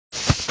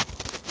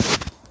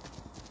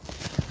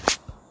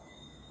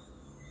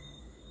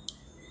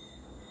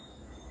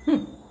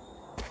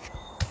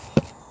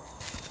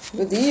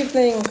Good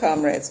evening,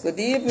 comrades. Good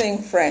evening,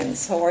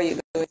 friends. How are you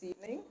doing this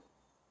evening?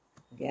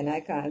 Again, I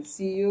can't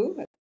see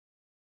you.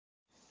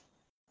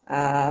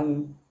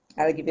 I'll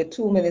give you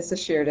 2 minutes to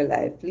share the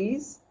live,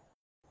 please.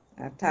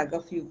 I've tagged a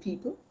few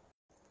people.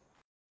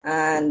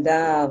 And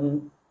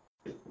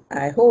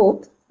I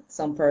hope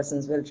some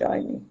persons will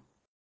join me.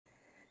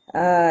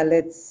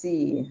 Let's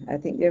see. I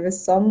think there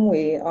is some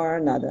way or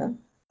another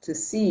to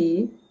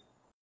see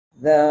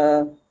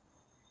the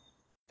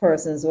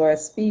persons who are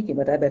speaking,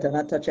 but I better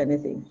not touch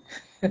anything.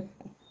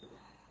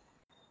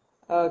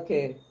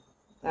 Okay.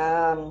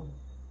 I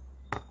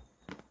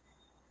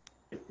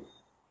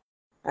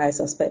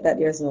suspect that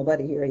there's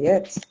nobody here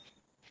yet.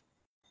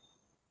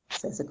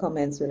 Since the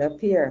comments will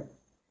appear.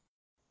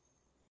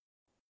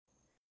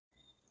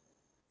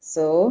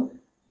 So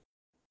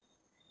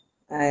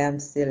I am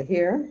still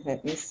here.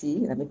 Let me see.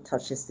 Let me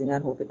touch this thing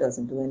and hope it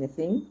doesn't do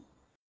anything.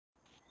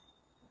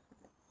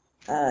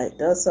 It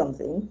does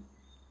something.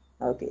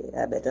 Okay,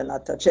 I better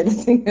not touch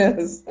anything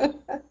else.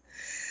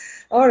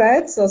 All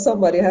right, so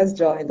somebody has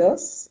joined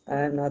us.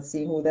 I'm not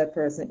seeing who that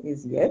person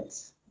is yet.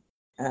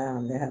 They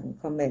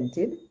haven't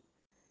commented.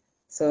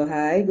 So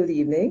hi, good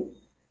evening.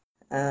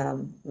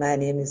 My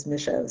name is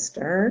Michelle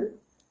Stern.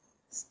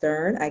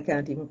 Stern, I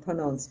can't even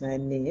pronounce my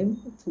name.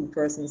 2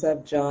 persons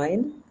have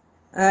joined.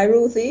 Hi,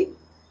 Ruthie.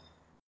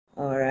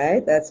 All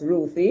right, that's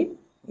Ruthie.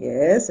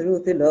 Yes,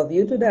 Ruthie, love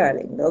you too,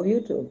 darling. Love you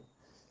too.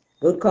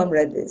 Good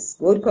comrade this.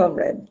 Good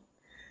comrade.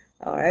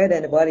 All right,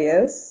 anybody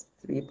else?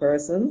 3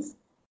 persons.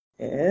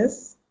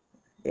 Yes,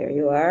 there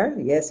you are.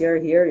 Yes, you're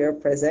here. You're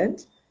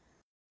present.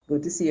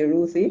 Good to see you,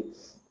 Ruthie.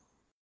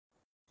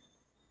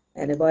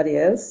 Anybody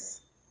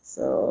else?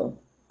 So,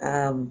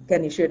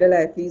 can you share the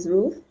live, please,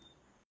 Ruth?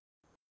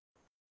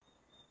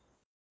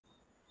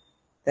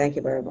 Thank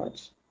you very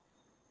much.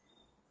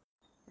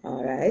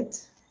 All right.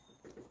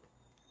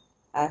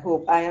 I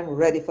hope I am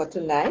ready for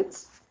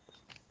tonight.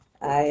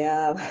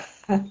 I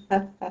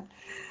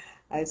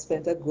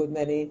spent a good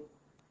many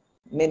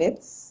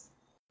minutes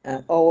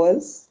and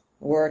hours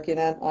working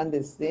on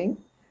this thing.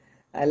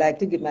 I like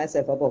to give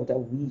myself about a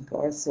week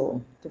or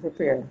so to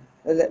prepare.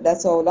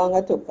 That's how long I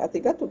took. I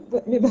think I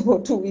took maybe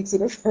about 2 weeks in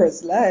the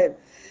first live.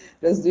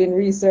 Just doing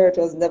research.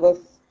 I was never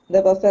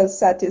felt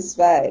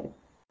satisfied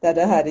that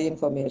I had the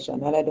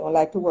information, and I don't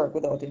like to work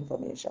without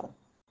information.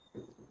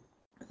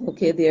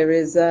 Okay, there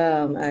is,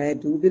 I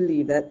do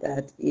believe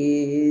that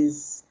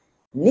is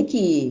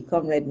Nikki,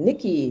 Comrade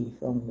Nikki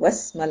from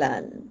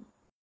Westmoreland.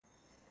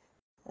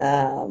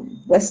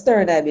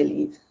 Western, I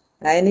believe.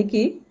 Hi,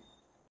 Nikki.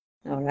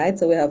 All right,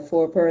 so we have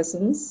 4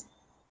 persons.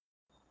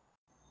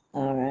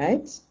 All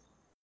right.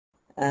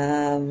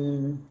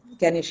 Can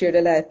you share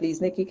the live,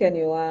 please, Nikki? Can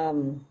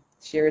you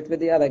share it with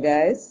the other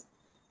guys?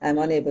 I'm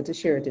unable to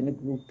share it in the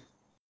group.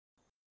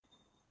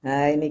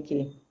 Hi,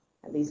 Nikki.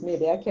 At least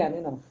maybe I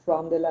can,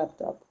 from the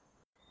laptop.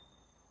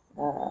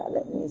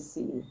 Let me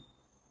see.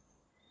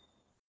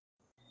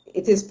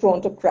 It is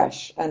prone to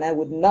crash, and I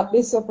would not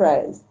be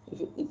surprised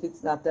if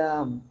it's not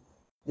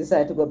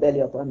decide to go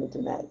belly up on me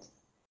tonight.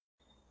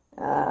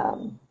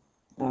 All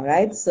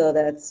right, so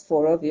that's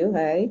 4 of you.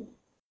 Hi.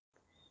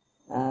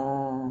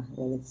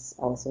 Well, it's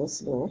also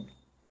slow.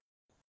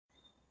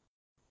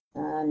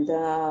 And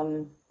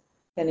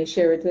can you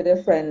share it with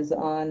your friends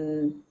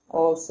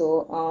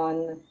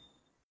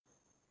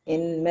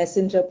in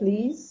Messenger,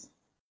 please?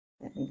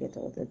 Let me get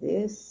out of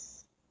this.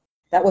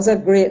 That was a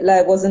great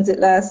live, wasn't it,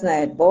 last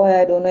night?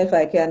 Boy, I don't know if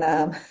I can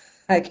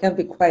I can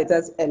be quite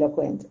as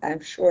eloquent.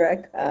 I'm sure I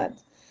can't.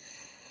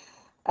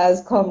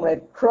 As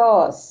Comrade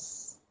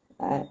Cross,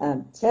 I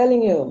am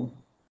telling you,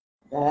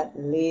 that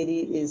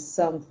lady is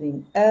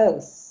something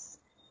else.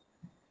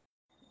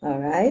 All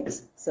right,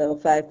 so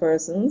 5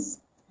 persons.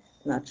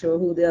 Not sure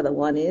who the other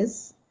one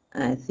is.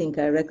 I think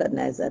I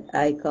recognize that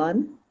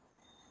icon.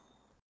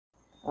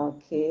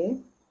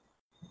 Okay.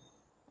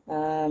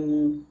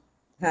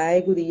 Hi,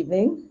 good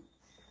evening.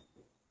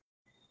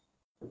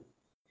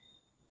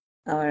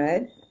 All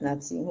right,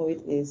 not seeing who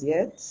it is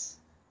yet.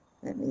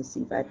 Let me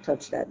see if I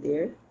touch that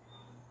there.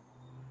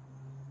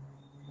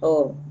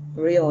 Oh,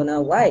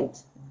 Riona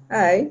White.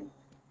 Hi.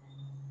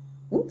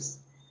 Oops.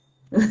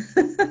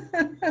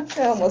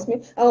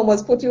 I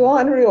almost put you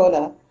on,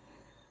 Riona.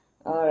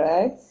 All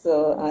right,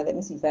 so let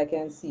me see if I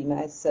can see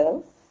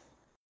myself.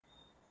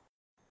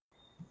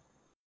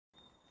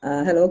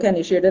 Hello, can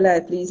you share the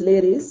live, please,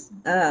 ladies?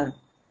 I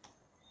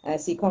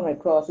see Comrade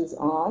Cross is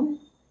on,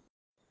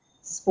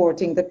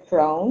 sporting the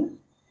crown.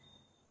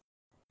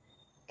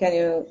 Can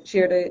you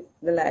share the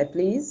live,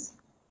 please?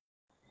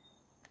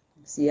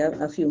 See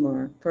a few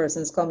more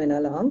persons coming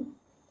along.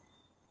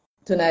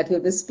 Tonight we'll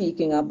be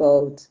speaking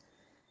about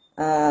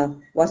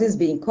what is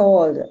being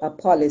called a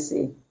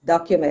policy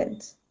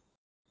document,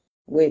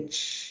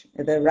 which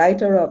the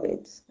writer of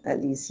it,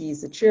 at least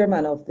he's the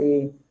chairman of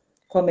the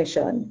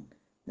commission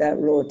that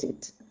wrote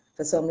it,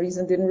 for some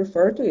reason didn't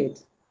refer to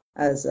it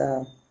as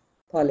a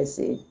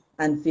policy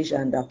and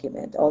vision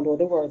document, although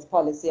the words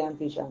policy and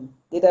vision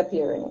did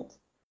appear in it.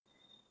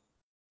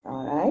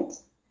 All right.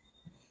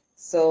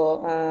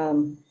 So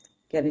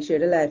can you share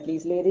the live,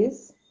 please,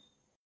 ladies?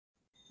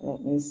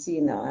 Let me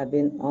see now. I've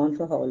been on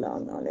for how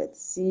long now?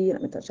 Let's see.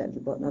 Let me touch on the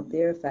button up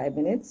there. 5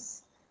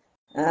 minutes.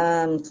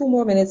 2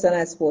 more minutes, and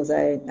I suppose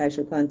I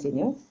should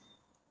continue.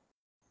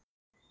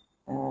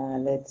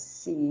 Let's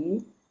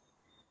see.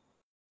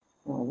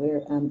 Oh,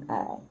 where am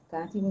I?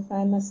 Can't even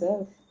find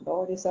myself.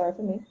 Lord, sorry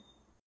for me.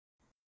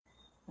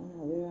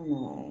 Where am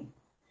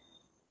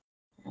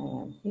I? I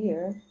am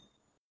here.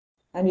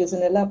 I'm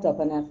using a laptop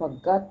and I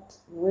forgot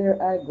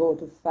where I go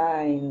to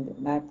find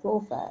my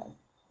profile.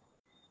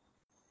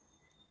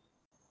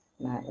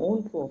 My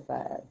own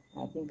profile.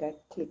 I think I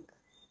click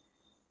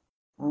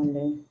on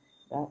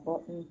that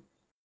button.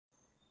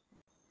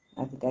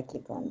 I think I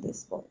click on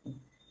this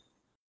button.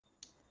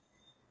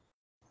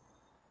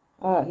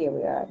 Oh, here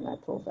we are at my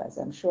profiles.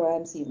 I'm sure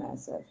I'm seeing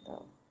myself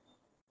now.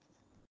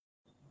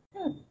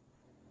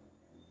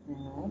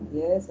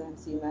 Yes, I'm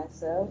seeing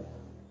myself.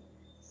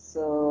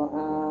 So,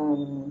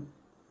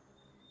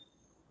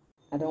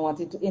 I don't want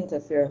it to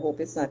interfere. I hope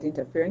it's not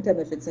interfering. Tell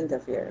me if it's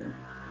interfering.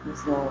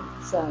 There's no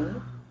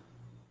sound.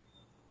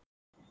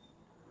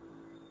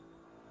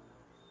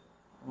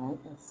 All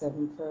right, that's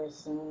 7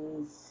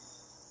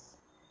 persons.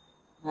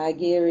 Hi,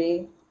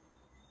 Gary.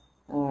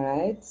 All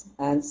right,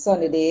 and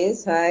Sunny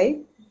Days.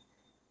 Hi.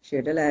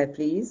 Share the live,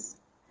 please.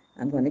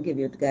 I'm going to give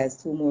you guys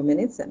 2 more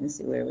minutes. Let me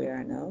see where we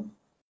are now.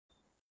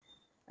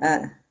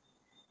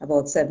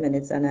 About 7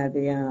 minutes, and I'll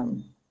be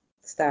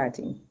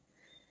starting.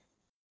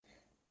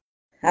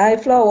 Hi,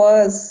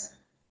 Flowers.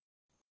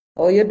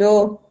 How you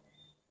do?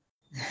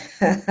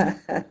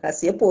 I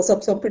see you post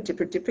up some pretty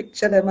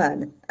picture there,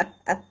 man.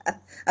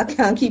 I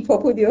can't keep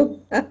up with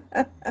you.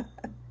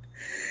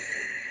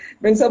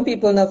 Bring some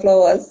people now,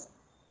 Flowers.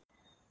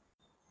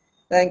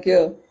 Thank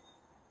you.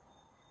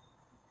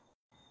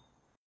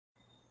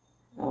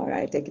 All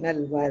right, taking a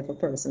little while for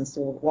persons to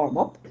warm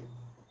up.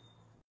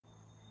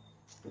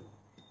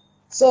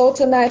 So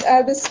tonight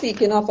I'll be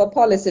speaking of a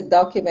policy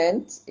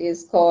document.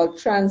 It's called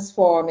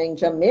Transforming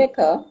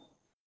Jamaica,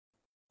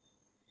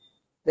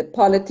 the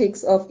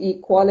Politics of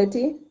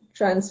Equality,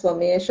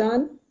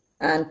 Transformation,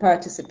 and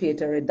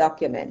Participatory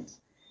Document.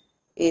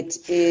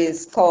 It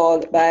is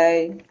called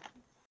by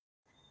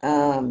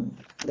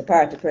the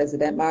party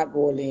president, Mark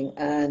Golding,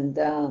 and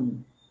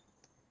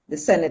the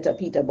Senator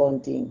Peter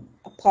Bunting,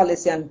 a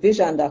policy and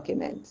vision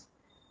document.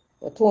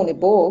 But Tony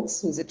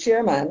Bogues, who's the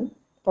chairman,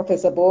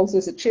 Professor Bogues,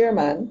 who's the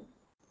chairman,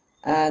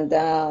 and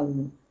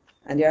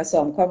there are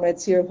some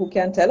comrades here who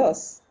can tell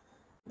us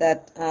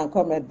that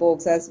Comrade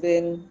Bogues has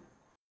been,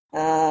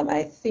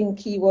 I think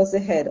he was the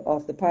head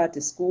of the party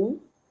school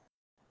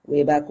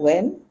way back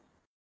when,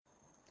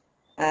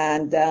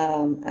 and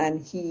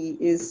he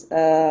is,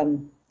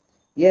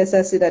 yes,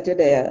 I see that you're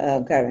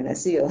there, Karen. I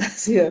see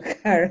you,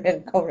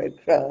 Karen, Comrade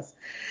Cross.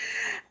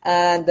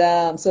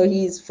 And so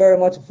he's very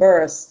much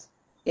versed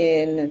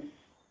in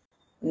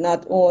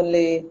not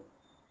only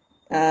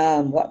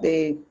what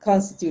the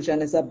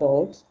Constitution is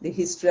about, the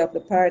history of the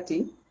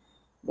party,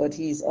 but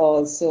he's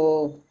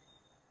also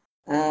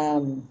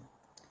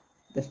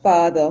the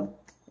father,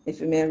 if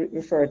you may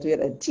refer to it,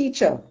 a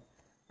teacher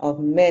of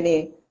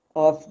many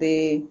of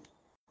the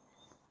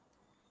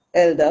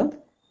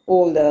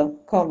older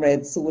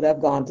comrades who would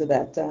have gone to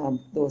that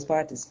those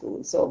party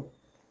schools. So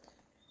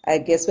I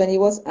guess when he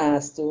was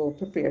asked to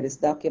prepare this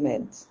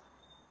document,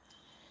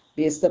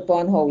 based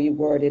upon how he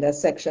worded a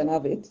section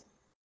of it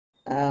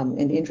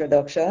in the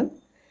introduction,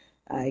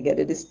 I get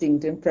a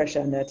distinct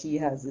impression that he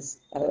has this,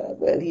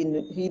 well,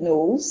 he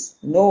knows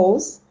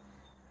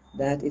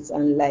that it's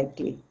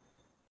unlikely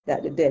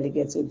that the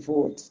delegates would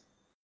vote.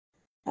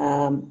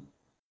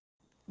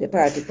 The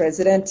party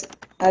president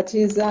at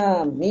his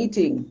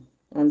meeting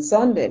on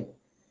Sunday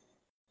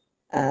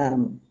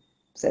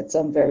said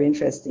some very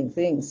interesting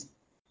things.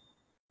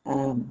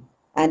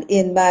 And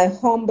in my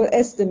humble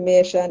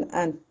estimation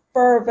and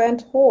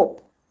fervent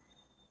hope,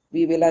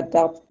 we will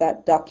adopt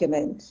that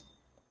document.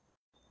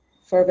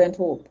 Fervent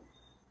hope.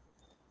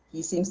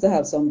 He seems to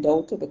have some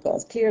doubt too,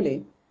 because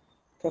clearly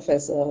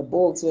Professor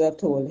Bogues would have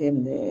told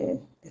him the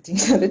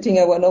thing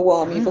I want to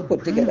want me to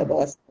put together,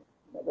 boss.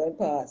 Going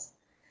past.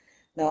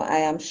 Now, I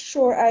am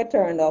sure I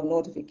turned off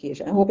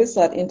notification. I hope it's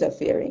not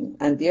interfering.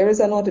 And there is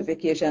a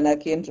notification that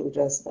came through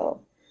just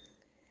now.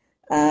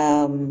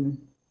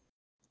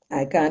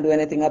 I can't do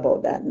anything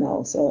about that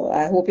now. So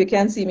I hope you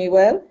can see me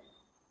well.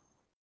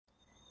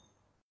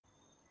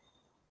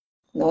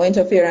 No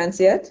interference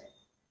yet?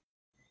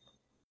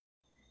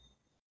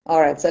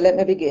 All right, so let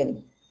me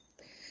begin.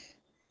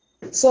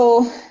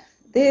 So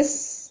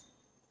this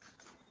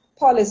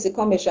policy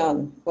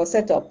commission was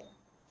set up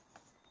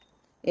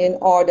in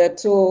order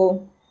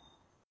to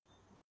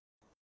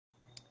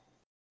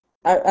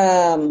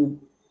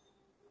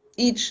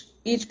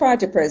each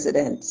party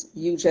president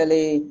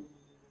usually,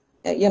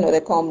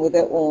 they come with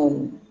their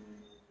own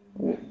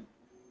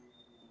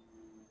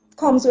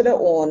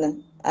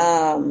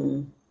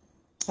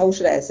how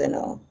should I say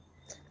now,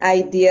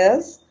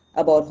 ideas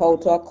about how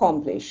to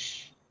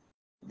accomplish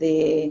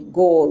the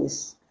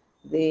goals,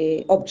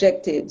 the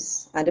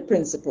objectives, and the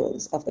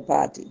principles of the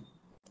party.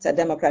 It's a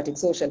Democratic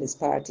Socialist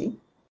Party,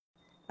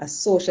 a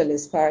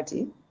socialist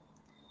party,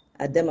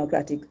 a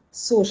Democratic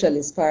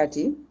Socialist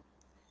Party,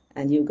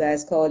 and you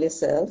guys call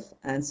yourself,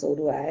 and so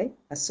do I,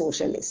 a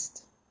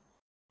socialist.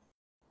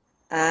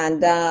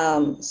 And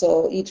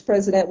so each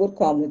president would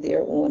come with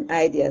their own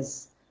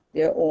ideas,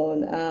 their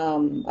own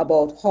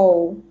about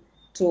how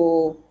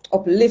to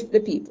uplift the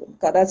people,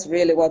 because that's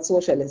really what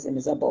socialism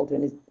is about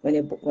when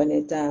you boil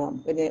it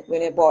down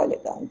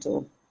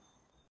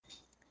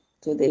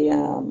to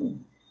the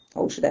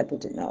how should I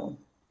put it now?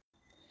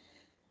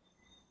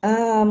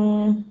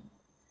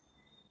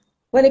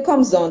 When it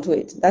comes down to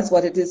it, that's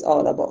what it is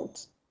all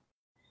about.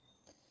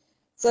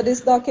 So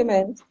this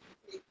document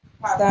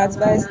starts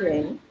by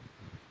saying,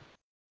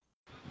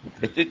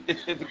 It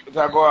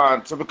go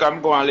on. So we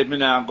can go and let me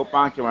know and go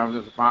back to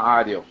my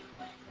audio.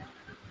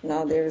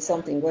 now there is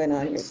something going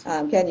on here.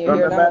 Can you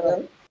hear now?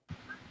 Well?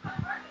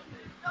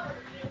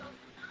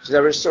 She's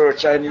a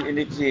researcher in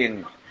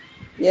anything.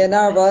 Yeah,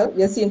 Narval,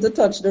 you seem to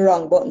touch the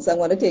wrong button, so I'm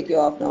going to take you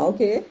off now,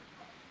 okay?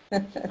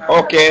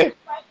 Okay.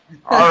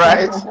 All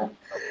right.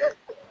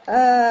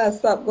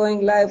 Stop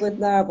going live with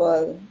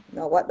Narval.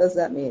 Now, what does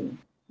that mean?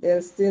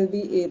 They'll still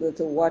be able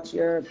to watch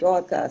your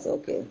broadcast,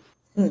 okay?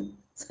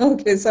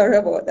 Okay, sorry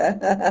about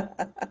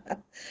that.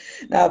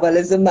 Narval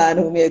is the man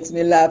who makes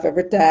me laugh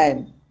every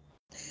time.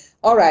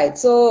 All right,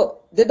 so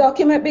the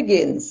document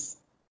begins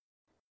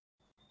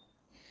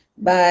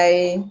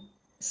by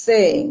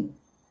saying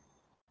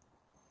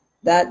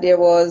that there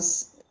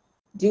was,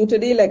 due to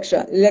the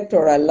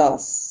electoral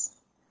loss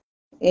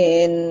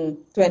in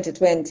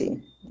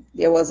 2020,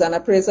 there was an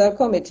appraisal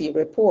committee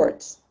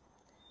report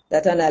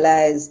that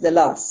analyzed the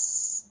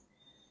loss.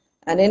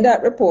 And in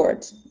that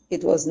report,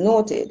 it was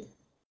noted,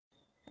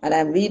 and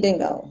I'm reading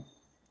now,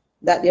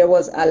 that there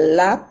was a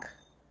lack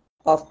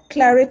of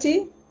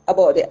clarity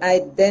about the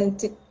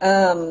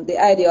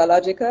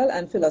ideological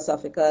and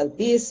philosophical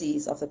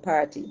bases of the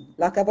party,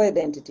 lack of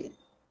identity.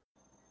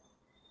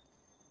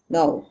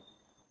 Now,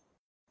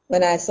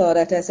 when I saw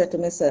that, I said to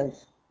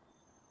myself,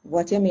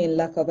 what do you mean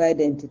lack of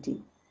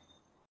identity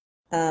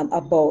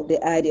about the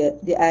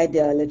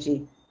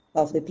ideology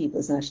of the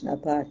People's National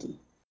Party?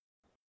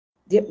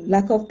 The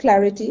lack of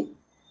clarity?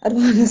 I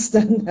don't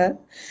understand that.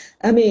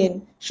 I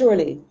mean,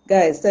 surely,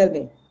 guys, tell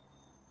me,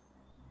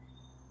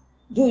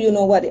 do you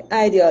know what the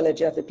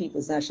ideology of the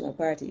People's National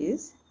Party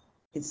is?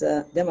 It's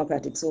a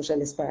Democratic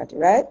Socialist Party,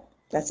 right?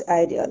 That's the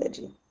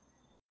ideology.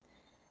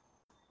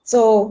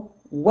 So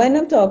when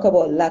I'm talking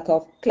about lack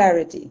of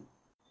clarity,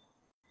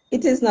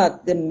 it is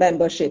not the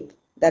membership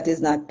that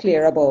is not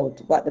clear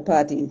about what the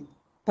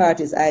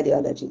party's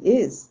ideology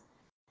is.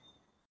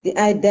 The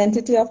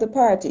identity of the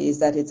party is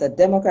that it's a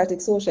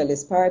Democratic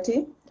Socialist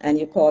Party, and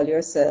you call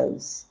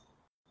yourselves,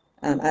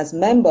 as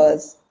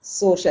members,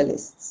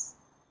 socialists,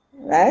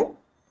 right?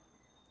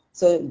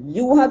 So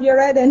you have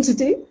your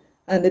identity,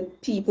 and the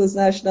People's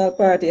National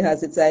Party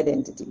has its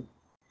identity.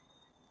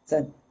 It's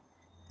a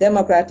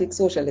Democratic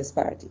Socialist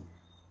Party.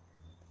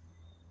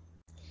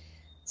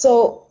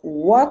 So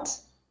what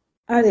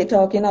are they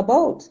talking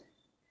about?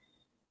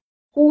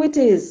 Who it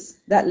is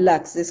that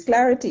lacks this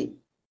clarity?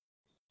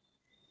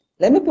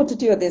 Let me put it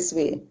to you this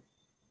way.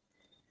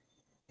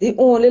 The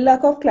only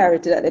lack of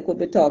clarity that they could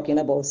be talking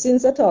about,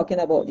 since they're talking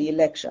about the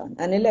election,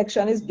 an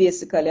election is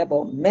basically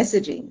about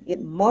messaging.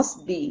 It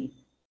must be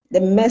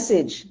the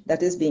message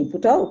that is being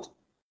put out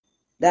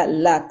that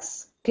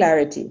lacks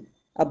clarity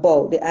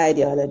about the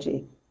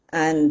ideology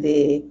and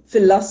the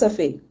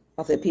philosophy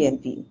of the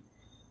PNP.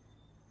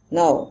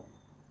 Now,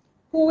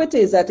 who it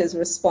is that is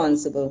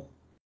responsible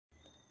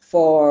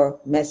for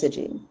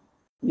messaging?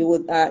 You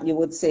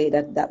would say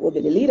that would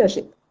be the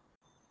leadership,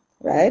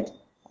 right?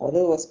 All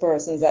those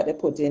persons that they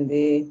put in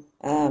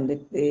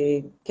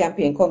the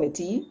campaign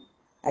committee,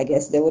 I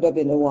guess they would have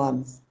been the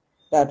ones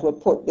that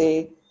would put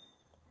the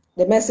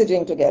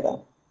messaging together.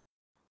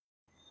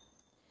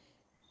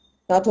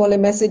 Not only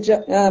message,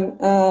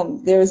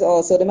 there is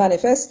also the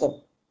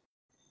manifesto.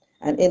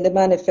 And in the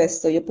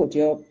manifesto, you put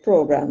your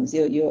programs,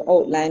 you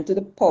outline to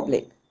the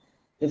public,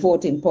 the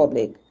voting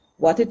public,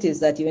 what it is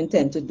that you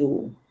intend to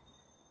do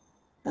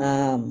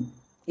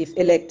if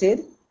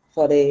elected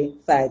for the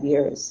 5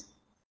 years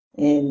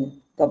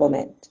in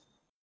government.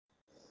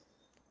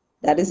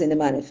 That is in the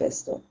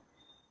manifesto.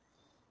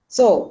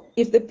 So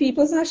if the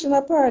People's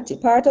National Party,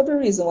 part of the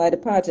reason why the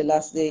party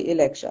lost the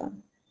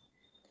election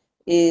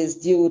is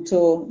due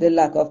to the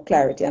lack of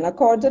clarity. And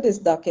according to this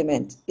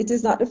document, it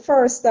is not the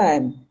first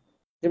time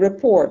the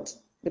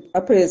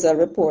appraisal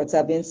reports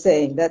have been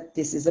saying that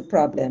this is a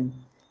problem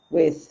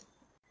with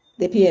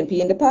the PNP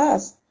in the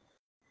past,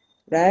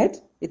 right?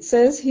 It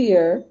says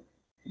here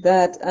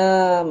that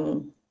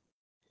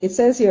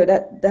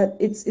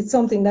it's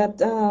something that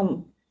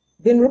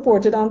been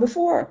reported on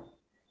before.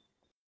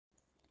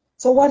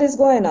 So what is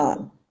going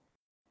on?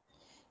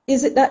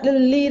 Is it that the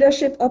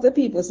leadership of the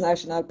People's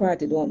National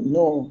Party don't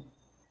know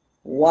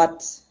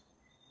what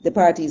the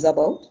party is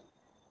about?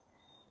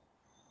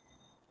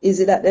 Is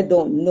it that they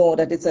don't know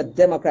that it's a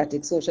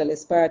Democratic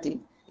Socialist Party?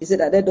 Is it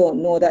that they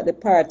don't know that the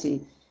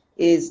party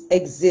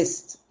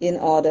exists in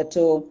order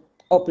to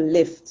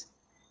uplift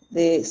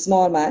the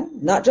small man,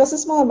 not just the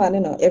small man,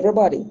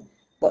 everybody,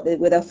 but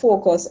with a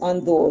focus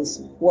on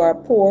those who are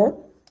poor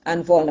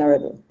and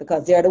vulnerable,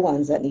 because they are the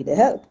ones that need the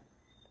help.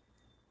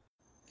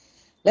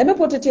 Let me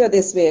put it here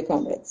this way,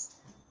 comrades.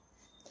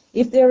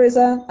 If there is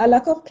a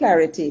lack of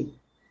clarity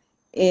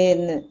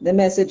in the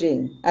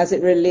messaging as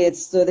it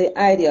relates to the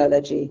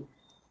ideology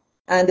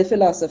and the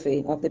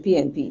philosophy of the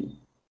PNP,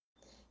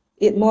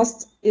 it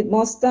must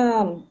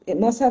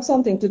have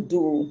something to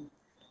do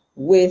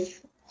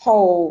with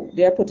how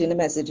they're putting the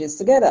messages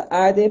together.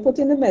 Are they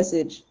putting the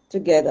message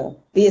together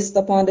based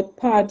upon the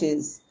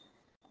party's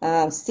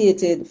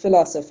stated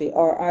philosophy,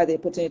 or are they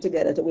putting it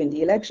together to win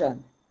the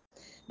election?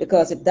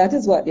 Because if that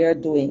is what they're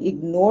doing,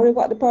 ignoring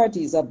what the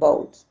party is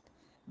about,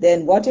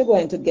 then what you're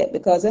going to get,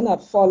 because they're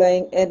not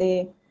following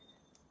any,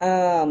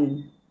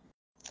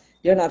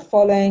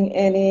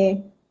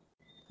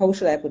 how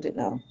should I put it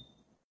now?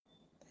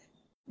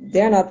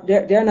 They're not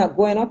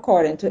going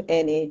according to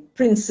any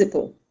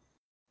principle.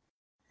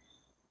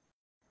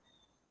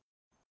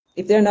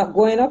 If they're not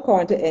going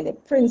according to any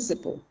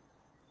principle,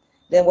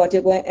 then what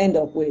you're going to end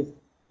up with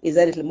is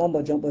a little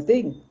mumbo-jumbo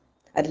thing.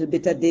 A little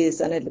bit of this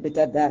and a little bit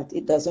of that.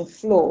 It doesn't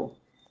flow,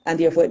 and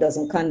therefore it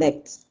doesn't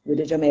connect with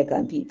the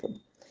Jamaican people.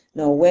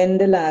 Now, when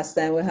the last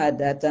time we had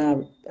that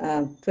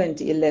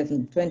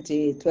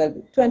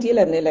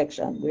 2011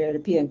 election, where the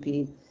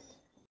PNP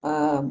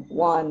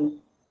won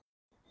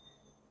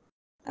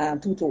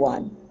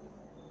 2-1,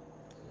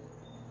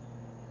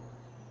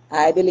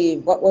 I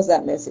believe, what was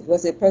that message?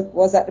 Was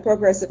that the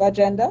progressive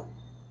agenda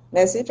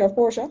message of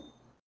Portia?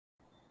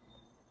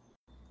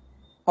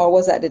 Or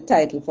was that the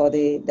title for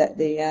the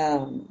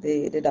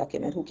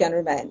document? Who can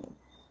remind me?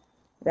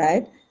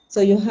 Right?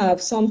 So you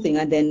have something,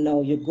 and then now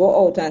you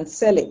go out and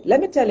sell it. Let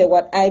me tell you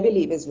what I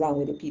believe is wrong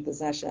with the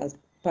People's National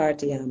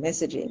Party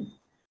messaging.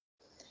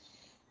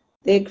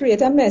 They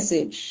create a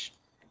message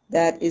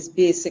that is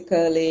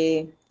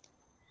basically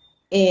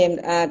aimed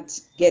at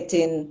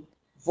getting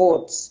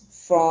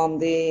votes from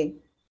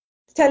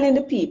telling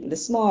the people, the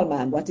small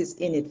man, what is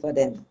in it for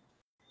them.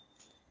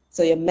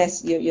 So you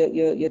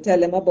tell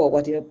them about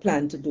what you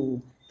plan to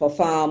do for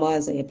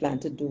farmers, and you plan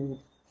to do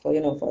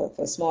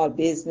for small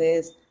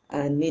business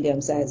and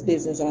medium-sized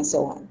business and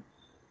so on.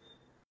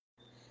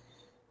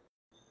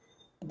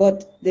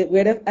 But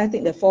where I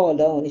think they fall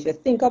down, if you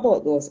think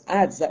about those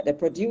ads that they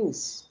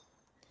produce,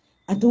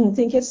 I don't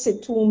think you see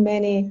too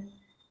many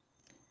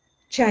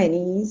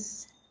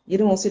Chinese. You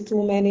don't see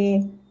too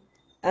many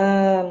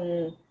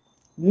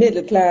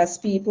middle-class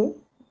people.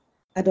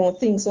 I don't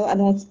think so. I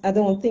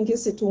don't think you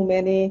see too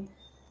many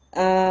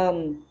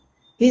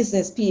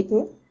business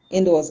people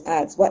in those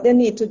ads. What they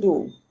need to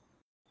do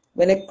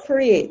when they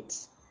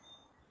create,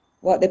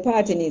 what the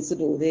party needs to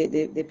do,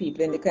 the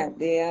people in the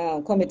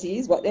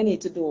committees, what they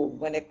need to do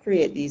when they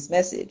create these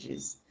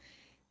messages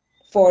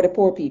for the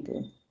poor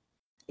people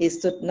is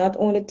to not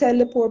only tell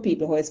the poor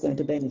people how it's going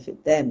to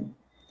benefit them,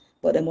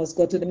 but they must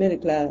go to the middle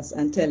class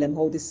and tell them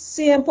how the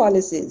same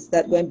policies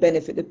that will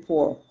benefit the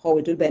poor, how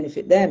it will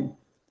benefit them.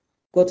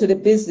 Go to the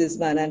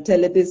businessman and tell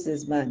the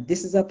businessman,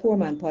 this is a poor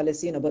man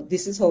policy, but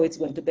this is how it's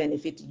going to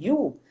benefit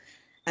you.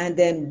 And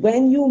then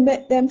when you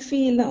make them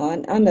feel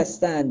and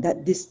understand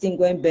that this thing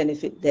going to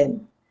benefit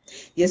them.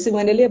 You see,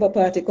 when the Labour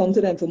Party come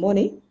to them for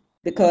money,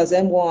 because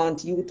they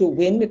want you to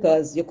win,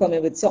 because you're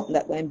coming with something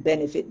that going to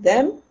benefit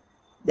them,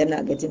 they're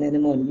not getting any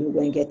money, you're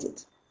going to get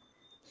it.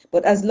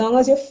 But as long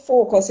as you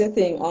focus your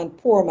thing on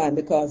poor man,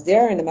 because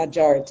they're in the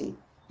majority,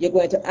 you're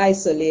going to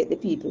isolate the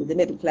people, the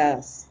middle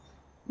class,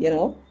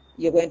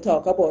 You're going to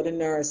talk about the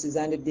nurses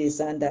and the this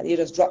and that. You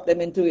just drop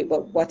them into it,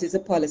 but what is the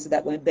policy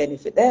that will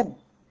benefit them?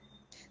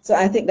 So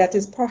I think that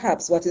is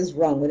perhaps what is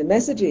wrong with the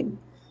messaging,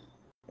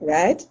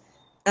 right?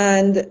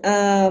 And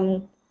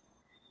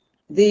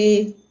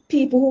the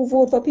people who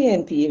vote for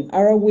PNP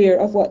are aware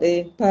of what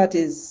the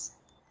party's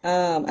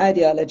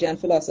ideology and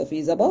philosophy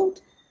is about.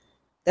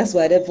 That's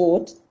why they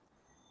vote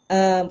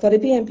for the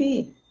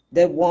PNP.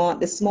 They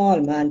want the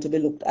small man to be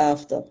looked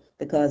after,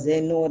 because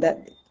they know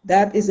that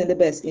that is in the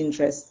best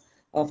interest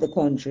of the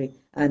country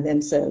and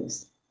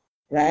themselves,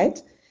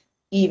 right?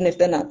 Even if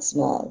they're not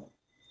small.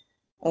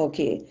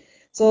 Okay,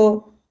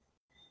 so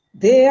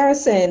they are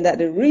saying that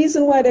the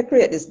reason why they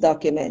create this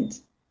document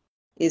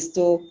is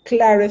to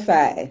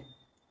clarify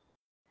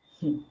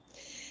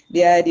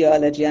the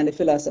ideology and the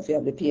philosophy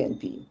of the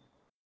PNP.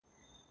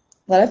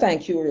 What I find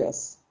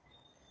curious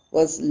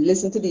was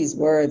listen to these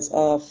words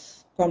of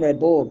Comrade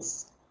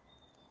Bogues.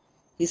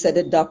 He said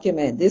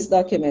this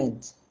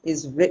document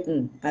is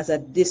written as a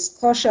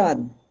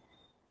discussion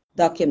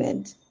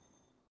document,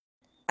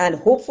 and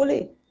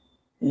hopefully,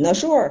 not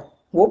sure,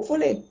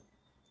 hopefully,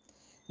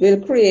 will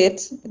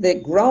create the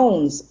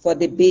grounds for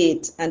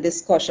debate and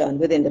discussion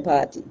within the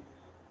party.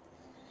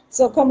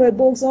 So Comrade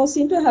Bogues don't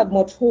seem to have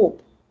much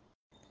hope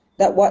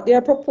that what they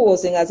are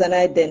proposing as an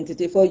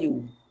identity for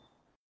you,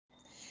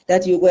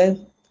 that you go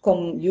and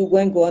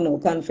go on a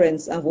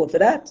conference and vote for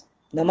that,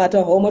 no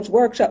matter how much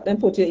workshop they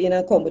put you in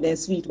and come with their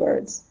sweet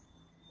words.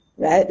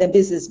 right? Them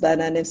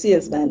businessman and them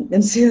salesman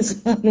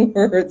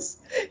words.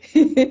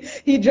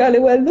 He jolly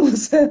well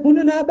knows, who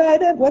do not buy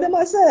them, what am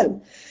I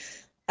sell?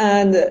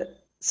 And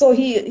so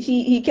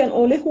he can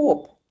only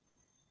hope,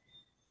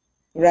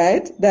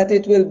 right, that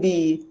it will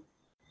be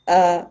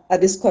a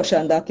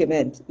discussion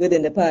document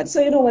within the party.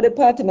 So, when the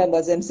party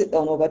members them sit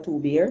down over 2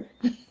 beer,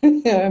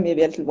 or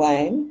maybe a little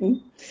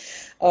wine,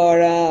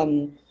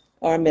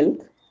 or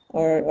milk,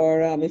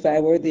 or if I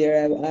were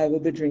there, I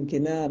would be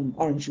drinking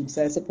orange juice,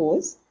 I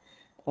suppose,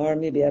 or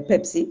maybe a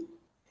Pepsi.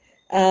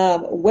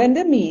 When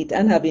they meet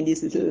and having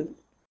this little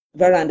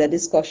veranda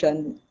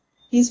discussion,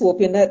 he's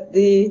hoping that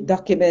the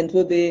document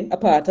will be a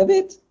part of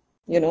it,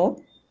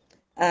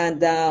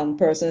 and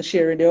persons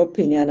sharing their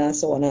opinion and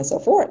so on and so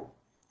forth.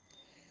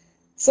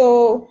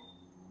 So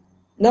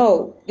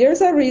now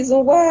there's a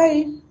reason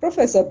why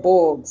Professor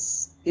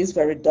Boggs is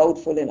very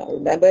doubtful.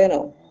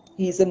 Remember,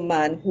 he's a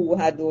man who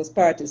had those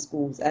party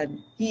schools, and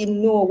he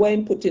know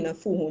when putting a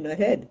fool on the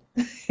head.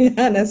 You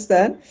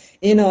understand?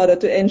 In order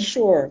to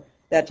ensure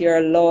that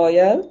you're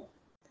loyal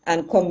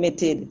and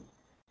committed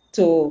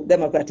to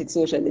democratic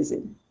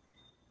socialism.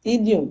 He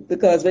knew,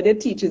 because when they're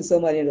teaching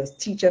somebody, just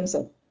teach them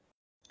so.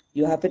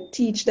 You have to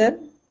teach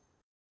them,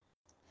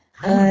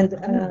 and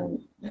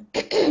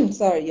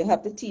sorry, you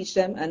have to teach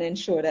them and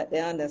ensure that they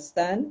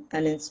understand.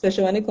 And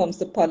especially when it comes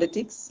to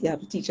politics, you have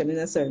to teach them in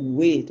a certain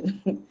way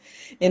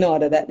in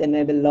order that they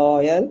may be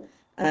loyal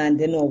and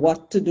they know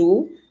what to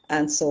do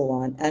and so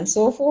on and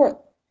so forth.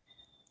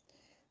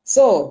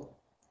 So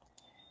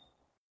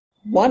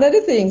one of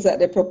the things that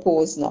they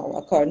propose now,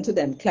 according to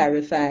them,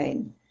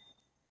 clarifying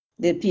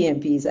the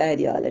PNP's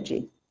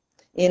ideology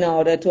in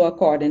order to,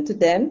 according to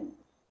them,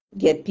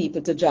 get people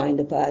to join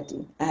the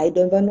party. I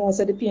don't even know,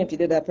 so the PNP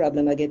did that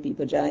problem of get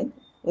people join.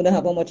 We don't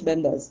have how much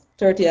members,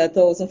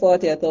 30,000,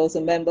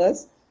 40,000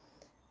 members.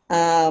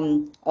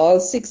 All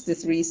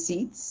 63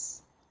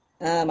 seats,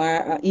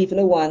 are even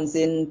the ones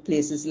in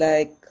places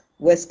like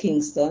West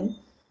Kingston,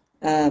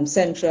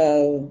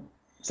 Central,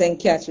 St.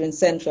 Catherine,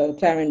 Central,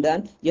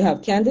 Clarendon. You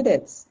have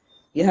candidates.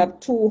 You have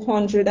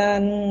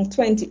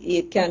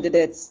 228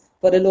 candidates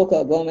for the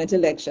local government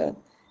election,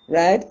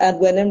 right? And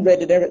when them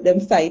ready,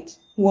 them fight,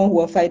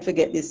 who fight for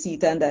get this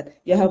seat and that.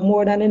 You have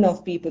more than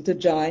enough people to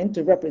join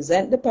to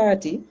represent the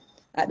party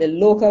at the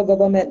local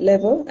government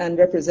level and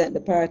represent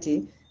the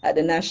party at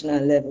the national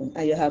level.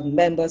 And you have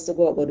members to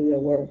go out and do your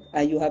work.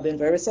 And you have been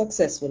very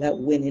successful at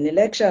winning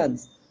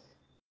elections,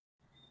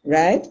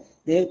 right?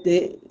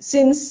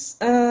 Since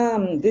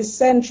this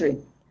century,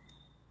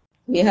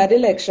 we had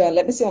election.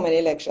 Let me see how many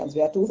elections.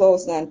 We had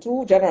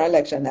 2002, general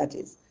election that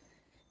is.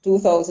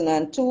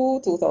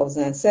 2002,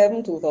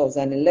 2007,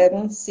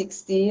 2011,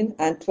 16,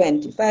 and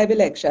 25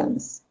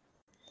 elections.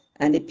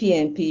 And the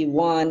PNP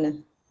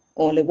won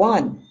only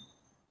one.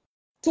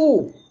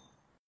 Two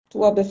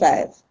of the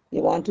five.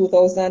 They won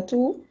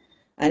 2002,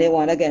 and they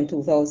won again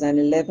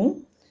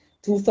 2011.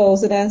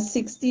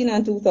 2016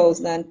 and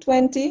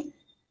 2020,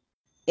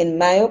 in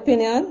my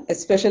opinion,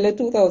 especially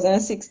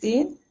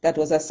 2016, that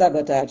was a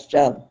sabotage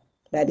job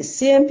by the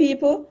same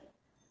people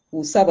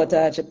who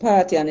sabotage a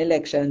party on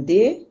election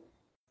day,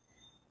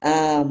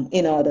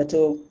 in order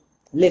to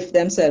lift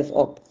themselves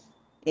up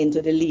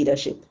into the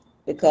leadership,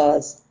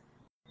 because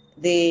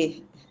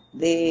the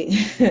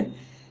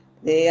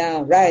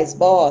Rise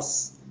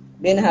boss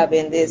been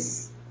having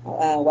this,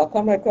 what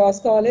Comrade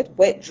Cross call it,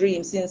 wet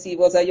dream since he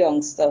was a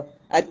youngster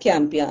at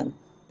Campion,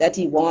 that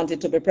he wanted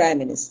to be prime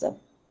minister.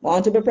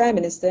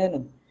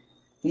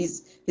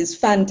 His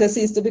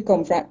fantasy is to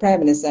become prime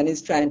minister, and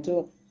he's trying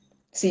to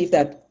see if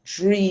that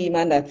dream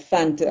and that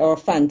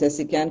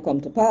fantasy can come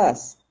to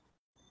pass.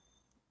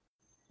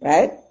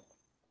 Right?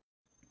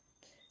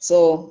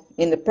 So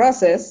in the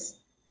process,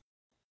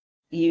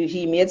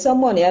 he made some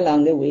money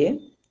along the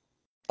way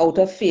out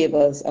of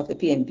favors of the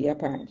PNP,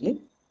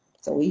 apparently.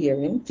 So we hear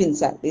him,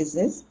 FinSat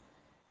business,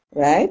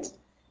 right?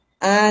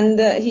 And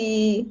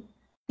he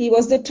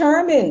was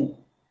determined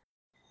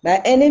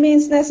by any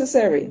means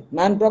necessary.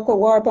 Man broke a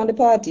war upon the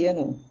party,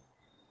 And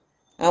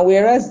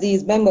whereas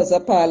these members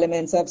of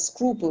parliament have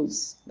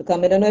scruples,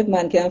 because I don't know if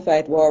man can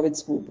fight war with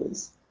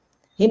scruples,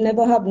 he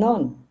never have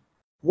none.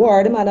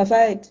 War, the man a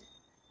fight.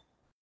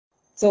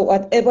 So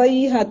whatever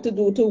he had to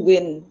do to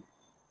win,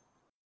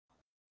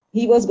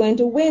 he was going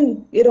to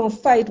win. You don't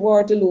fight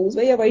war to lose.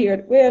 Where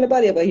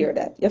anybody ever hear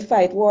that? You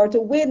fight war to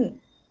win.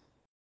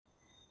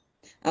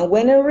 And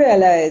when he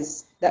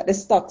realized that the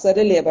stocks of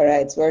the labor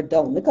rights were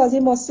down, because he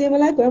must seem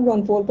like when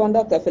run poll upon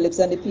Dr. Phillips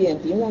and the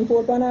PNP, he run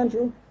poll upon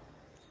Andrew,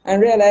 and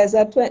realized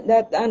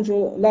that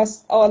Andrew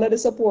lost all of the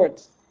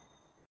support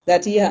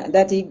that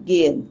he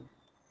gained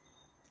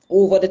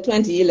over the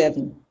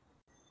 2011.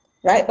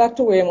 Right back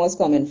to where he was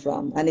coming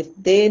from. And if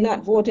they're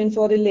not voting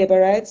for the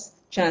labor rights,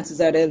 chances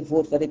are they'll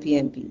vote for the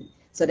PNP.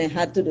 So they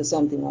had to do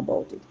something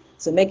about it.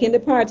 So making the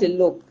party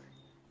look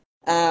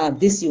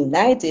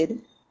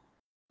disunited,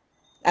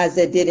 as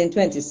they did in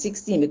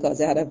 2016, because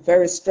they had a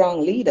very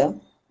strong leader,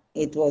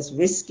 it was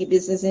risky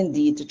business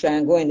indeed to try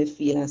and go in the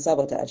field and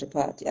sabotage a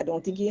party. I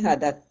don't think he had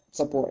that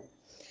support.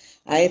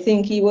 I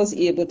think he was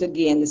able to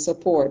gain the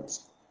support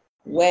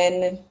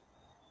when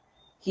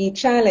he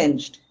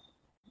challenged,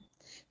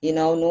 he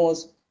now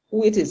knows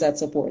who it is that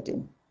support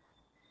him,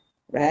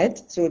 right?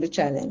 Through the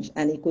challenge.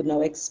 And he could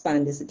now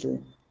expand this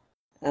little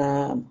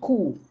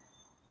coup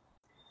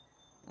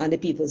on the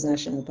People's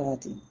National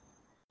Party.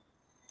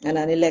 And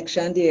an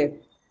election there,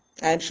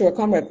 I'm sure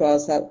Comrade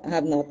Cross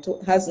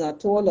has not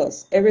told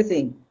us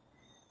everything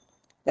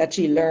that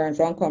she learned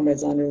from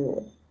comrades on the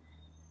road,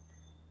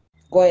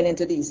 going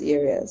into these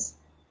areas.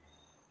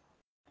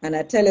 And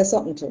I tell you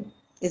something too,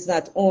 it's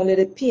not only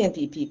the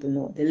PNP people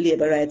know, the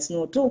labor rights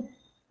know too.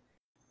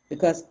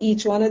 Because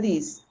each one of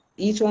the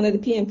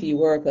PNP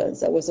workers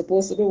that were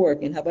supposed to be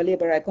working have a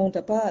labor right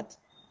counterpart.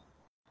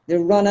 The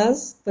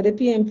runners for the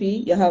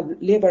PNP, you have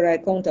labor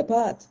right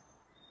counterpart.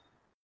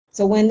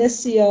 So when they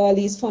see all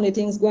these funny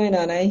things going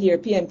on, I hear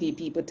PNP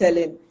people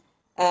telling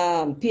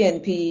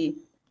PNP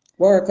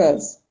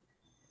workers,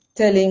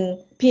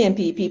 telling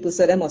PNP people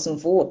so they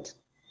mustn't vote.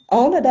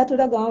 All of that would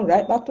have gone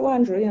right back to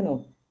Andrew, you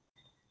know.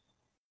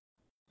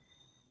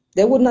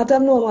 They would not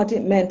have known what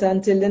it meant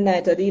until the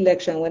night of the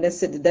election when they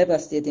said the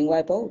devastating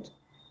wipeout.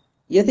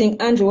 You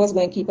think Andrew was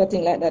going to keep a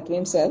thing like that to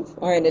himself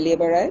or in the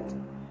labor right?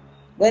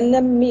 When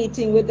the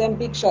meeting with them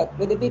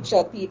with the big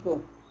shot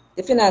people,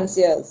 the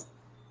financiers,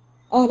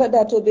 all of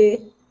that will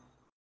be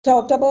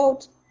talked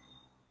about.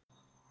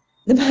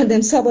 The man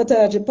them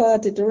sabotage the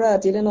party to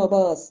rat, you know,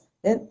 boss.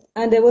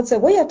 And they would say,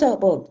 what you talk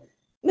about?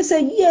 Me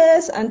say,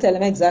 yes, and tell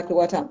them exactly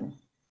what happened.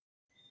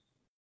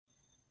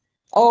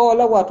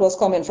 All of what was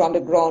coming from the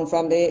ground,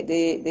 from the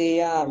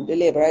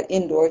labor,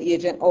 indoor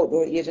agent,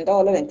 outdoor agent,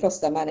 all of them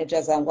cluster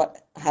managers and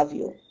what have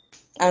you,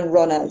 and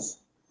runners.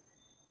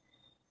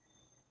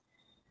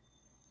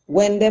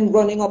 When them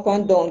running up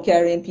and down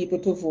carrying people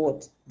to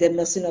vote, they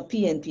must see a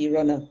PNP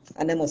runner,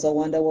 and they must have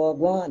wonder what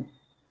going on.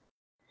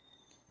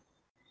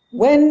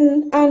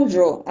 When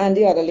Andrew and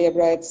the other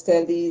laborites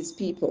tell these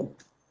people,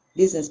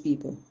 business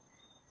people,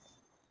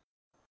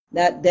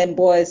 that them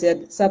boys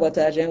had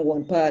sabotaging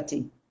one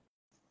party,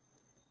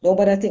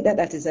 nobody think that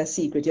that is a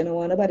secret. You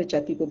know, nobody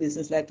chat people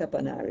business like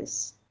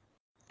Tapanaris.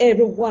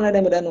 Every one of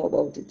them would know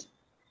about it.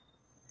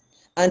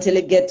 Until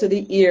it get to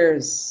the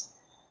ears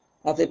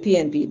of the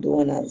PNP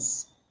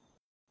donors.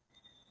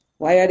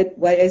 Why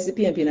is the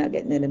PNP not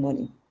getting any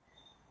money?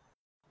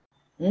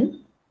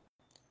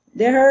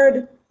 They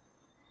heard.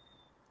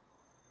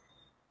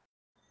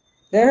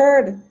 They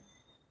heard.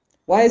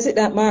 Why is it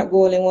that Mark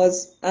Golding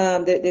was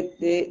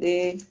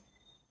the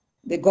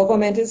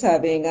government is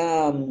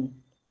having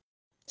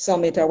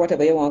summit or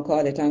whatever you want to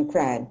call it on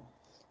crime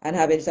and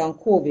having it on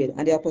COVID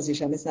and the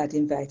opposition is not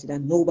invited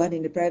and nobody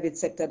in the private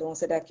sector don't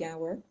say that can't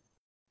work?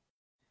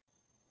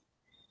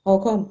 How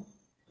come?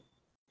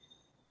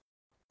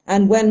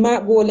 And when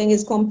Mark Golding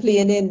is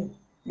complaining,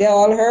 they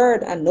all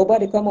heard and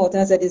nobody come out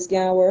and said this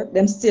can't work.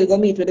 Them still go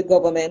meet with the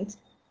government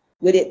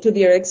with it to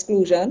their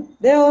exclusion.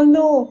 They all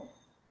know.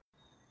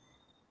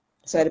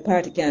 So the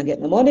party can't get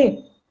no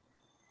money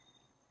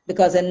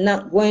because they're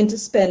not going to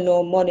spend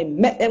no money.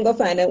 Make them go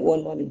find their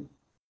own money.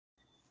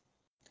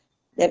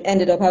 They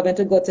ended up having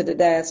to go to the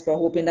diaspora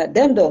hoping that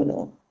them don't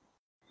know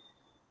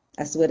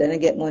as to whether they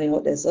get money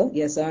out there. So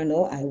yes or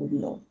no, I wouldn't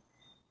know.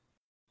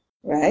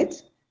 Right?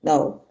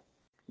 Now,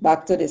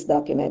 back to this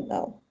document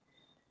now.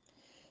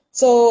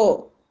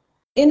 So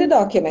in the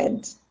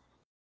document,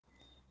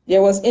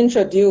 there was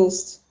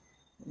introduced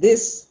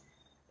this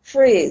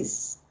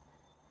phrase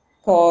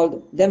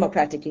called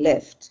democratic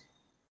left.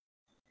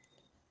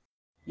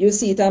 You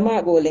see it on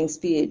Mark Golding's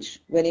page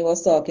when he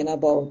was talking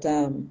about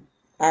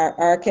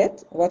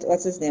Arquette,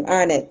 what's his name?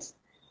 Arnett,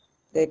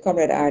 the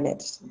comrade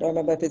Arnett. Don't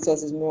remember if it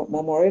was his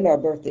memorial or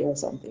birthday or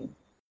something.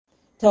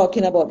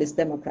 Talking about this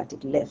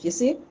democratic left. You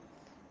see,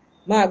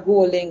 Mark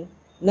Golding,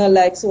 not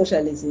like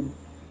socialism.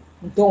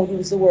 Don't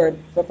use the word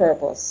for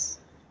purpose.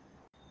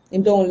 He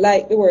don't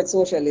like the word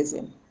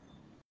socialism.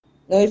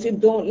 Now, if you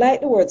don't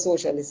like the word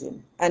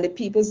socialism, and the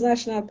People's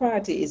National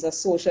Party is a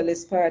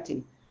socialist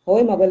party, how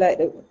am I going to like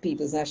the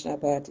People's National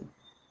Party?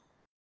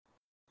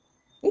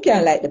 You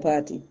can't like the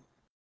party.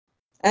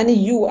 And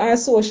you are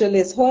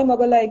socialist, how am I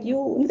going to like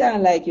you? You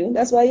don't like you.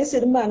 That's why you see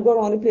the man go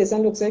around the place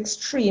and look so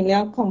extremely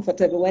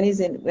uncomfortable when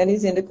he's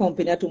in the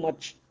company of too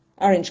much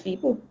orange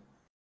people.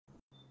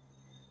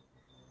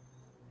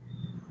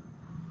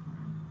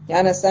 You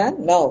understand?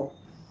 No.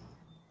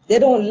 They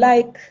don't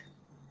like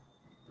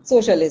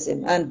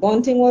socialism. And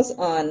Bunting was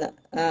on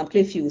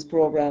Cliff Hughes'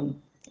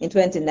 program in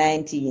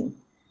 2019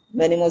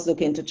 when he was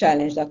looking to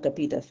challenge Dr.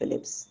 Peter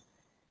Phillips,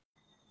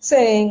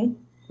 saying,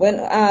 when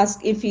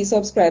asked if he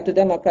subscribed to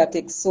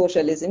democratic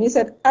socialism, he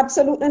said,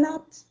 absolutely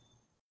not.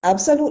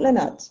 Absolutely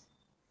not.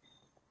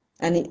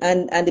 And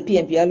the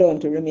PNP allowed him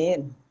to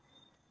remain.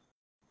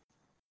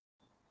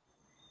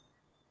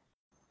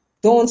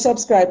 Don't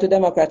subscribe to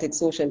democratic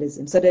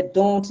socialism. So they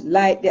don't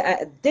like,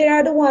 they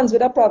are the ones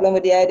with a problem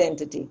with the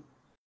identity.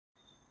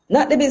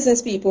 Not the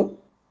business people.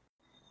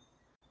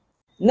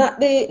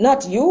 Not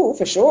you,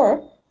 for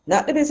sure.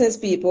 Not the business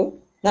people.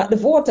 Not the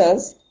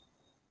voters.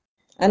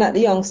 And not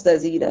the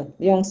youngsters either.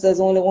 The youngsters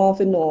only want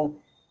to know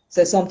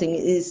so something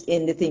is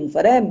in the thing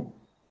for them.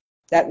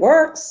 that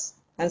works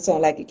and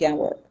sound like it can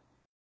work.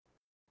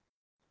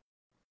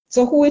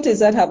 So who it is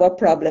that have a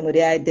problem with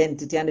the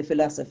identity and the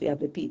philosophy of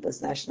the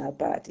People's National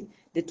Party?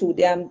 The two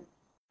damn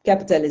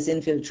capitalist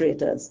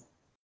infiltrators,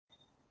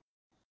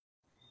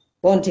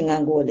 Bunting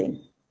and Golding.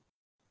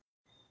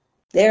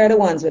 They are the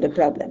ones with the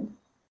problem,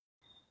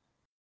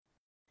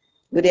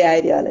 with the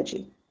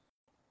ideology.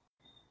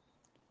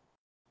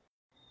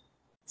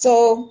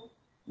 So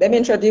let me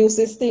introduce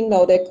this thing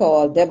now they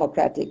call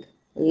democratic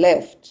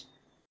left.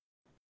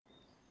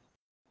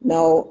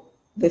 Now,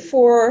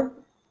 before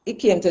it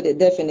came to the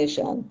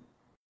definition,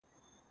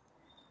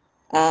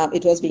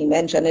 it was being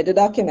mentioned in the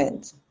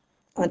document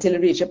until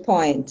it reached a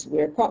point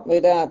where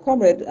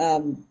Comrade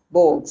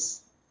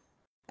Boggs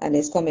and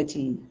his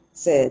committee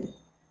said,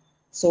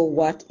 so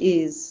what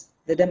is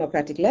the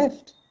democratic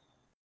left?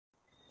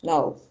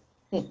 Now,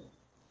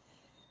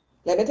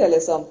 let me tell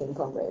you something,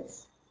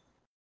 comrades.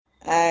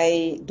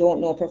 I don't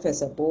know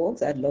Professor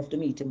Boggs. I'd love to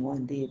meet him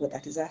one day, but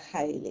that is a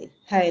highly,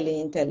 highly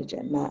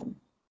intelligent man.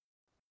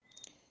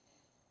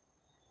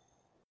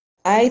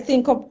 I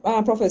think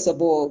Professor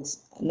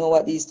Boggs know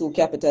what these two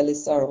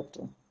capitalists are up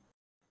to.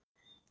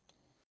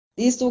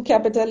 These two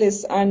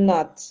capitalists are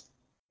not,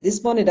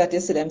 this money that you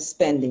see them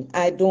spending,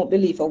 I don't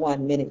believe for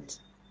 1 minute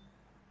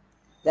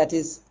that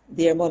is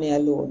their money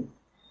alone.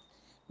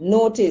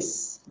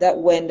 Notice that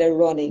when they're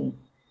running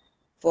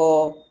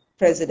for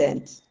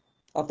president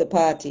of the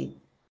party,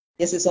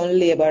 yes, it's on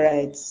labor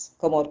rights,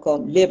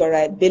 labor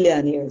right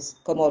billionaires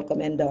come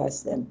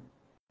endorse them.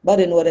 But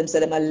they know them say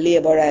them are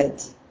labor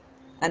rights,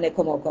 and they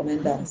come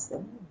endorse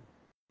them.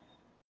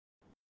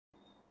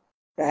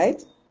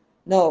 Right?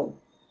 Now,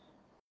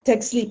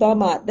 take sleep or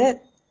mat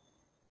that.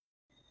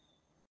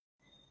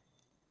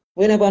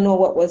 We never know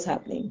what was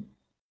happening.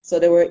 So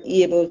they were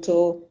able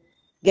to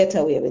get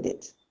away with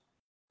it.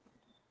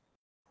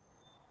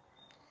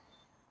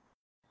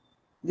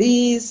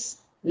 These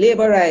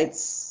labor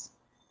rights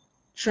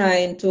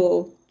trying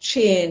to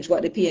change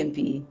what the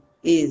PNP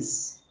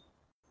is.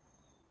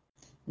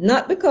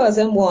 Not because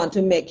they want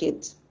to make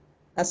it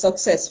as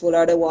successful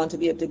or they want to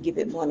be able to give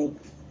it money.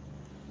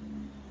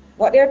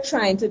 What they're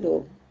trying to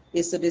do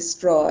is to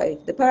destroy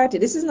the party.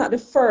 This is not the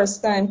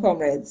first time,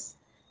 comrades,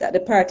 that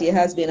the party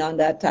has been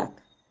under attack.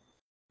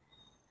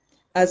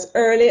 As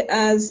early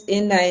as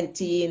in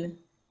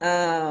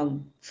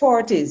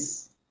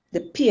 1940s, the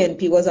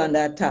PNP was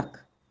under attack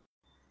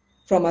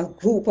from a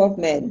group of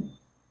men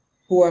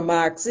who were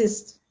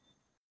Marxist.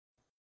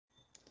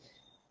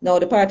 Now,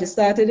 the party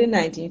started in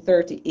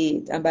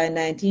 1938, and by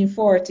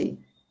 1940,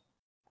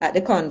 at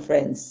the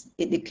conference,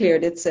 it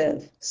declared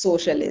itself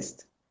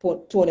socialist.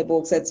 Tony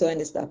Boggs said so in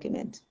this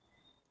document.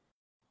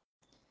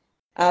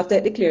 After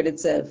it declared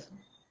itself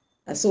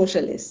a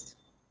socialist,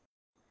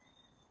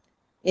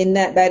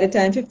 by the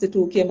time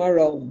 52 came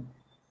around,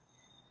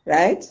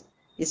 right?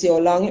 You see how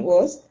long it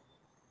was?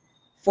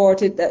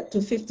 40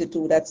 to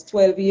 52, that's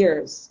 12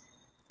 years.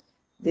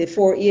 The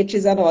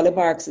 4-H's and all the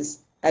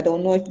Marxists, I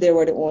don't know if they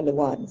were the only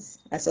ones.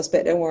 I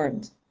suspect they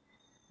weren't.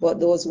 But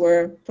those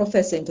were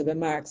professing to be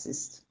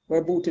Marxists,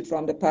 were booted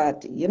from the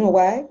party. You know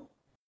why?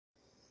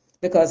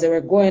 Because they were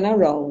going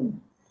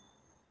around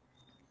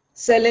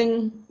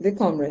selling the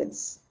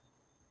comrades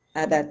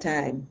at that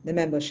time, the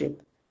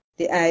membership,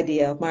 the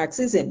idea of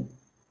Marxism,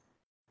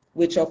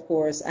 which of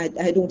course, I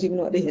don't even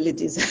know what the hell it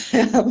is. I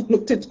haven't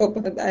looked it up,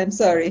 I'm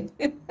sorry.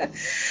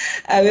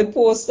 I will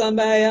post on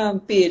my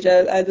page,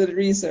 I did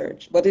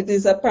research, but it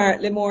is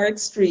apparently more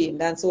extreme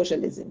than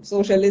socialism.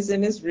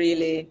 Socialism is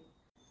really,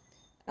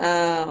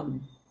 I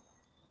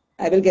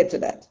will get to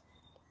that.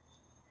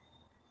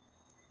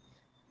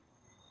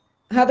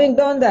 Having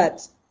done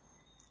that,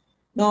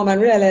 Norman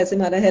realized he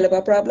had a hell of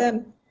a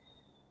problem.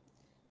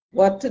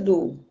 What to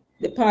do?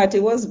 The party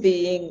was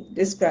being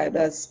described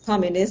as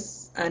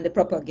communist, and the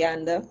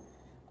propaganda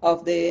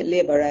of the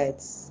labor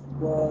rights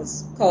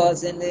was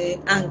causing the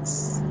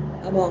angst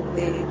among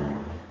the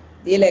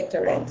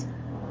electorate.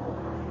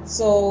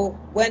 So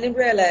when he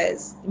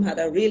realized he had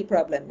a real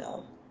problem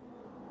now,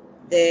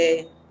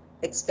 they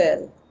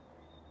expelled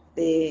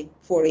the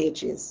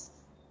 4-H's.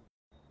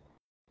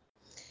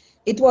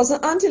 It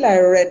wasn't until I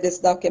read this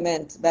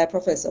document by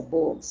Professor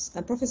Boggs,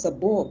 and Professor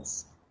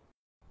Boggs,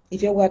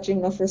 if you're watching,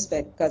 enough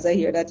respect, because I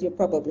hear that you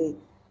probably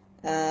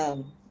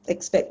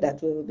expect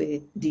that we will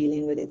be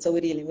dealing with it. So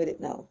we're dealing with it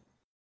now.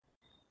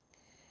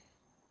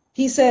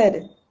 He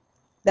said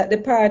that the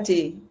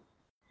party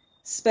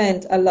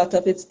spent a lot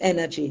of its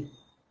energy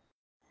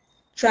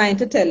trying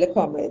to tell the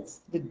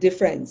comrades the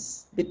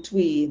difference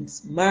between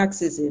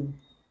Marxism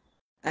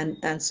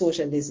and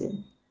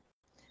socialism.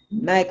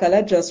 Michael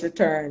had just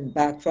returned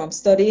back from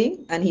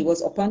studying, and he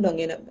was up and down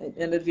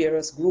in the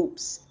various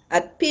groups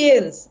at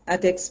pains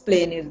at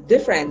explaining the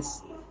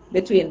difference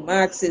between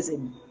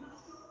Marxism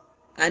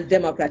and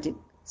democratic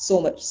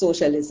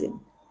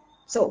socialism.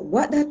 So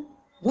what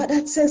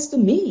that says to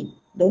me,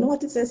 don't know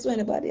what it says to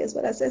anybody else,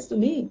 what that says to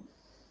me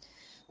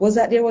was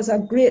that there was a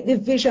great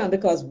division,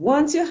 because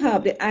once you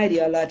have the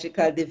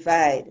ideological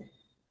divide,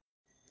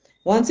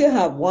 Once you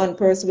have one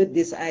person with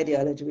this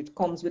ideology, which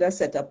comes with a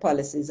set of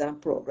policies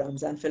and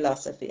programs and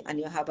philosophy, and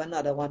you have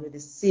another one with the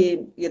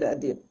same,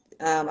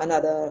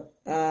 another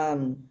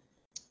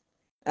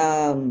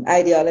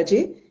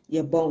ideology,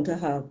 you're bound to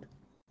have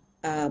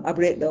a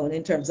breakdown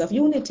in terms of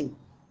unity,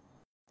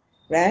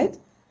 right?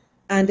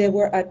 And they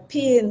were at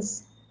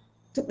pains.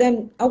 Took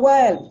them a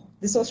while.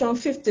 This was from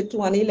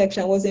 52, and the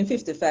election was in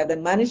 55. They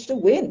managed to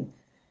win,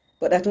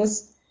 but that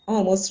was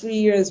almost 3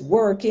 years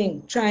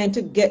working, trying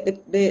to get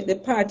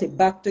the party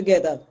back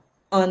together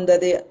under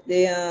the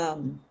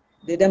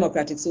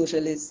Democratic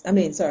Socialist,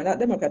 not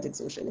Democratic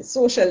Socialist,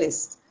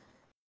 Socialist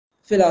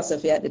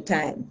philosophy at the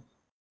time.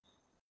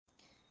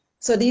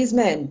 So these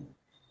men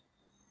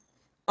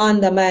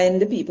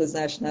undermined the People's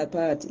National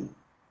Party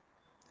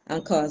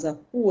and caused a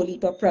whole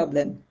heap of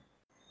problem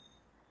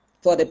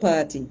for the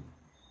party,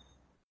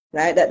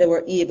 right? That they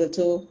were able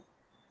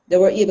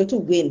to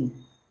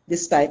win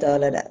despite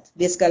all of that.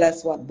 Basically,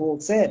 that's what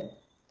Borg said.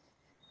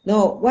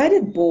 Now, why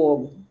did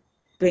Borg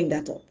bring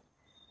that up?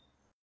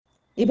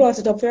 He brought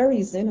it up for a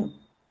reason,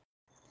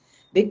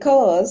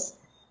 Because,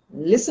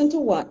 listen to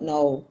what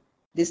now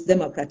this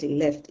democratic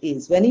left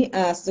is. When he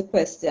asked the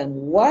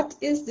question, what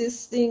is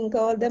this thing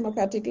called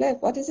democratic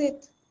left? What is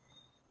it?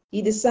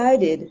 He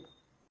decided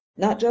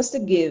not just to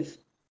give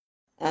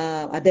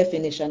a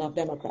definition of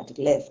democratic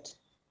left,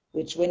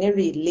 which when you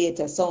read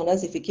later sounds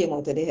as if it came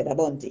out of the head of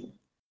Bunting,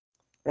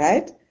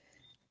 right?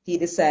 He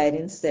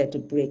decided instead to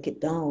break it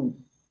down.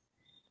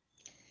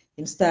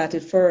 He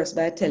started first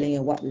by telling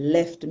you what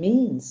left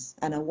means.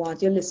 And I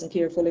want you to listen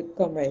carefully,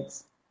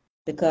 comrades,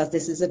 because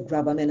this is a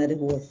grabberman of the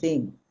whole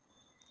thing,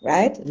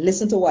 right?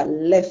 Listen to what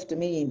left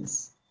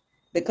means.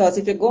 Because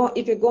if you go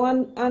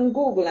on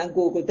Google and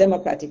Google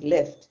democratic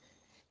left,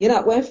 you're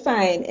not going to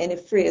find any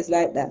phrase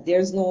like that.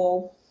 There's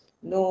no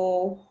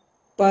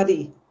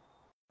body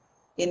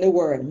in the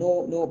world,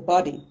 no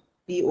body,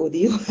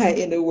 B-O-D-Y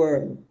in the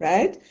world,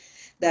 right?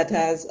 That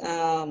has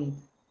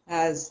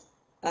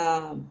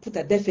put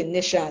a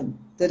definition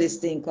to this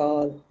thing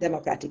called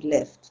democratic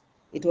left.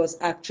 It was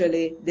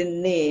actually the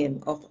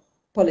name of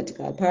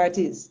political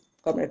parties.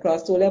 Coming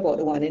across told you about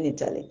the one in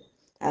Italy.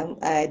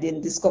 I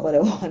didn't discover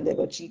the one there,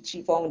 but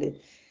she found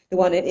it. The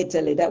one in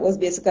Italy, that was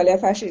basically a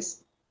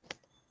fascist,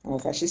 or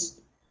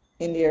fascist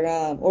in their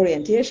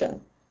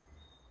orientation,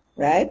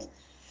 right?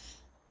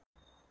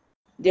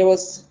 There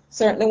was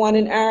certainly one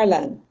in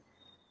Ireland.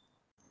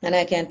 And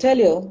I can tell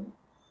you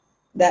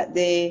that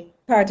the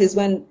parties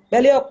went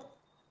belly up.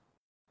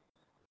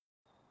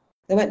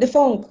 They went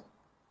defunct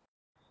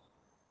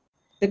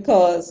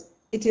because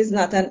it is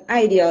not an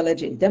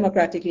ideology.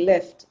 Democratic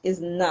left is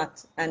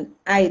not an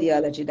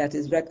ideology that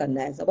is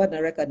recognized. What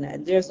not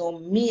recognized? There's no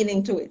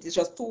meaning to it. It's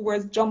just two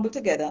words jumbled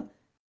together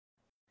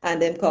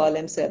and then call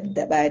themselves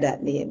by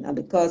that name. And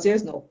because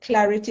there's no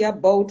clarity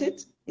about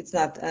it, it's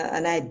not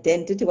an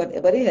identity,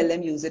 whatever the hell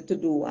them use it to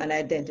do and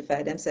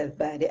identify themselves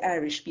by. The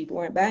Irish people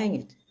weren't buying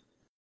it,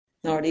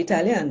 nor the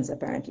Italians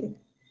apparently.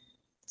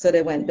 So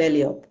they went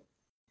belly up.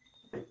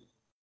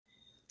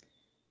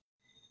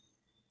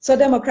 So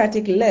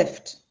democratic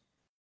left,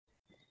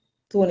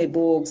 Tony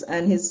Borgs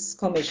and his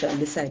commission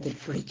decided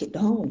to break it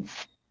down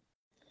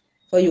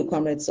for you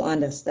comrades to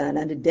understand.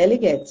 And the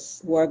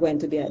delegates who are going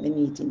to be at the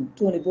meeting,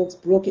 Tony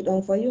Borgs broke it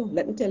down for you.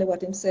 Let me tell you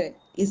what him said.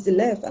 It's the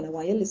left, and I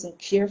want you to listen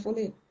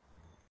carefully.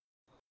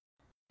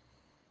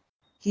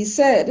 He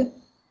said,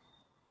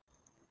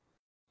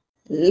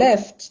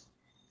 left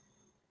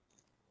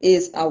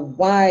is a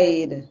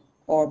wide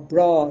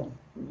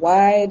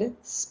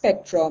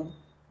spectrum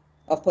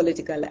of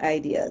political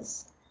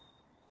ideas,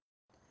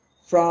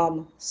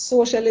 from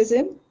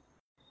socialism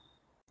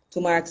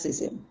to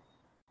Marxism.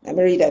 Let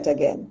me read that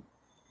again.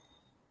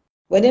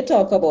 When you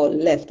talk about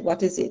left,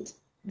 what is it?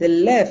 The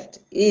left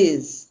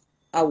is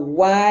a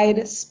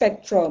wide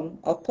spectrum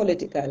of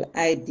political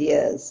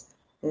ideas,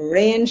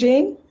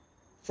 ranging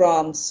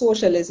from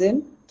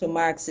socialism to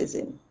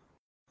Marxism.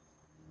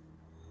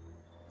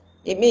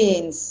 It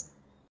means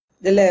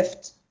the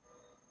left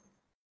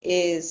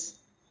is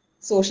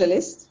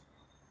socialist,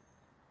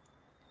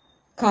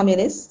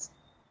 communist.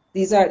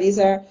 These are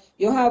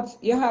you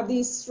have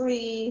these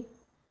three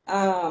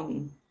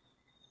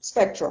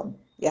spectrum.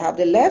 You have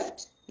the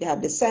left, you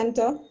have the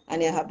center,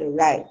 and you have the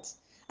right.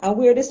 And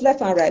where this left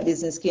and right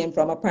business came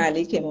from,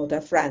 apparently it came out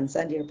of France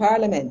and their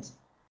parliament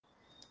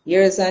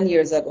years and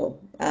years ago,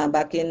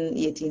 back in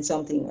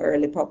 18-something,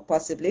 early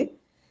possibly,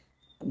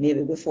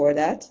 maybe before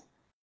that.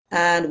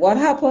 And what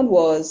happened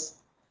was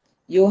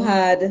you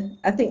had,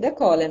 I think they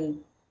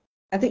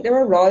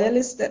were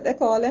royalists that they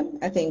call them,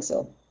 I think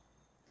so.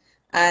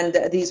 And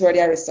these were the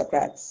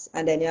aristocrats.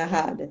 And then you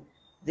had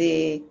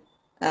the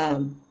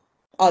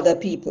other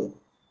people.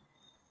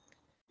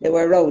 They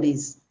were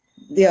rowdies,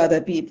 the other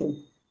people.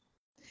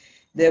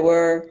 They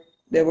were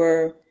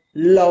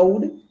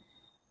loud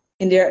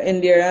in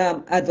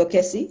their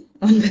advocacy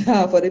on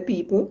behalf of the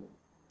people.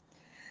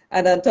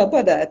 And on top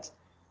of that,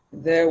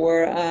 there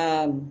were,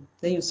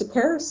 they used to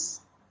curse.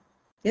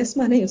 Yes,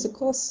 man, they used to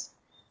curse.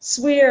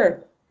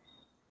 Swear.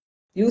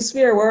 Use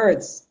swear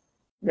words,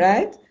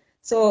 right?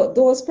 So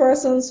those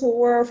persons who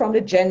were from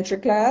the gentry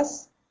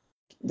class,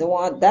 they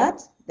want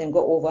that, then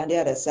go over on the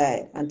other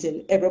side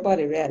until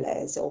everybody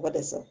realized over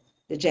there. So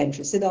the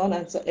gentry sit down,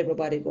 and so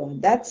everybody go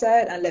on that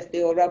side and left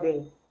the old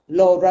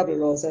loud rabble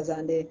rousers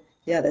on the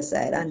other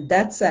side. And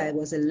that side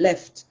was the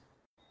left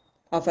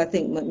of, I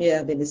think, may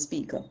have been the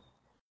speaker.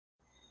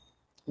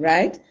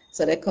 Right?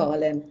 So they call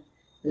them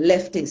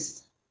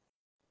leftists.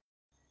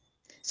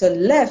 So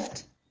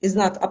left is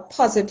not a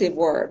positive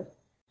word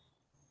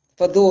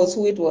for those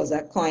who it was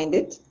that coined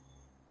it.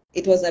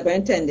 It was never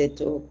intended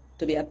to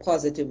be a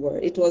positive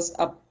word. It was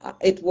a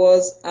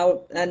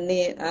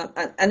name,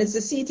 and it's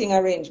a seating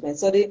arrangement.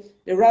 So the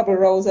rabble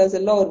rousers, the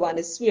loud one,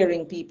 the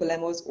swearing people,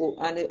 and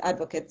the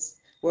advocates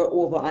were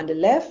over on the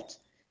left,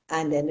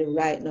 and then the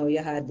right. Now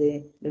you had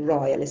the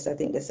royalists, I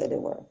think they said they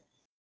were.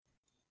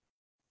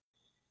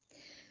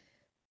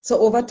 So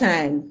over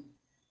time,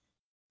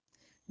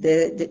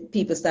 the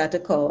people start to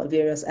call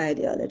various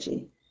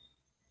ideology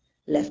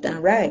left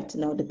and right.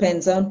 Now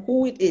depends on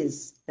who it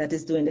is that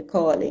is doing the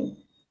calling.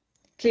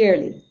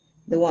 Clearly,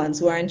 the ones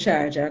who are in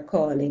charge are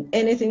calling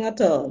anything at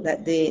all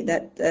that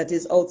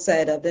is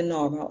outside of the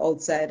norm or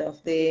outside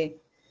of the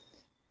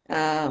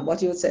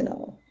what you would say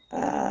now,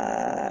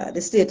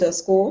 the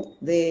status quo.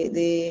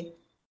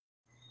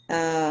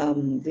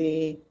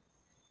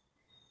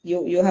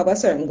 You have a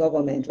certain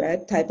government,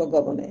 right? Type of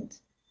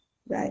government,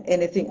 right?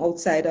 Anything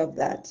outside of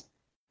that,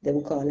 they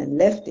will call them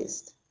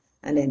leftist,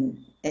 and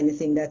then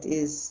anything that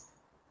is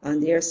on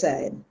their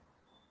side,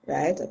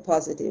 right, a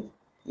positive,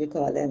 you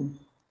call them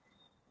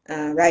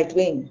right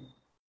wing,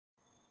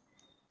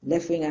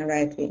 left wing and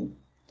right wing.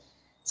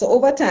 So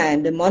over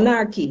time, the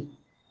monarchy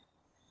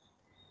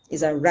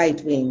is a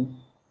right wing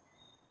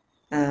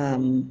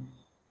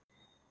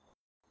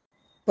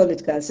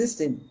political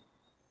system.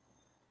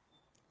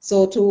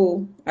 So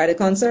too are the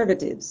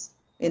conservatives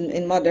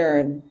in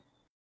modern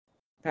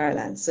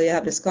parlance. So you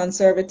have the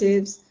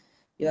conservatives,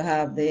 you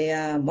have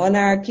the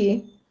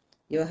monarchy,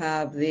 you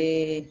have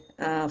the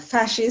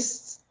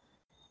fascists,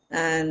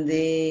 and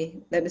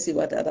let me see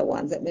what other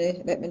ones. Let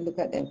me look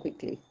at them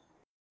quickly.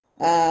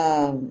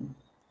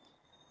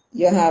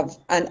 You have,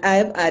 and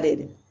I've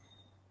added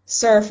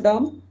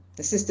serfdom,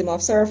 the system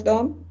of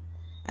serfdom,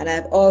 and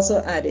I've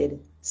also added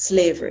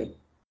slavery.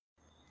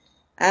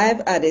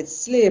 I've added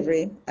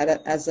slavery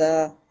as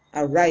a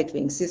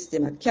right-wing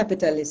system, a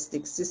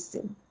capitalistic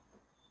system,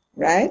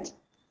 right?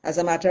 As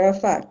a matter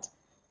of fact,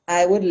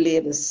 I would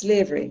label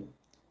slavery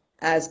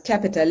as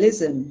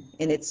capitalism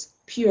in its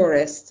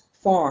purest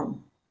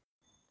form.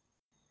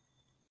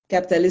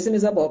 Capitalism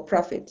is about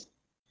profit,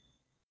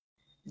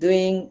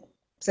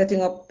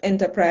 setting up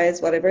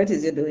enterprise, whatever it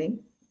is you're doing,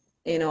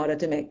 in order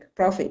to make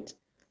profit.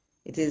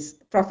 It is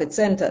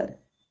profit-centered,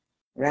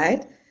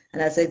 right?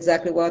 And that's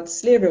exactly what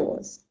slavery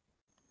was.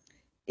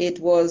 It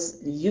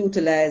was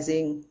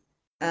utilizing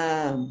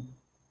a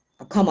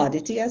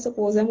commodity, I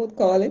suppose I would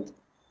call it,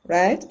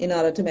 right, in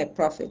order to make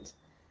profit.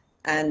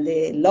 And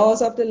the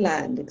laws of the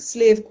land, the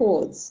slave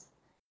codes,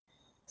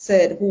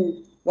 said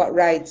what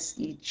rights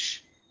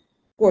each.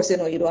 Of course, you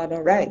don't have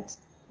no right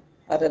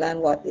other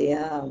than what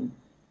the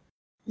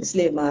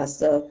slave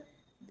master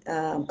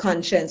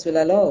conscience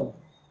will allow.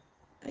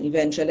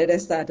 Eventually, they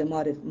start to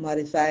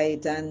modify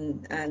it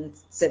and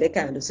say they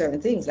can't do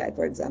certain things, like,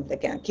 for example, they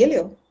can't kill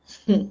you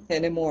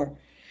anymore,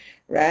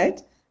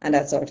 right? And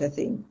that sort of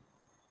thing.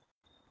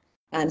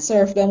 And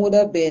serfdom would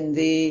have been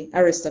the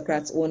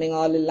aristocrats owning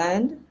all the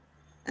land,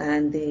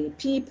 and the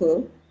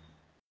people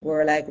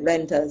were like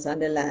renters on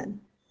the land,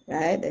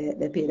 right?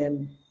 They pay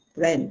them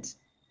rent.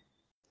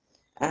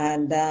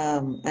 And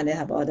they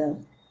have other,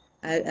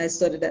 I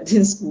studied that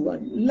in school,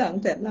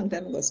 long time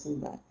ago, school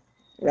back,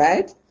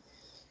 right?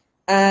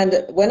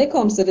 And when it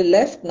comes to the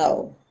left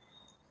now,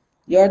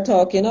 you're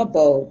talking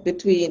about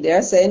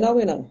they're saying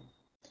now,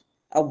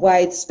 a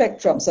wide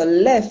spectrum. So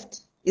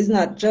left is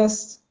not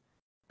just,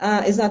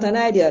 it's not an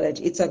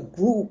ideology, it's a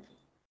group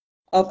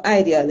of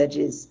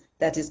ideologies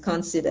that is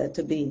considered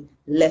to be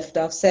left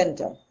of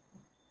center.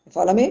 You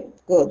follow me?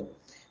 Good.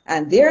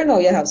 And there now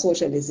you have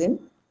socialism,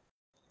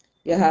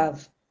 you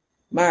have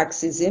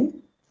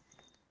Marxism,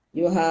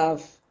 you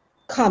have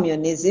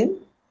communism,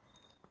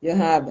 you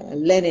have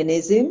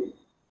Leninism,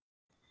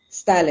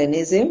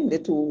 Stalinism, the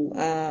two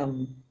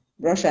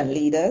Russian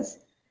leaders,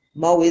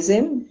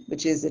 Maoism,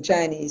 which is the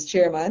Chinese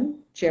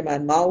Chairman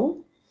Mao,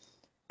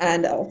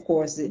 and of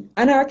course the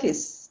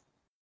anarchists,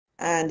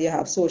 and you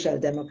have social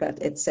democrat,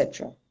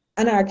 etc.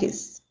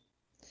 Anarchists.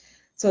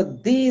 So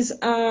these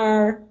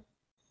are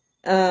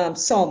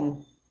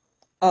some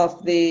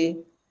of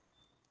the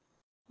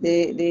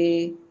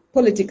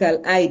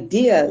political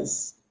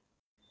ideas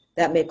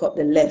that make up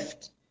the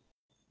left.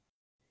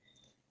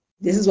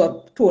 This is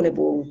what Tony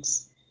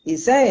Bowles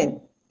is saying.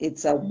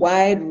 It's a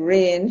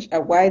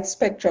wide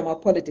spectrum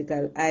of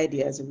political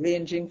ideas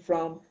ranging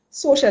from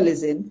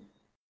socialism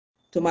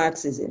to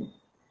Marxism.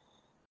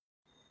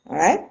 All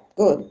right,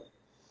 good.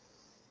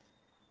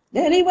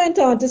 Then he went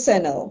on to say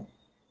now,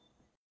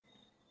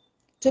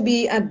 to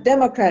be a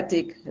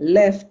democratic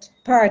left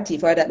party.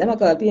 For that, them I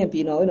call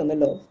PNP now, you know, my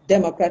love.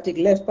 Democratic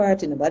left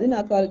party. Nobody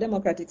not call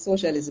democratic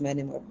socialism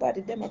anymore.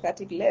 But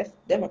democratic left,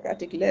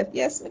 democratic left.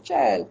 Yes, my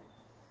child.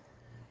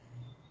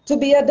 To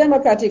be a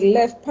democratic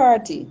left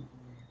party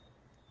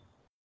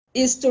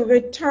is to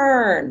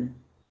return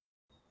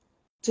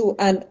to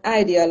an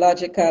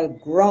ideological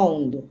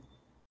ground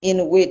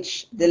in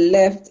which the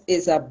left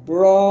is a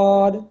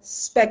broad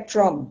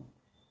spectrum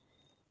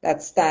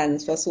that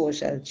stands for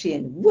social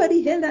change. What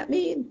the hell that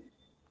mean?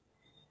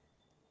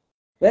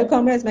 Well,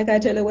 comrades, make I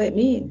tell you what it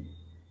mean.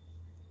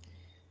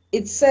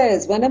 It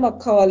says, when they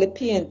call the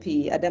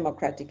PNP a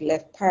democratic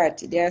left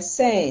party, they are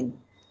saying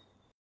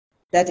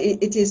that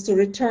it is to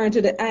return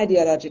to the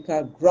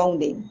ideological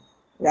grounding,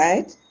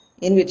 right,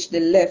 in which the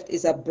left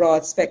is a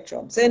broad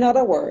spectrum. So in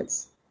other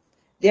words,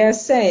 they are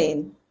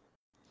saying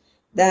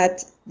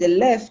that the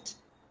left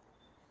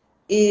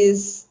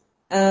is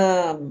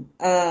a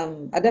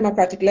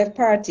democratic left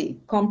party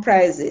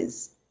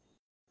comprises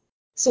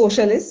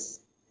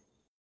socialists,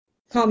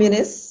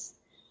 communists,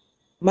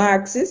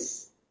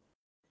 Marxists,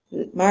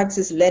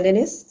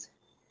 Leninists,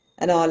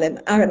 and all them,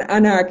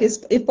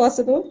 anarchists if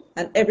possible,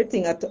 and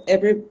everything,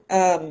 every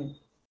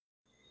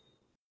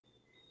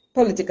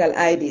political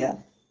idea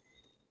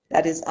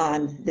that is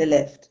on the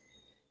left.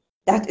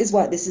 That is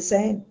what this is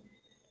saying.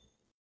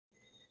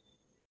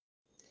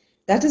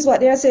 That is what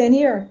they are saying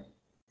here.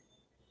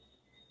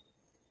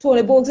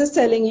 Tony Boggs is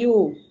telling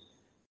you,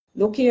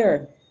 look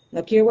here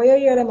what you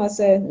hear them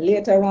say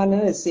later on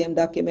in the same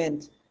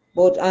document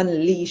about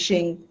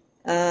unleashing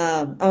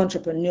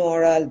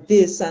entrepreneurial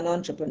this and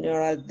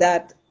entrepreneurial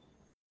that.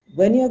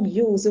 When you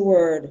use the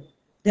word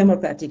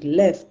democratic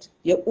left,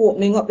 you're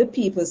opening up the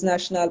People's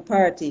National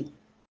Party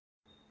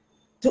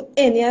to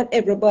any and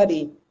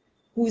everybody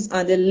who is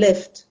on the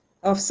left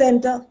of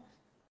center.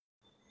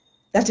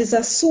 That is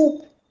a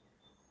soup,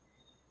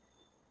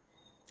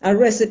 a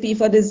recipe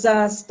for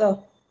disaster.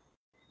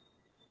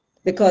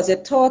 Because you're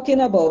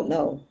talking about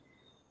now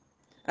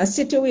a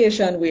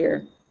situation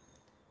where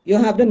you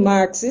have the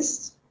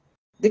Marxists,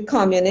 the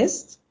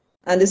communists,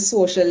 and the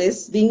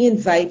socialists being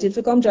invited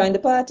to come join the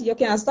party. You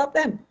can't stop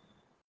them.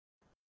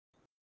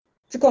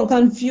 To come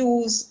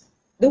confuse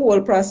the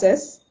whole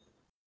process,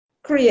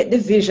 create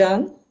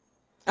division,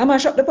 and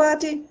mash up the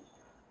party.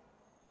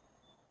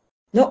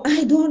 Now,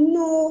 I don't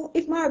know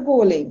if Mark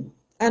Golding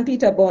and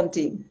Peter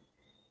Bunting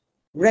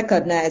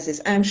recognize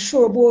this. I'm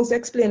sure Bowles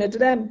explained it to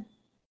them.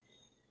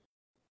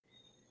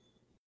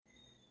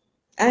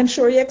 I'm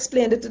sure he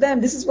explained it to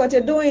them. This is what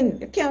you're doing.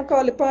 You can't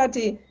call the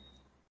party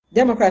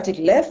democratic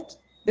left,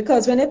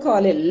 because when you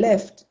call it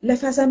left,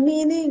 left has a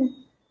meaning.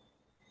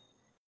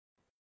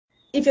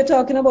 If you're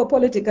talking about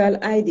political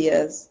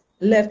ideas,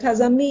 left has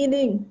a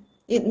meaning.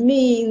 It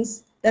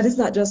means that it's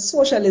not just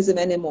socialism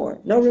anymore.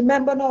 Now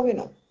remember now, you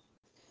know,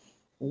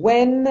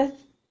 when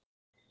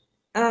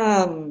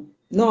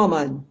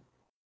Norman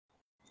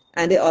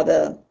and the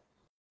other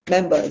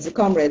members, the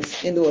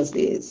comrades in those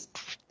days,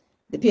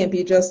 the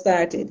PNP just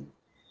started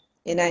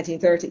in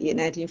 1938,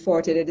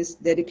 1940,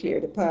 they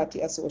declared the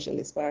party a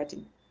socialist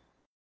party.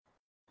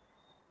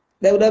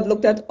 They would have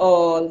looked at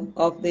all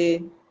of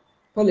the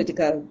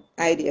political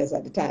ideas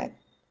at the time.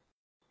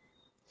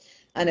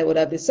 And they would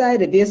have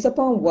decided based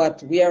upon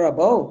what we are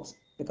about,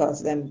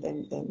 because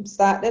them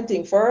start them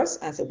thing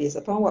first and say based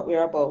upon what we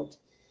are about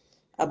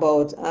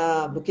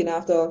looking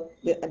after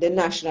the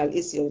national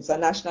issues, a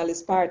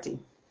nationalist party.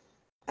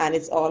 And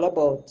it's all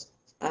about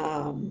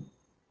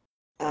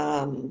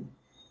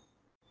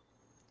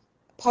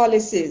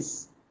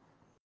policies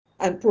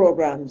and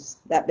programs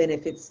that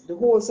benefits the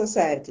whole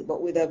society,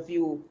 but with a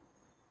view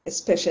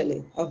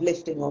especially of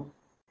lifting up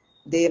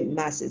the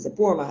masses, the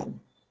poor man.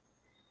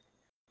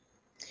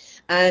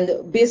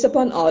 And based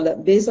upon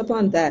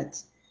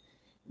that,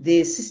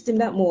 the system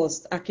that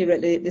most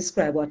accurately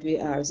describe what we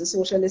are is a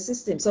socialist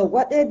system. So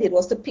what they did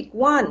was to pick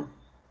one.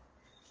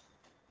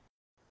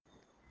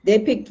 They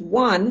picked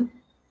one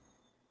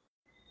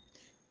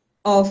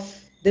of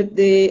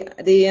the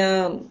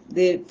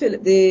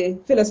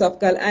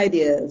philosophical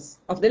ideas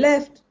of the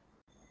left,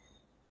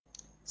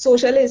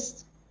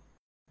 socialist.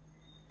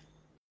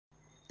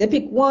 They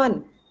pick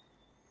one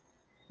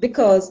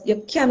because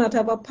you cannot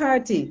have a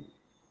party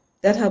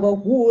that have a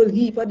whole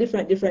heap of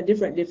different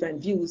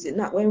views. It's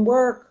not going to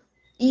work.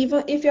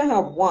 Even if you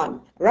have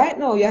one, right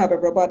now you have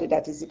everybody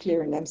that is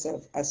declaring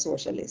themselves as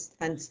socialist,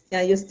 and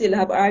you still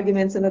have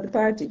arguments in the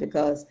party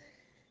because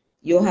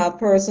you have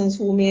persons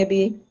who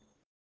maybe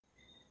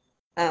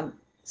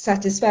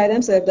satisfy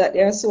themselves that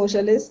they are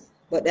socialists,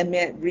 but they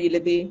may really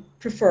be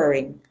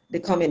preferring the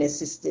communist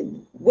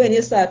system. When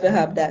you start to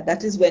have that,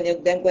 that is when you're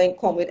then going to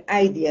come with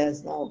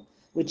ideas now,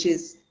 which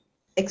is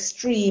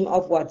extreme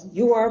of what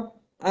you are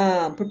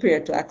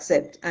prepared to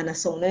accept, and a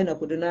son end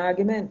up with an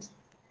argument.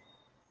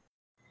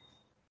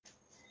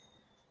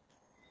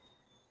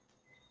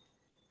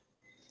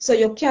 So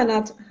you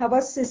cannot have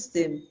a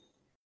system,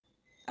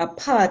 a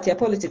party, a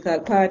political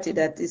party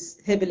that is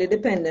heavily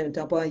dependent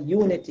upon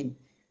unity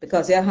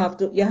because you have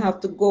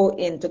to go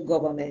into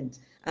government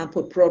and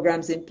put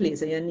programs in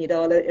place, and you need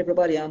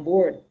everybody on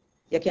board.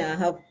 You can't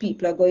have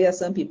people go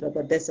yes and people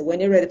go this. So when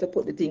you're ready to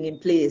put the thing in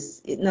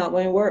place, it's not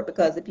going to work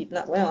because the people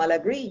not going to all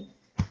agree.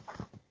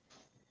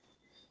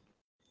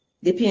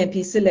 The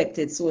PNP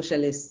selected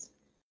socialists.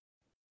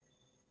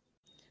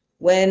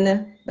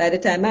 When, by the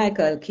time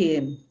Michael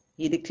came,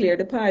 he declared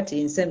the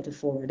party in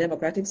 74,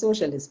 Democratic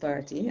Socialist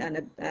Party,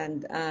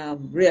 and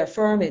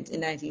reaffirmed it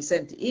in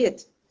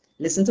 1978.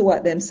 Listen to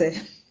what them say.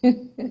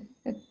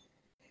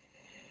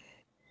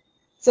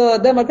 So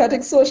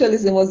Democratic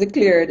Socialism was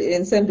declared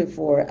in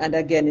 74 and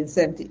again in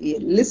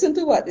 78. Listen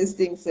to what this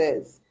thing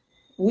says.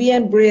 We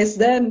embrace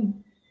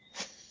them.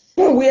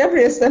 We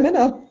embrace them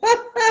enough.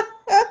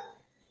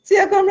 See,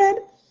 comrade?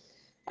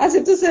 As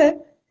if to say,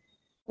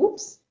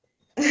 oops,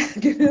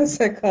 give me a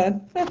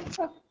second.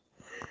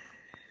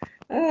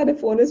 The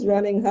phone is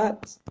running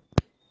hot.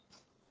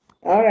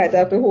 All right, I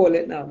have to hold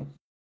it now.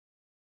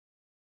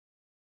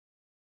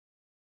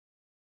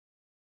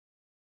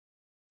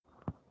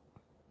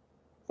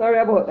 Sorry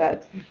about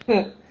that.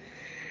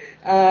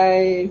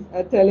 I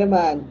tell you,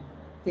 man,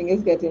 thing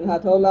is getting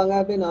hot. How long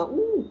I've been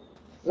on?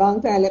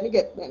 Long time. Let me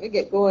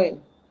get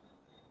going.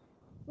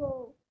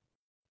 So,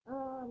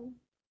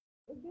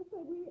 if they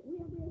say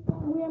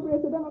we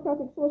embrace the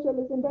Democratic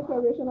Socialism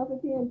Declaration of the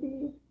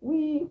PNP,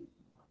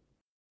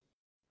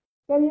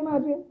 can you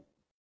imagine?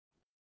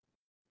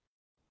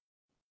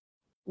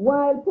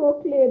 While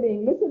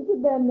proclaiming, listen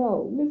to them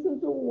now. Listen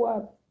to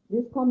what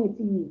this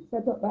committee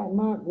set up by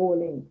Mark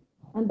Golding.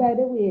 And by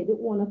the way, the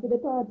owner of the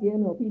party,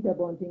 Peter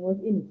Bunting was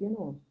in it,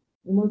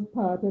 He was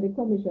part of the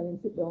commission and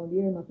sit down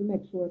there and to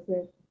make sure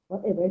that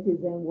whatever it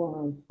is they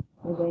want,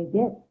 they're going to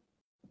get,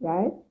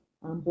 right?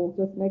 And both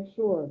just make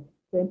sure.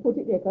 Then put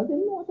it there, because they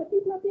know that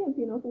people are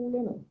PNP, not fool,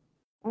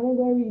 And they're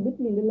going to read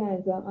between the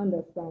lines and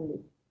understand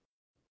it,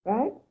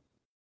 right?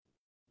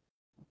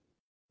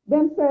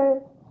 Them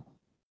say,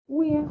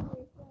 we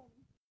embrace them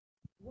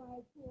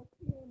while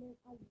proclaiming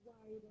a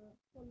wider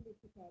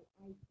political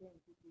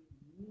identity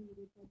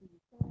needed for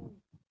these times.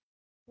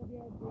 So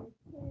they're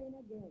saying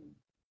again,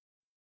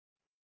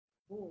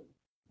 bold,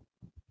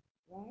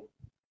 right?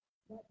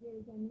 That there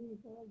is a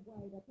need for a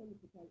wider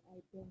political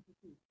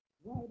identity.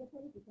 Wider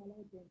political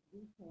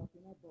identity is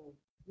talking about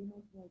you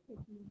must know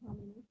taking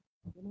communists,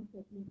 you must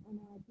taking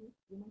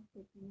anarchists, you must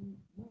taking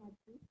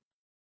Marxists,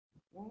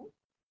 right?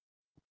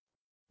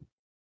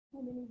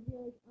 How many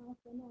years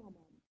after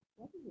Norman?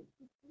 What is it?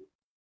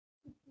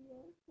 60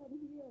 years? 70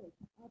 years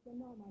after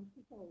Norman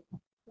took out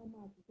some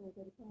Marxists out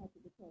of the party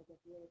because of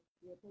their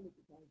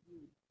political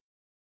views.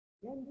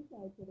 Then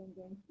decide to then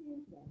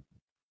change that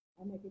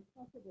and make it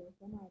possible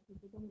for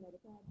Marxists to come into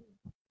the party.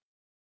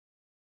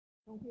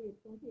 Concrete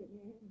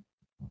near him.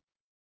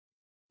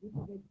 This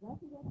is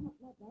exactly what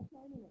happened at that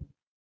time.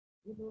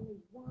 There's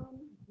only one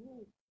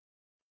group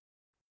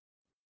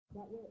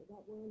that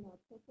were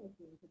not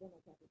professing to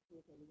Democratic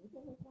Socialism. It's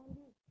only one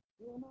group.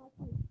 They were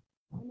Marxists.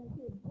 And they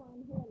said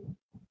one hell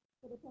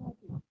for the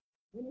party.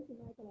 When you see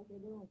Michael, I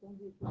said, they don't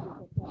do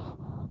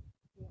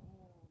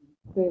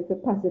to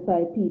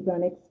pacify people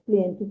and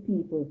explain to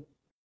people.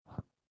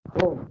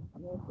 Oh,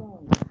 no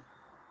sound.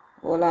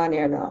 Hold on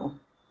here now.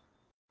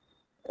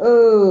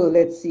 Oh,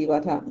 let's see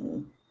what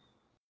happened.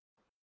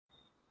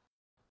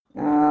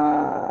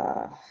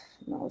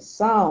 No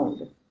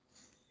sound.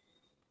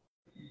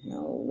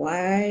 No,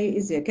 why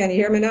is it? Can you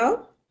hear me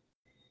now?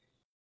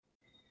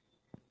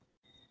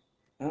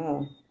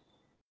 Oh.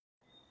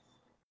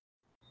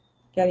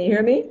 Can you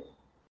hear me?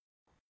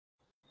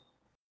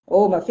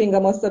 Oh, my finger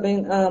must have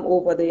been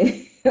over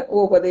the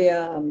over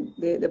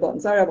the button.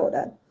 Sorry about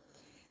that.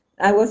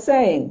 I was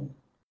saying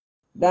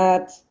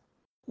that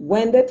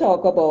when they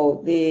talk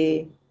about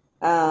the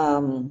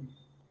Tony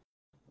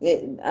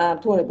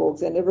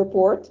Books in the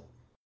report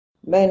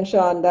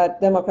mentioned that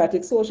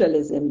Democratic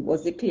Socialism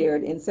was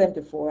declared in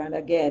 74 and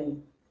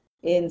again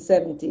in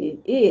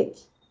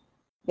 78.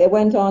 They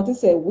went on to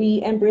say,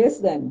 we embrace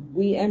them.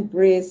 We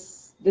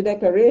embrace the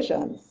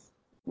declarations.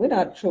 We're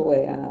not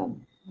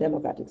throwing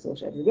Democratic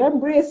Socialism. We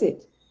embrace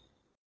it.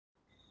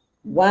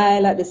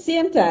 While at the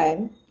same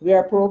time, we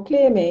are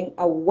proclaiming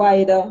a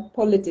wider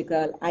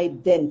political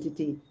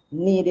identity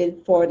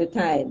needed for the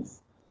times.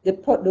 The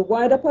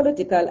wider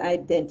political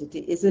identity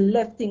is the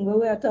left thing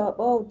we are talking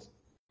about.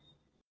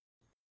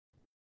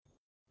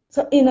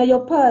 So in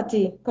your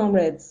party,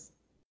 comrades,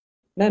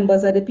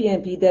 members of the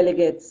PNP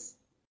delegates,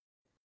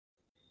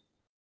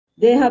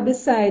 they have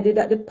decided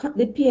that the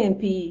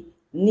PNP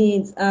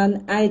needs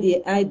an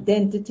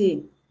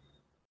identity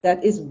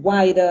that is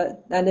wider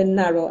than the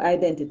narrow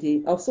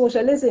identity of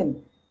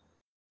socialism.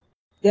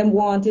 They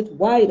want it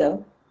wider,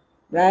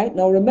 right?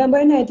 Now remember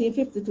in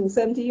 1952,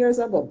 70 years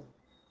ago,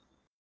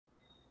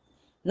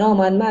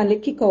 Norman Manley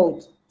kicked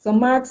out some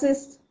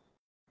Marxists.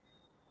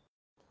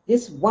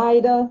 This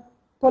wider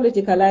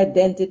political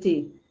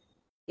identity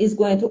is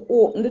going to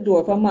open the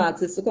door for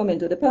Marxists to come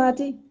into the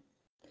party.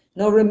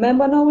 Now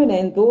remember now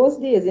in those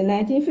days, in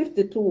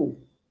 1952,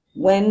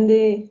 when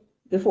the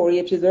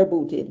 4-H's were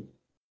booted,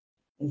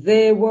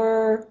 they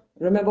were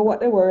Remember what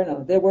they were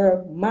now? They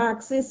were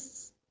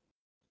Marxists.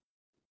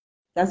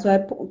 That's why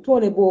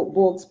Tony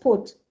Bogues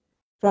put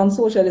from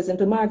socialism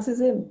to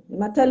Marxism. He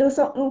might tell you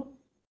something.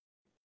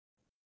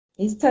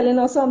 He's telling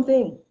us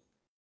something.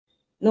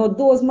 Now,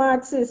 those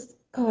Marxists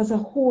cause a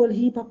whole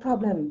heap of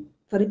problem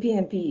for the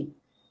PNP.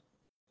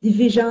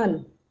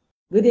 Division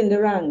within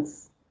the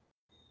ranks,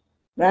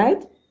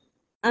 right?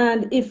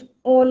 And if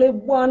only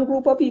one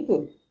group of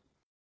people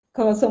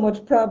cause so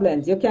much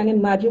problems, you can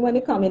imagine when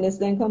the communists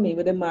then come in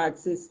with the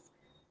Marxists.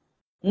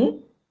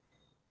 When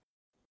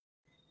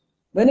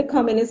the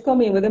communists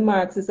come in with the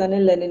Marxists and the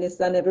Leninists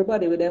and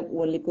everybody with their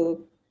own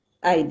little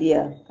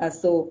idea as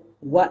to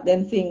what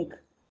them think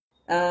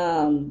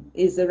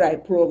is the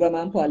right program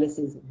and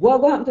policies,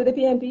 what will happen to the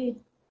PNP?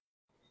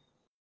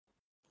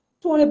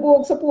 Tony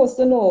Bogues supposed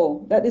to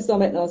know that this don't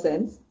make no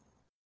sense.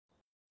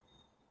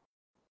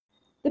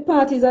 The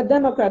party is a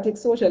Democratic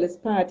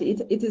Socialist Party.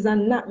 It is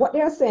what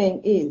they are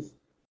saying is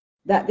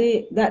that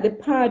the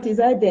party's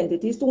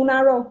identity is too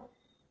narrow.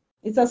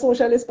 It's a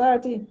socialist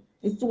party.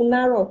 It's too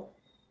narrow.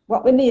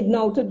 What we need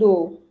now to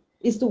do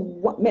is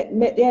to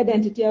make the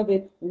identity of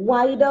it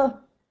wider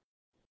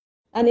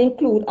and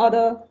include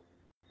other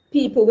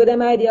people with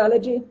an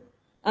ideology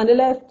on the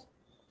left.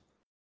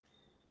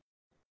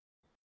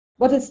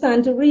 But it's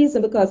time to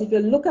reason, because if you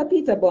look at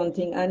Peter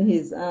Bunting and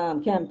his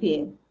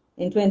campaign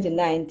in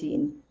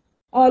 2019,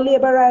 all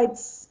labor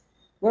rights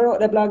were out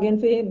there blogging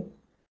for him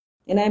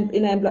in a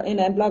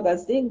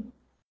bloggers thing.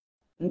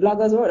 And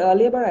bloggers wrote all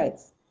labor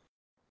rights.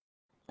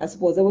 I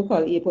suppose they would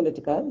call it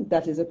apolitical.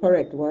 That is the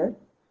correct word.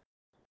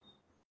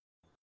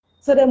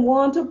 So they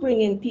want to bring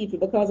in people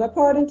because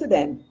according to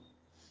them,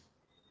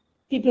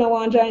 people don't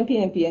want to join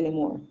PNP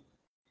anymore.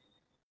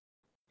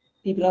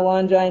 People don't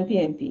want to join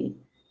PNP.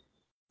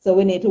 So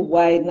we need to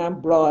widen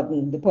and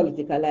broaden the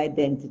political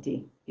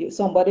identity.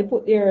 Somebody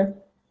put there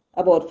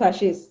about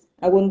fascists.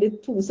 I wouldn't be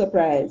too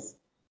surprised,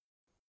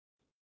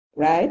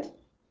 right,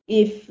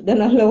 if they're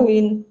not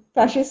allowing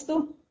fascists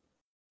too.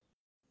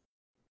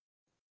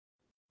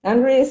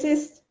 And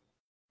racist.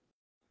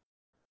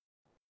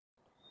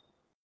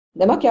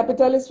 Them are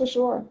capitalists for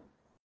sure.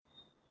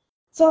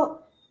 So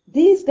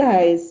these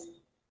guys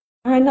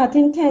are not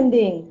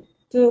intending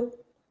to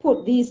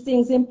put these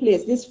things in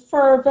place. This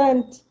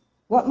fervent,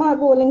 what Mark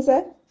Golding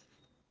said,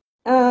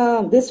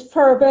 this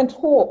fervent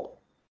hope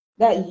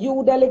that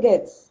you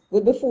delegates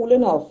will be fool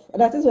enough.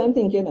 That is what I'm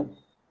thinking of.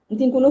 I'm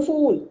thinking of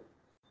fool.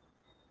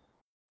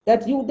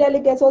 That you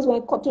delegates was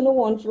going to cut on the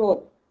one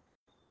throat,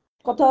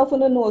 cut off on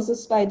the nose to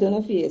spite on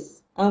the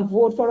face, and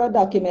vote for a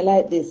document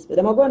like this. But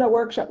I'm going to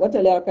workshop what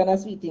tell you all kind of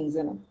sweet things,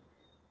 you know.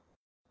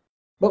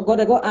 But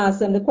gotta go ask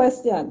them the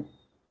question.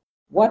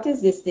 What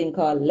is this thing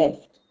called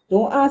left?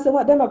 Don't ask them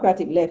what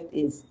democratic left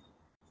is.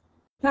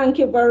 Thank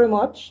you very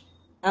much.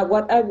 And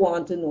what I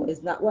want to know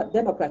is not what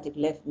democratic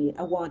left mean.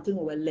 I want to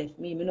know what left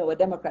mean. You know what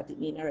democratic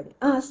mean already.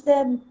 Ask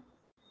them,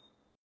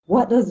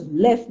 what does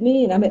left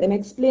mean? I make them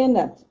explain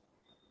that.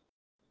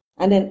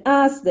 And then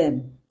ask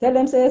them. Tell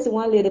them, say,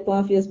 one lady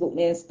on Facebook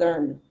named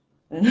Stern.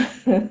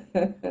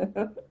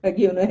 I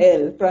give no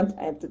hell from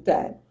time to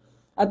time.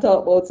 I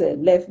talk about say,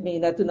 left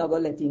mean that to not go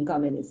let in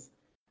communists.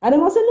 And they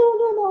must say,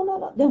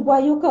 no. Then why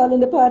you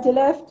calling the party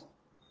left?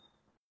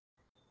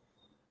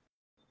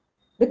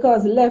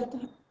 Because left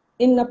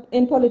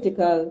in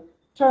political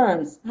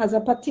terms has a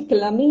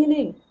particular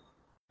meaning.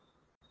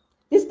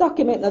 This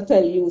document not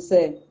tell you,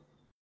 say,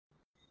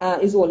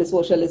 is only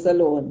socialists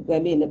alone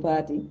when in the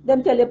party.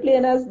 Them tell you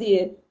plain as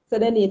day, so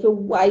they need to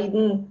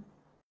widen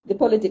the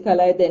political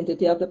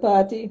identity of the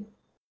party.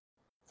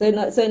 So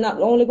you're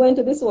not only going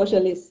to be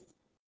socialist.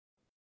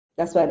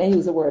 That's why they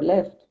use the word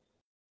left.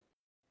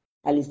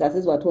 At least that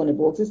is what Tony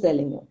Bogues is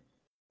telling you.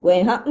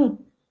 What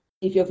happen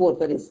if you vote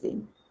for this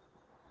thing?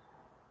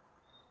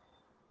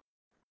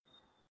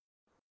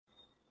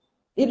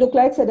 It look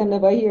like said them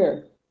never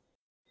hear.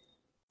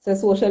 So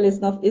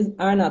socialists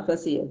are not for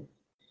sale.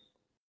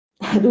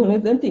 I don't know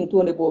if them think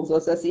Tony Bogues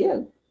was for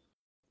sale.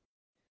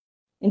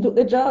 He took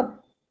the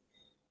job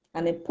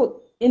and he put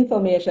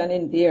information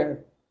in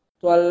there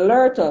to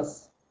alert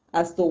us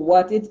as to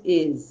what it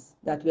is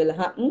that will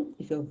happen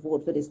if you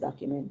vote for this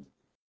document.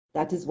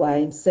 That is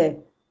why he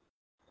said,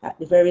 at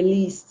the very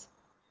least,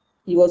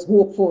 he was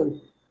hopeful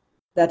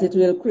that it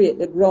will create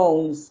the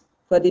grounds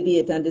for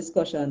debate and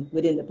discussion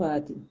within the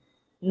party.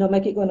 No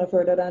make it go no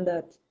further than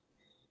that.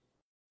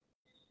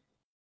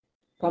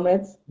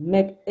 Comrades,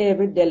 make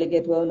every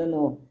delegate well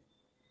know.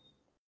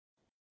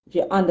 If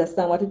you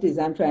understand what it is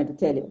I'm trying to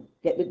tell you,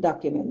 get the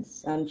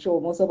documents. I'm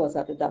sure most of us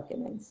have the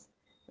documents,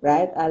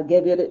 right? I'll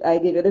give you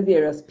the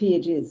various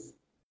pages.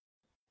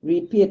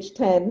 Read page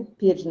 10,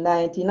 page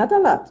 19, not a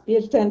lot.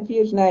 Page 10,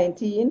 page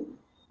 19,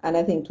 and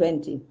I think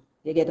 20.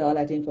 You get all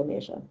that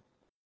information.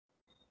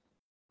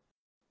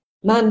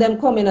 Man, them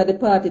coming at the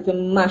party to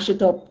mash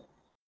it up.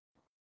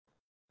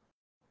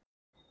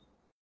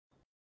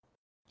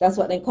 That's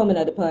what they're coming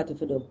at the party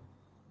to do.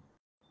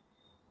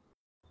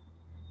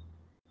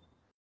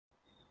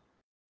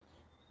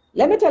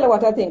 Let me tell you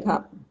what I think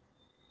happened.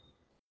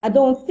 I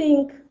don't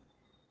think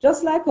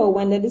Just like how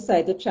when they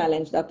decided to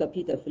challenge Dr.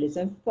 Peter Phillips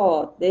and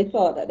they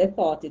thought that they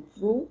thought it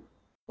through,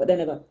 but they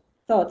never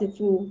thought it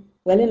through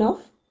well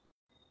enough.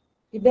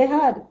 If they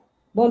had,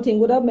 Bunting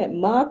would have met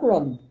Mark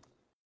run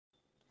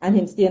and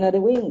him staying at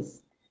the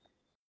wings.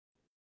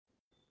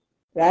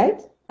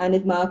 Right? And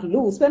if Mark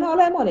lose, spend all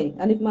that money.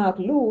 And if Mark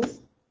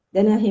lose,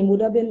 then him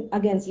would have been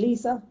against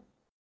Lisa.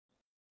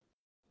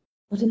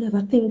 But he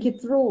never think it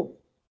through.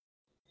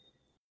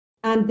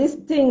 And this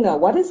thing now,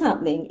 what is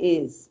happening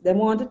is they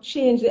want to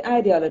change the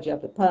ideology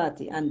of the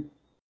party. And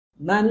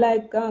man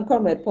like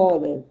Comrade Paul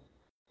will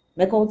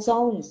make out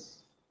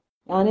sounds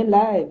on him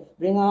live,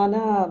 bring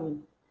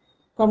on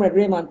Comrade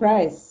Raymond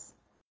Price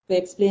to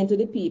explain to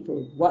the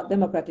people what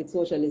democratic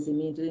socialism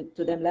means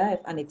to them life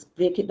and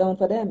break it down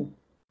for them.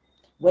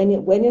 When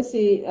you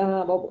see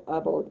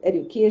about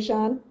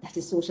education, that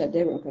is social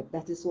democrat,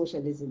 that is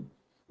socialism.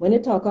 When you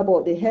talk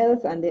about the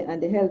health and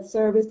the health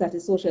service, that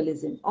is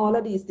socialism. All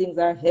of these things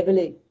are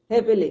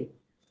heavily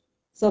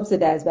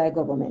subsidized by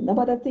government.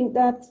 Nobody think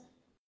that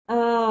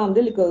the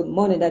little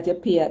money that you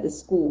pay at the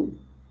school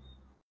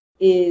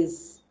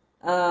is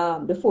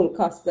the full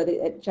cost of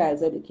the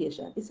child's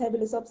education. It's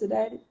heavily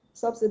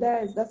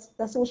subsidized.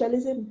 That's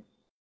socialism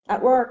at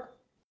work.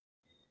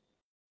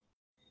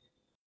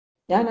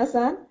 You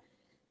understand?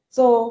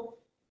 So,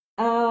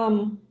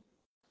 Comrade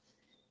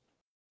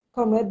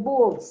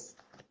Bogues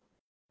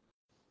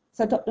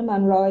set up the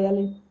man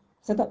royally.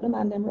 Set up the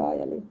man them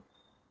royally.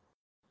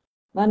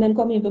 Man them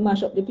come in to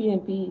mash up the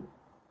PNP.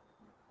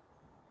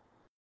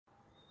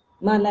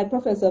 Man like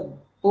Professor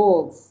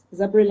Bogues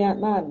is a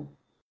brilliant man.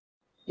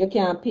 You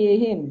can't pay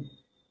him.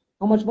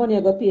 How much money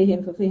you go pay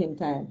him for him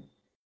time?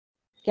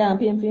 Can't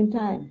pay him for him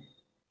time.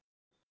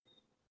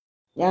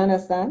 You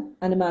understand?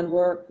 And the man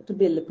work to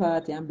build the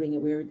party and bring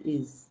it where it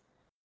is.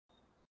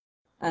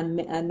 And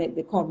make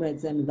the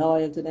comrades them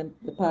loyal to them,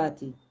 the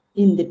party.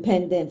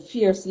 Independent,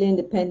 fiercely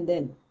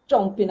independent.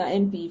 Jumping at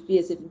MP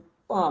face if you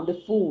farm the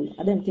fool.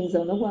 And them things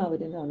are not going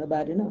with it now,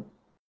 nobody know.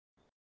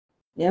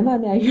 Yeah,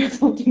 man, I hear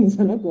some things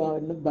are not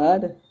going with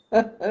nobody.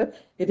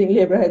 You think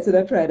Labour heads would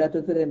have tried that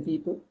to them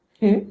people?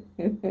 They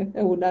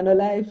would not know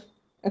life.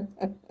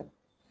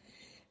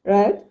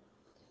 Right?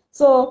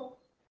 So,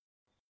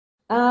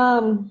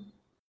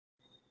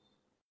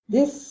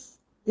 this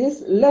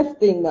left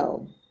thing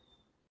now,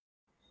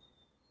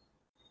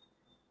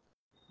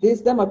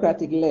 this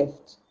democratic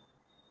left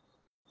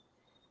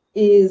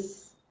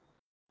is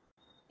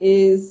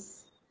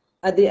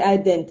the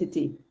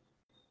identity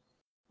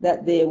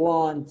that they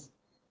want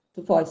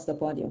to foist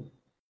upon you.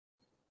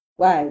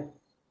 Why?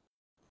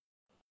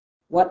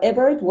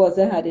 Whatever it was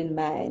they had in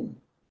mind,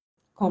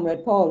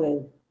 Comrade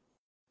Powell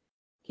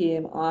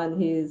came on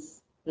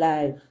his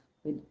live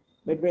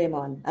with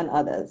Raymond and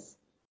others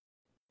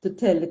to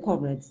tell the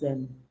comrades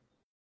then,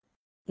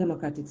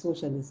 democratic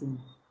socialism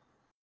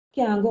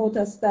can't go out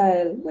of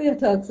style. What you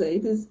talk say?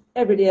 It is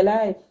everyday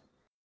life.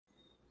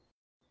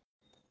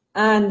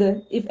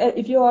 And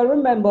if you all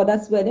remember,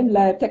 that's when him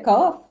life take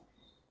off.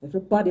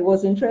 Everybody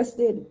was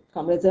interested.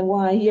 Comrades and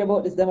want to hear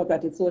about this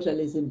democratic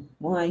socialism.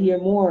 Want to hear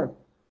more.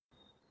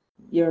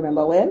 You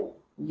remember well?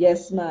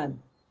 Yes, man.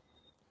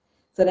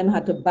 So them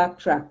had to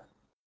backtrack.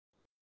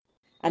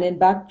 And in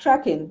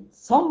backtracking,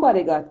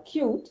 somebody got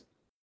cute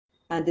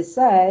and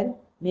decide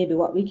maybe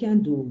what we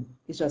can do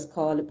is just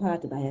call the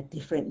party by a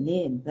different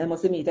name. They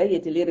must meet at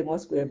 80 Lady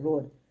Musgrave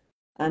Road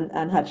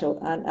and hatch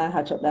up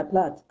that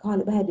plot. Call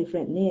it by a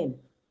different name.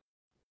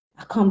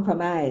 A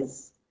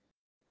compromise.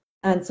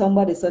 And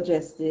somebody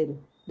suggested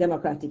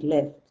democratic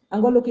left.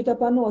 And go look it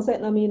up and know, say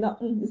it no mean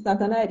nothing. It's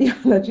not an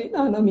ideology,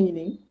 no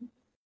meaning.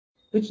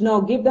 Which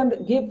now gave them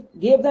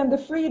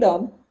the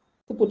freedom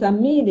to put a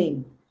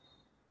meaning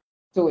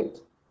to it.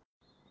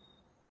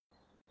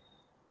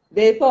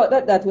 They thought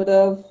that would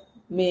have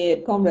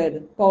made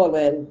Comrade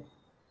Paulwell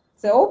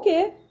say,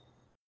 okay,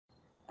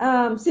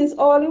 since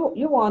all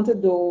you want to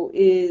do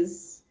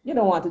is, you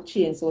don't want to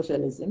change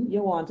socialism,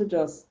 you want to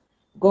just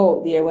go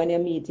out there when you're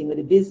meeting with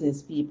the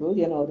business people,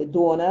 you know, the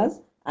donors,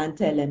 and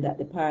tell them that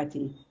the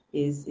party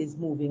is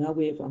moving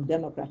away from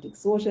democratic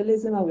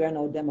socialism and we are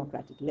now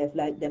democratic left,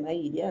 like them are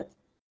idiots.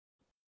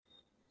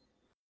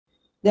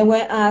 Then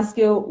when I ask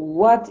you,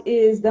 what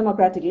is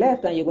democratic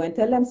left? And you're going to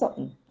tell them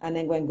something. And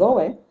then going to go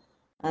away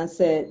and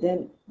say,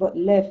 then, but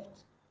left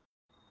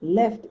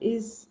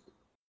is,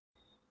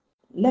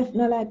 left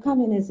not like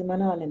communism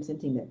and all them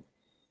things there.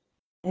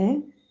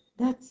 Eh?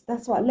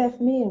 That's what left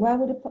mean. Why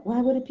would the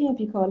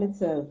PNP call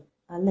itself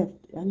a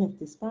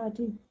leftist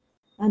party?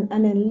 And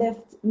then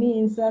left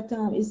means that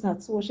it's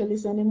not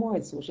socialist anymore.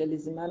 It's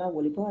socialism and a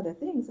whole heap of other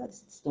things. That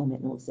don't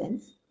make no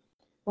sense.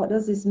 What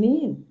does this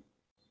mean?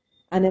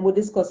 And then we'll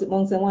discuss it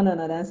amongst one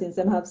another, and since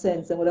them have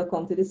sense, and would have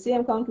come to the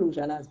same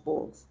conclusion as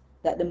both,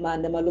 that the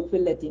man them look for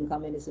letting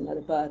communists in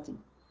the party.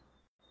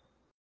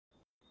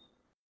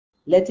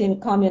 Letting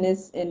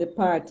communists in the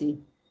party,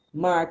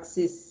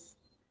 Marxists,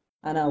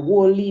 and a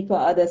whole heap of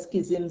other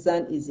schisms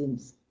and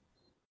isms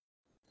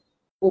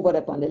over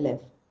up on the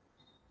left,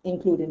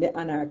 including the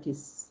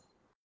anarchists.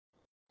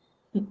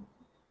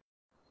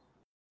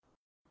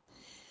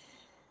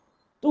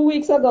 2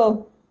 weeks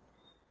ago,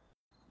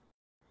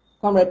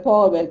 Comrade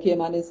Paul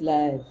came on his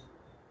live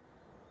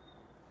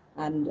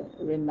and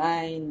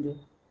remind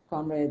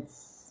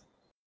comrades,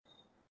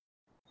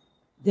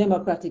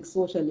 democratic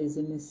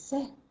socialism is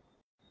set.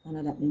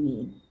 And that me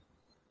mean.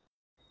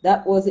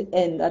 That was the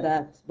end of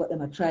that, but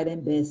them tried their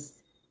best.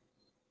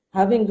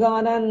 Having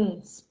gone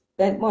and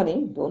spent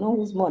money, don't know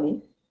whose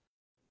money,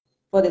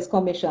 for this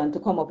commission to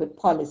come up with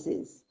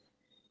policies.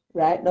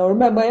 Right? Now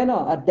remember,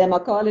 a demo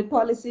call it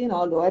policy,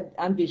 although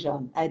and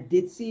vision. I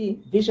did see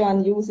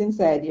vision used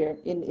inside here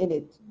in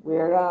it,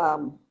 where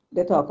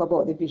they talk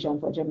about the vision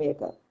for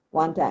Jamaica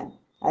one time.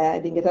 I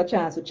didn't get a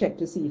chance to check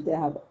to see if they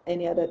have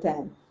any other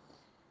time.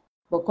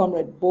 But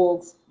Comrade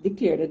Bogues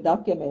declared a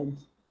document,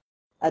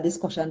 a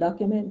discussion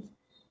document,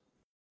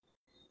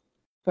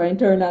 for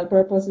internal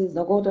purposes.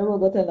 Now go to road,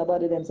 go tell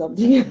nobody them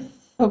something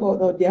about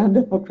no damn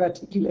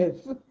democratic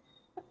left.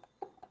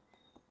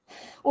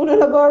 Uno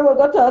no go road,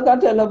 go talk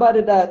and tell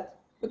nobody that.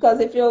 Because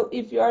if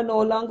you are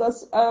no longer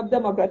a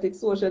Democratic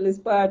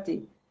Socialist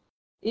Party,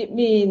 it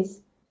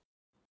means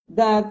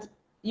that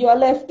you are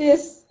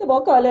leftist. They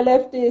won't call you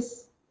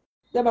leftist.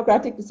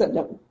 Democratic,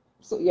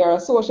 so you're a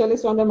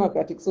socialist from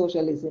Democratic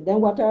Socialism.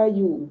 Then what are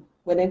you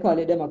when they call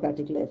you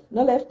Democratic left?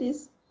 No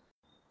leftist.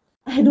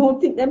 I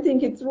don't think them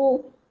think it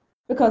through,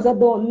 because I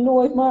don't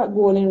know if Mark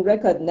Golding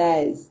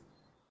recognized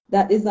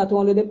that it's not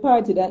only the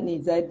party that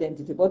needs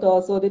identity, but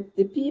also the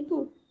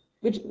people,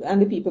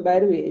 and the people, by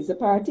the way, is a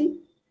party.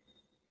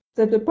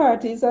 So if the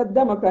party is a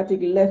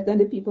democratic left, then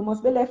the people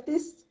must be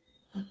leftist.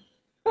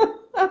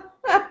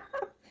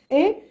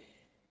 Eh?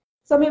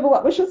 So maybe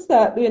what we should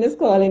start doing is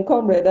calling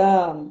Comrade,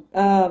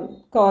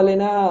 calling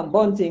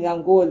Bunting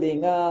and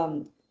Golding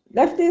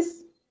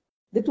leftists,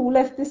 the two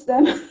leftists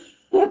then,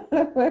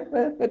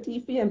 for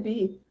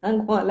TPMP,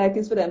 and go on like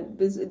it's for them,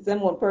 it's their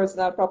own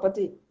personal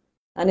property,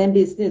 and then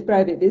business,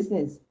 private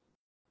business.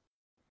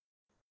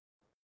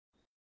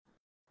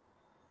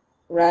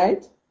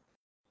 Right?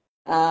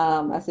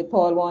 I say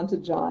Paul want to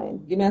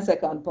join. Give me a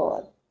second,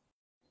 Paul.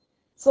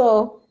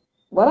 So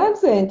what I'm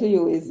saying to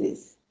you is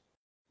this.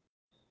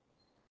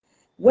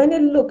 When you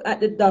look at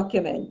the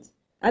document,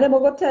 and I'm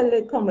going to tell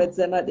the comrades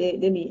them at the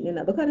meeting,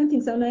 because I don't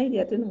think so, no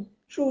idiot,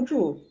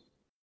 True.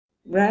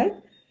 Right?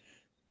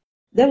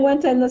 Then when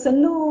telling us,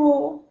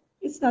 no,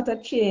 it's not a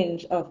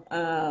change of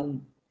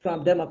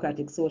from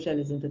democratic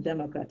socialism to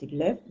democratic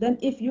left. Then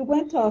if you go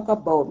and talk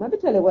about, let me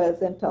tell you what else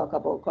then talk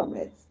about,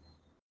 comrades.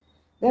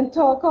 Then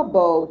talk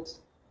about,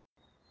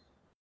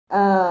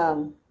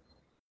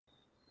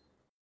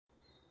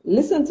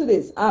 listen to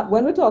this.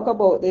 When we talk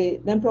about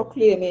them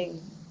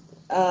proclaiming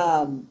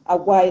a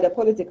wider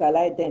political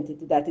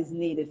identity that is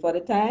needed for the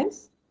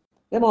times,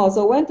 they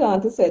also went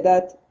on to say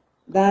that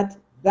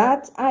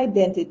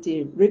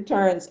identity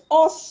returns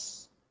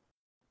us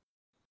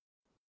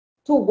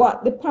to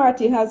what the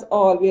party has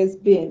always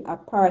been, a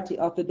party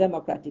of the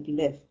democratic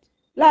left.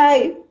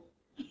 Lie.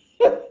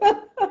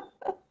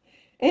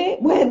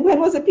 When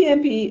was the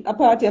PNP a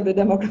party of the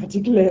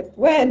democratic left?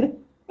 When?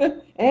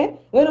 When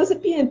was the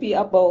PNP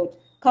about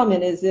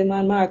communism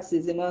and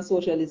Marxism and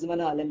socialism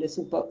and all them the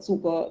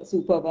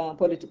super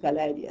political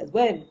ideas?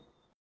 When?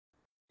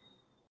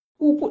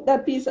 Who put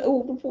that piece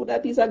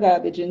of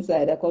garbage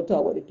inside that could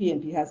talk what the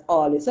PNP has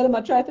always? So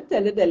I'm trying to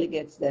tell the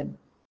delegates them.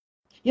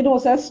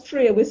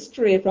 So we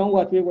stray from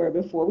what we were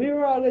before. We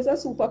were always a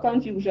super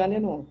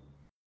confusion,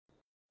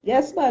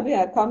 Yes, but we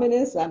had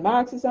communists and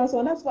Marxists and so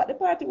on. That's what the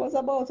party was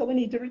about. So we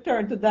need to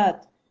return to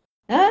that.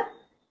 Huh?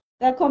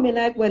 That coming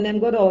like when them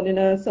go down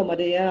in some of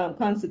the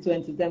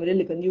constituencies, them with the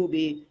little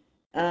newbie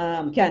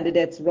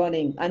candidates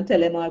running and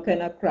tell them all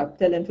kind of crap.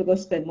 Tell them to go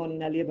spend money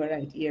in a labor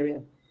right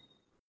area.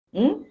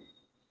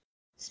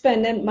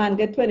 Spend them, man,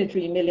 get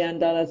 $23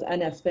 million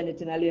and I spend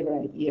it in a labor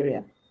right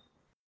area.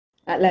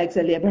 At like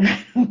a labor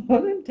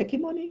right. Take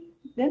your money.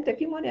 Then take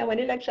your money. And when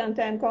election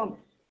time come,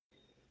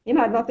 him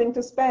had nothing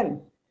to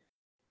spend.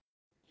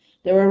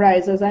 There were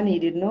risers I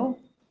needed, no?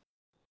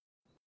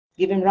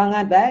 Give him wrong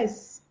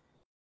advice.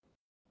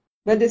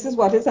 But this is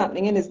what is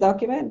happening in this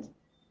document.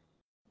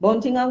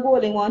 Bunting and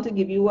Golding want to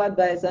give you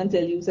advice and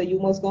tell you, so you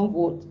must go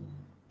vote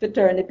to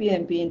turn the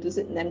PNP into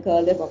something them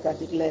called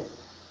democratic left.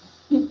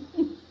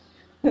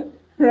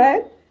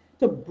 Right?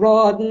 To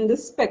broaden the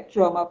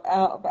spectrum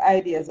of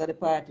ideas of the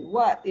party.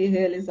 What the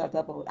hell is that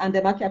about? And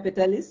them are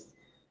capitalists?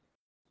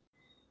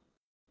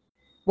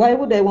 Why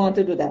would they want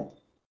to do that?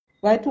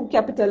 Why two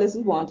capitalists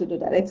want to do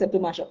that, except to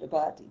mash up the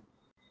party?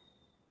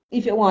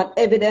 If you want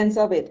evidence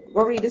of it,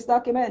 go read this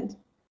document.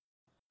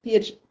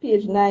 Page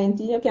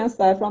 19, you can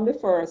start from the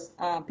first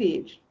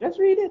page. Just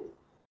read it.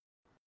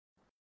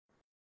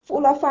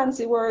 Full of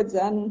fancy words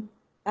and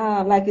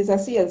like it's a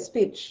sales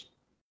pitch.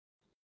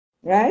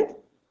 Right?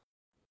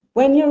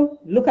 When you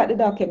look at the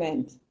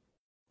document,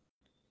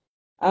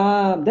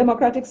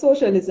 democratic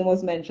socialism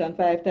was mentioned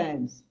 5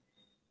 times.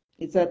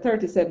 It's a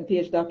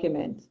 37-page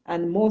document.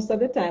 And most of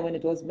the time when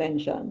it was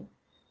mentioned,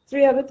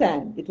 3 of the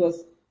time, it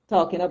was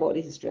talking about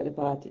the history of the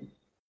party.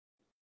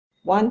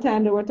 One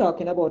time they were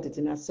talking about it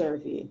in a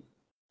survey.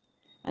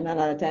 And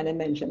another time they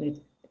mentioned it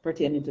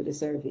pertaining to the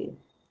survey.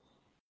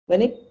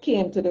 when it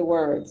came to the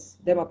words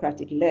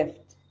democratic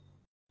left,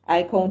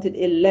 I counted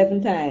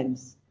 11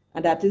 times,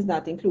 and that is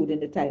not including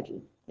the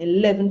title.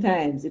 11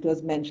 times it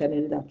was mentioned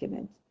in the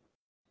document.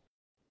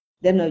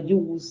 Them not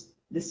use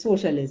the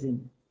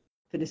socialism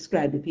to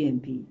describe the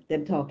PNP.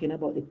 Them talking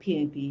about the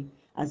PNP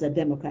as a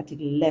democratic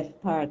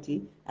left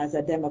party, as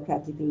a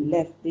democratic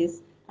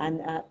leftist,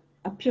 and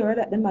appear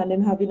that the man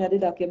them having in the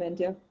document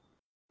here.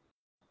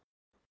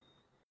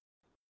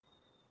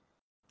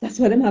 That's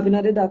what I'm having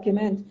in the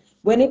document.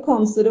 When it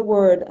comes to the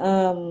word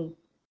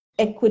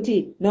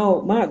equity,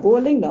 no, Mark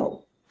Golding,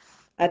 no,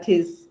 at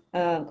his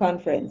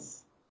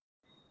conference,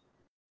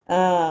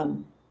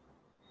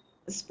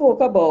 spoke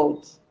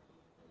about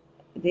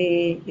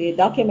the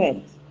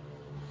document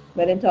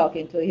when I'm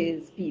talking to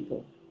his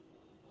people.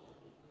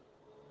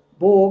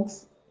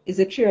 Bogues is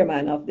the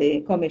chairman of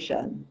the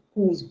commission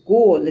whose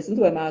goal, listen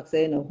to what Mark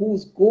saying,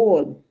 whose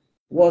goal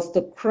was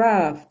to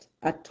craft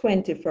a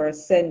 21st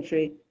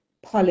century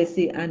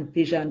policy and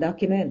vision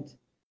document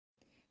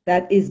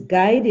that is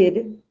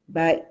guided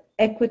by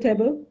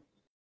equitable,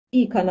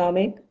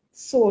 economic,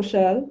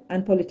 social,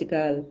 and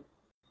political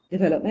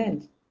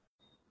development.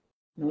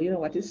 Now, you know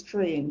what is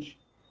strange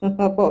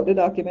about the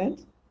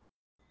document?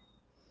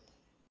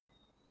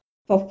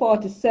 For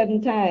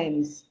 47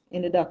 times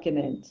in the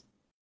document,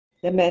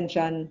 they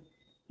mention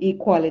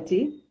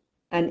equality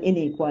and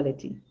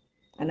inequality.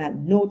 And at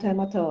no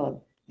time at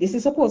all. This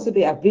is supposed to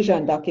be a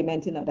vision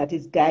document, that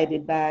is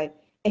guided by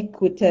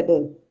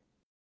equitable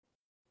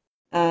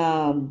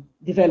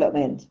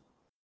development,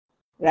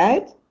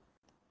 right?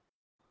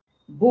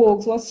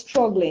 Bogues was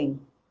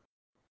struggling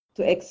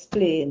to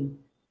explain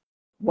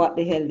what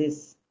the hell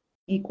this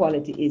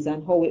equality is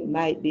and how it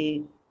might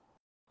be,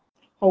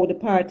 how the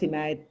party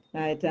might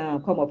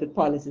come up with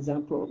policies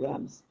and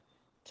programs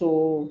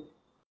to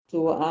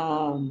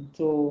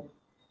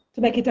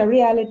make it a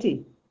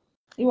reality.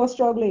 He was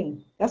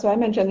struggling. That's why I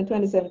mentioned it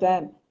 27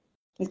 times.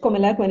 It's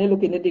coming like when you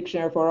look in the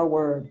dictionary for a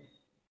word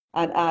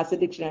and ask the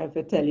dictionary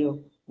to tell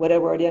you what the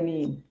word you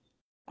mean.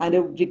 And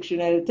the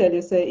dictionary will tell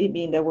you, say, it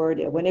mean the word.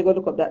 When you go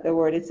look up the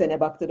word, it send you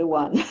back to the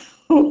one.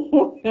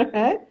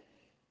 Right?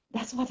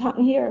 That's what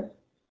happened here.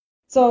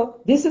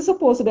 So this is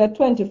supposed to be a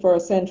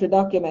 21st century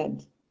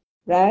document,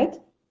 right?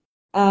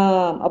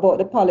 About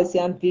the policy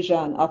and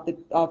vision of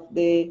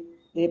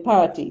the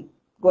party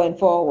going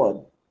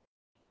forward.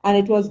 And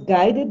it was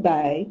guided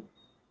by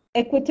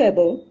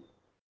equitable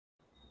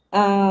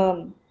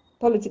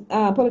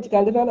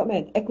political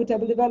development.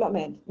 Equitable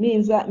development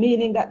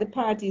meaning that the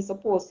party is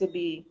supposed to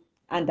be,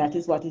 and that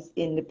is what is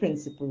in the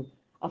principle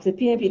of the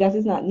PNP. That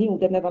is not new.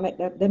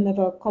 They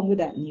never come with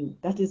that new.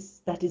 That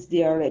is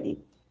there already,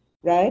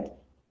 right?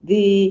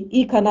 The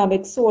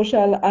economic,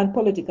 social, and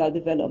political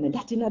development.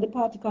 That in the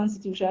party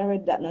constitution. I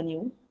read that not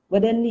new.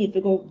 But then need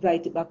to go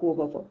write it back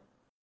over for.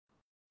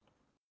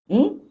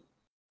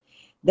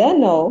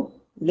 Then now,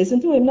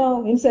 listen to him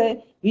now. Him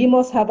say, we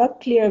must have a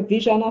clear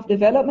vision of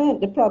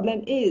development. The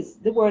problem is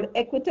the word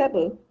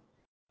equitable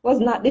was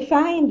not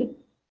defined.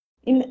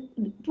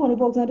 Tony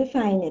Bogues not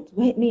define it.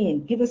 What it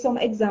mean? Give us some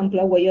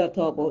example of what you're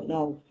talking about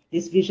now.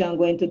 This vision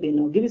going to be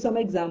now. Give us some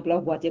example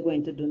of what you're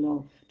going to do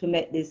now to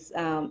make this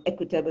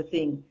equitable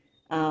thing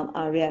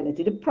a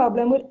reality. The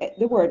problem with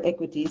the word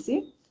equity,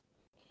 see,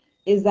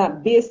 is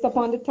that based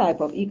upon the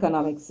type of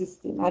economic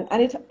system, and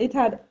it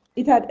had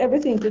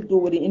everything to do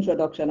with the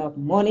introduction of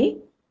money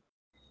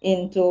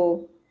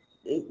into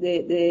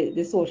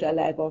the social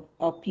life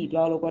of people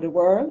all over the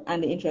world,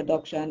 and the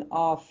introduction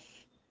of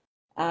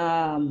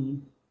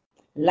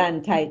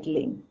land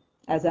titling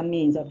as a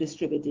means of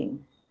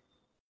distributing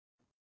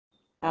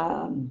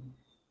land.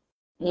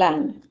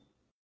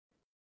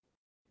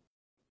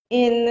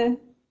 I'm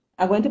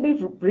going to be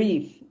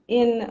brief,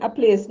 in a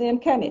place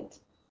named Kemet.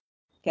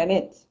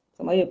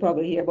 Some of you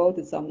probably hear about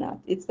it, some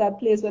not. It's that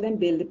place where they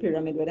build the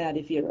pyramid, where they had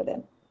the fear of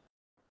them,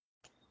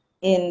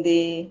 in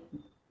the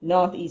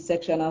northeast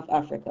section of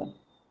Africa,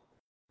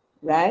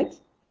 right?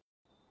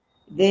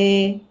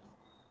 The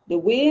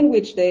way in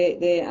which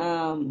they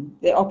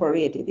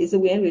operated is the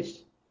way in which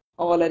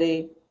all of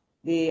the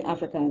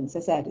African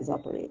societies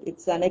operate.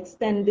 It's an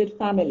extended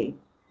family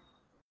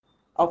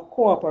of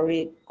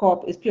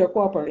it's pure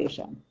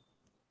cooperation.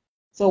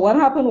 So what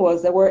happened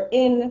was they were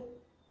in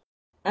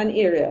an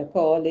area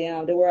called,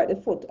 they were at the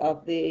foot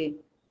of the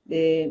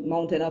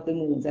Mountain of the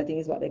Moons, I think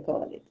is what they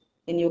call it,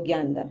 in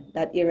Uganda,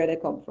 that area they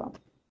come from.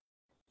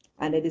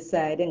 And they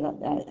decided,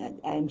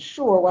 I'm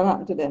sure what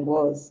happened to them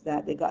was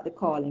that they got the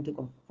calling to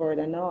go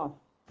further north.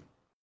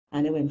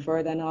 And they went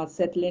further north,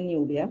 settled in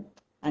Nubia,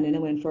 and then they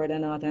went further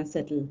north and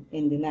settled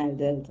in the Nile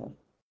Delta,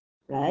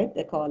 right?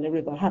 They call the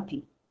river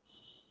Happy.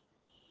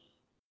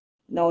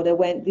 Now they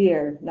went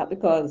there, not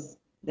because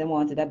they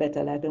wanted a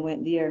better life, they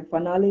went there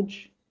for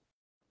knowledge.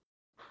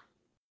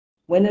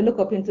 When they look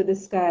up into the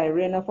sky,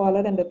 rain of all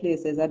of them, the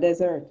places are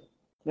desert.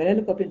 When they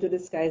look up into the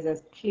sky, it's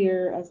as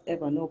clear as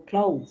ever, no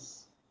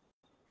clouds.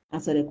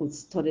 And so they could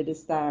study the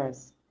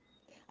stars.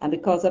 And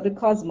because of the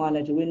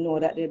cosmology, we know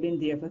that they've been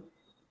there for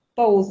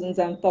thousands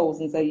and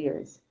thousands of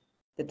years.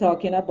 They're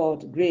talking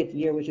about great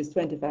year, which is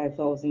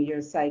 25,000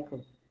 year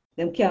cycle.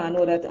 Them can't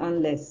know that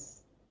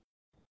unless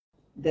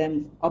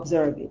them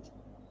observe it.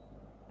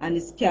 And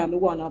it can't be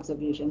one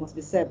observation, it must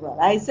be several.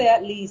 I say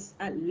at least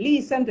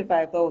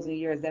 75,000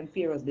 years them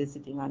pharaohs been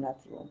sitting on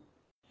that throne.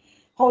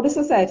 How the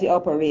society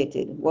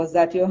operated was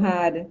that you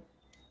had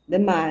the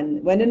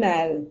man, when the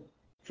Nile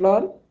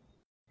flood,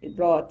 it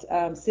brought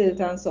silt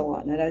and so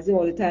on, and that's the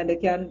only time they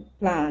can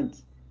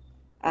plant,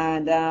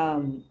 and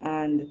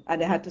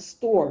they had to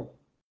store.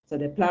 So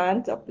they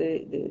plant up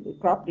the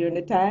crop during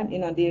the time,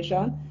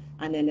 inundation,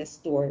 and then they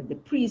store. The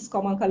priests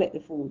come and collect the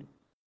food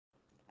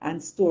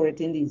and store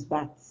it in these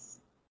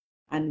vats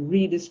and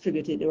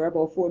redistribute it. There were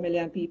about 4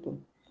 million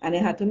people, and they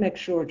had to make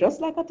sure,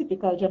 just like a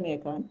typical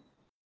Jamaican,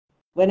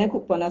 when they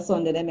cook on a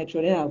Sunday, they make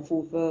sure they have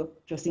food for,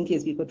 just in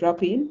case people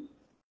drop in.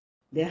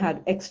 They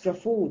had extra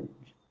food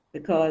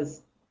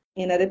because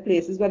in other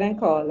places what they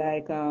call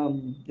like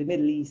the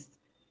Middle East,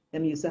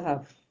 them used to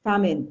have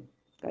famine.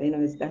 You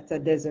know, that's a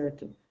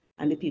desert,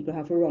 and the people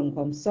have to run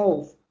come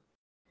south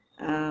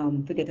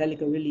to get a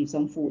little relief,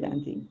 some food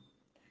and things.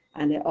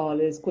 And they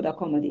always could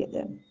accommodate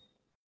them.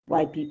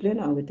 White people, you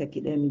know, we take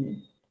it them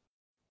in.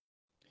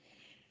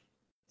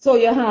 So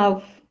you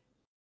have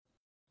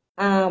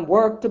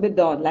work to be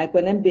done, like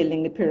when I'm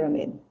building the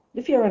pyramid.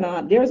 The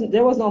Pharaoh,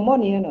 there was no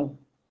money, you know.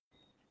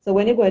 So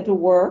when you're going to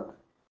work,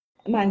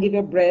 a man give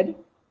you bread,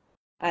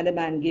 and a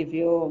man give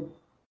you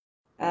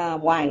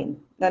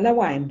wine. Not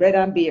wine, bread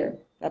and beer.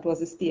 That was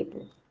the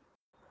staple.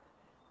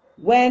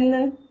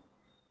 When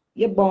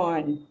you're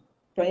born,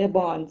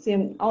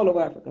 same all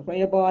over Africa, when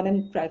you're born,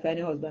 and try to find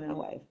a husband and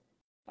wife,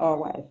 or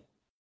wife.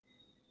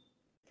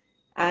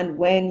 And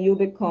when you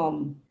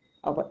become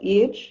of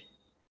age,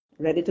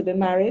 ready to be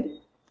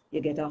married,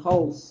 you get a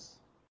house.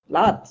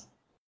 Lot.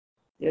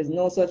 There's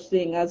no such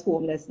thing as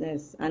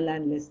homelessness and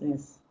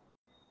landlessness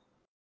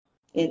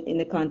in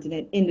the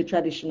continent, in the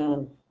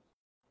traditional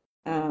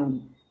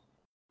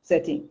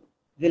setting,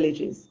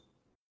 villages,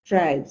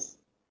 tribes,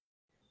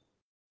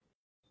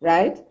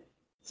 right?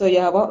 So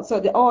you have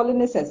all the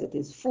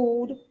necessities: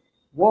 food,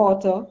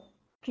 water,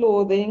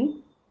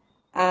 clothing,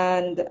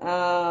 and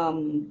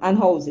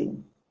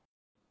housing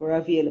were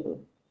available.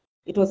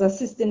 It was a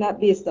system that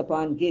based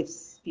upon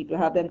gifts. People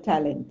have them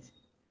talent,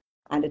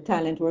 and the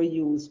talent were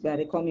used by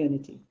the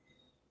community.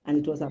 And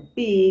it was a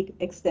big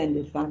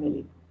extended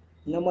family.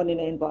 No money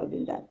involved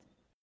in that.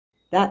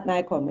 That,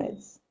 my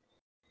comrades,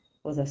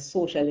 was a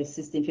socialist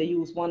system. If you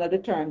use one of the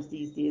terms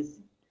these days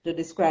to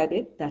describe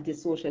it, that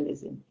is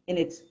socialism in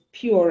its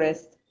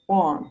purest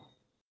form.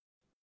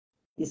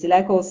 You see,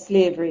 like how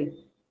slavery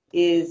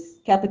is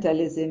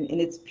capitalism in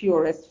its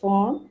purest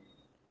form,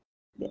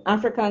 the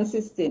African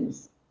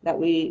systems that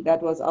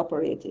was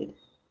operated,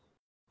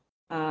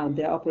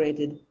 they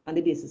operated on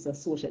the basis of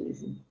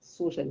socialism,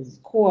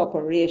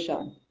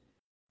 cooperation.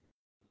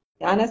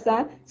 You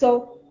understand?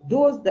 So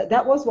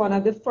that was one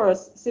of the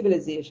first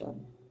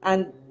civilizations,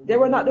 and they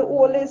were not the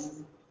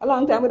oldest. A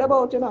long time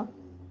about, you know,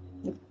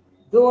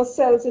 those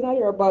cells in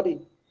your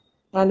body,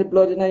 and the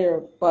blood in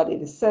your body,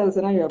 the cells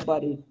in your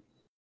body,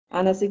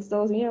 and a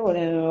 6,000 year old,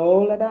 and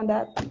older than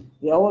that,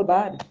 they're all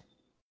bad.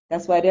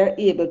 That's why they're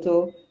able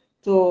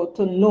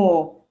to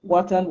know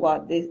what and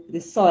what the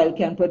soil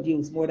can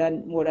produce more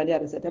than the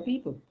other set of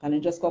people. And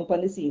then just come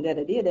on the scene the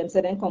other day, them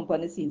said they come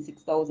on the scene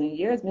 6,000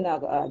 years, me not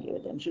going to argue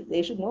with them.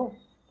 They should know.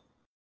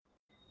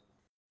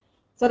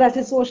 So that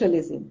is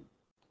socialism.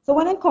 So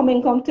when I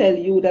come tell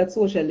you that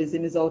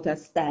socialism is out of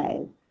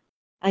style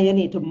and you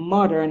need to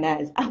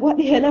modernize, what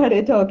the hell are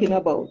they talking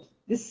about?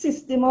 The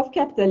system of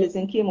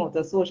capitalism came out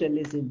of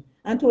socialism.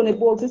 And Tony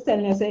Boggs is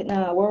telling you, say,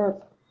 nah,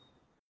 work.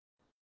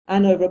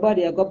 And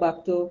everybody will go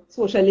back to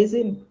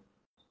socialism.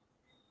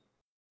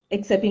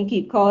 Except in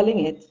keep calling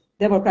it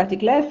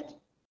democratic left.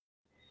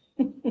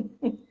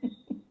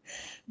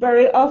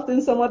 Very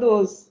often some of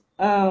those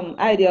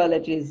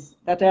ideologies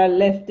that are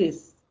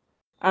leftist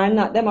are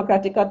not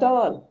democratic at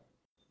all,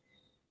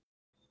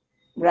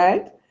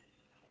 right?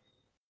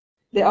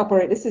 They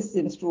operate the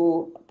systems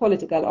through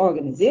political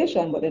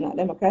organization, but they're not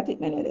democratic,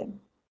 many of them.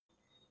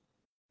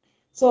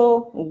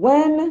 So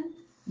when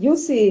you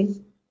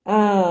see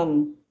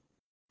them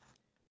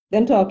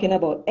talking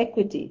about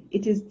equity,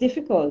 it is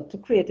difficult to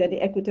create an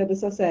equitable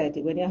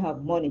society when you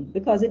have money,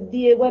 because the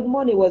day when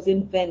money was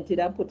invented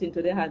and put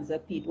into the hands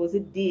of people was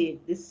the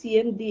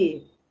same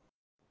day,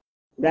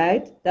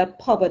 right, that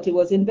poverty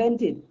was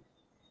invented.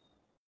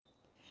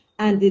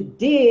 And the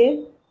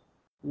day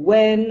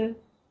when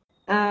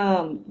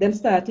them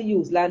started to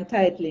use land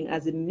titling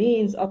as a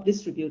means of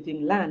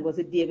distributing land was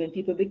the day when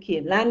people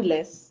became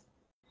landless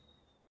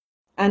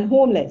and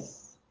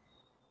homeless.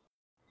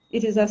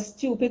 It is a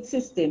stupid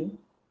system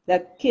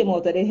that came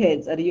out of the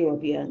heads of the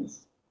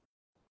Europeans.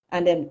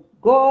 And then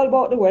go all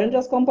about the world and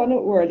just come on the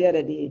world the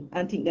other day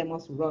and think they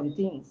must run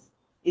things.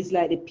 It's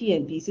like the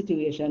PNP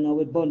situation now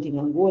with Bunting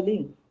and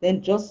Golding.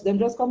 Them just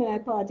come in a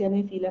party and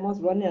they feel they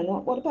must run there.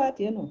 Not about the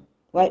party, you know.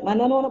 White man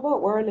don't know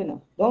about world, you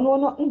know. Don't know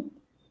nothing.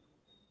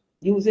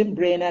 Using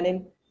brain and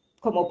him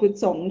come up with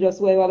something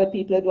just where other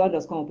people do and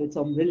just come up with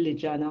some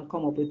religion and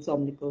come up with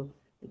some little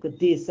Because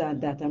this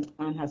and that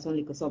and has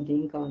only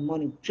something called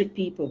money. Trick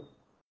people.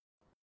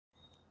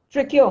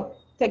 Trick you.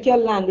 Take your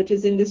land, which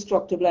is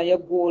indestructible, and your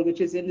gold,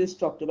 which is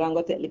indestructible, and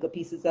go take little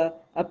pieces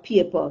of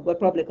paper, what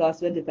probably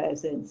cost 25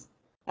 cents,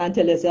 and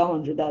tell us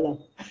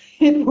 $100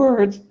 in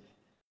worth,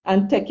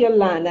 and take your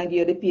land and give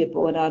you the paper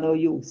without no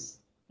use.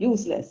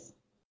 Useless.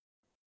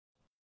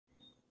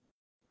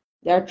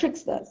 They are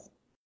tricksters.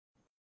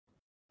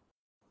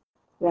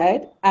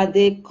 Right? And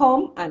they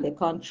come and they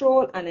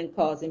control and then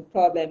causing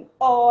problems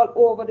all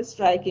over the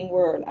striking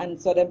world. And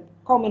so they're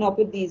coming up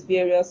with these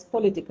various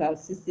political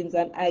systems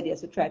and ideas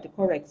to try to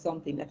correct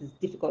something that is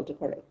difficult to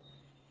correct.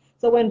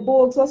 So when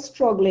Bogues was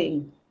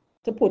struggling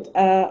to put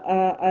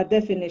a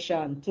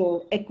definition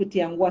to equity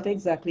and what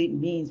exactly it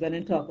means when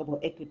they talk about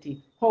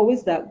equity, how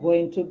is that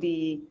going to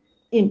be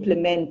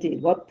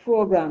implemented? What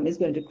program is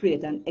going to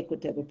create an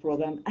equitable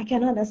program? I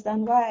can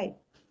understand why.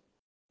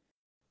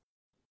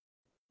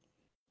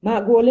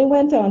 Mark Golding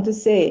went on to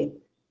say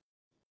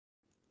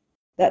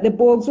that the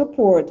Bogues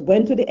report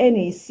went to the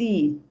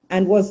NEC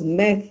and was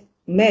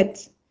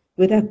met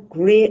with a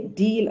great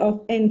deal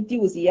of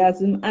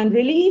enthusiasm and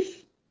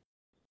relief.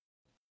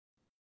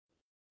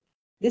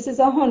 This is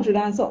 100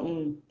 and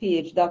something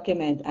page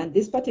document, and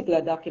this particular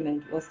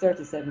document was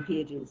 37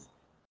 pages.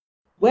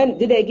 When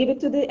did they give it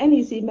to the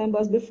NEC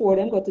members before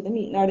them go to the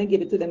meeting, or they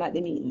give it to them at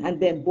the meeting? And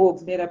then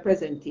Bogues made a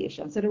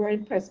presentation. So they were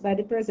impressed by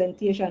the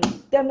presentation.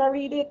 Them not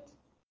read it.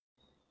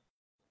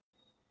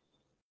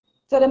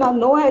 So they have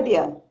no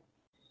idea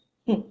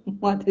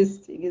what this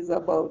thing is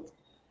about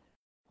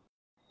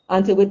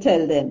until we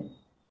tell them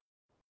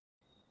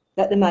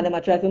that the man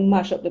might try to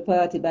mash up the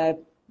party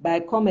by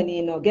coming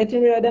in,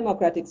 getting rid of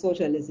democratic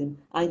socialism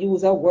and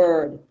use a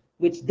word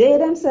which they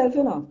themselves,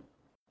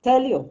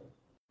 tell you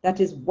that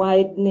is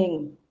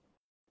widening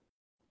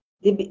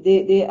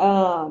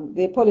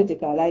the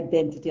political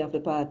identity of the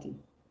party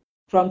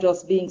from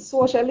just being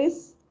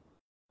socialist,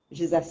 which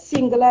is a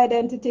single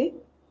identity,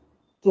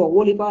 to a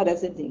whole heap of other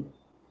thing.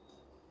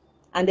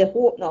 And they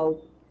hope now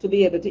to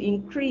be able to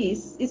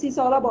increase. It's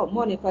all about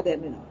money for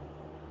them,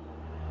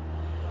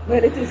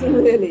 But it isn't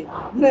really.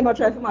 They might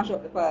try to mash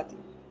up the party,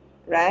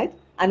 right?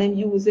 And then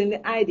using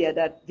the idea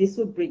that this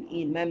will bring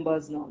in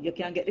members now. You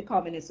can get the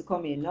communists to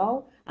come in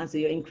now, and so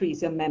you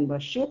increase your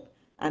membership.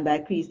 And by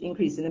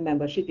increasing the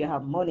membership, you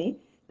have money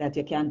that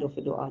you can do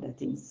for the other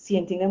things.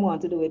 Same thing they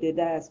want to do with the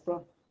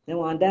diaspora. They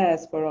want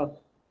diaspora,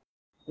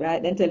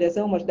 right? Then tell you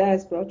how much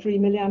diaspora, 3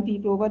 million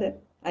people over there.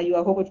 And you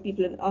have how much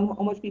people in the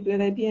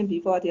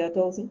PMP,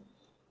 48,000.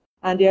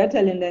 And they are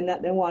telling them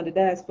that they want the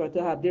diaspora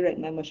to have direct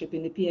membership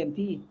in the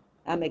PMP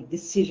and make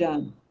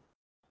decisions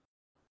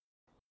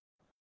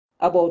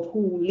about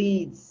who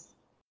leads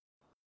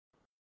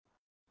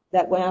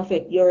that will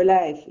affect your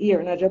life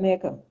here in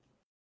Jamaica.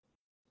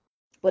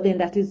 But then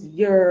that is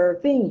your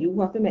thing. You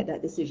have to make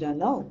that decision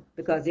now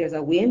because there's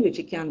a way in which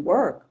it can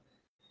work.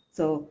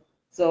 But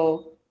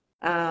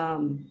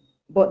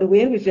the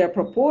way in which they're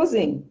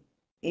proposing,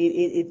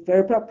 it's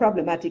very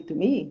problematic to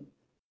me.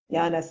 You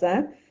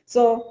understand?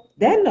 So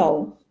then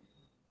now,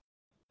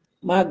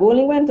 Mark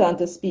Golding went on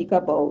to speak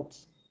about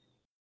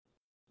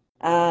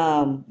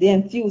the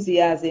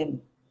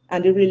enthusiasm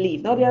and the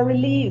relief. Now they are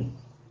relieved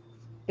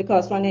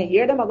because when they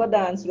hear them, I go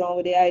dance around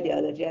with the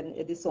ideology and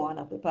the so on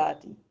of the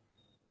party,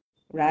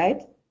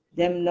 right?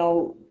 Them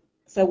now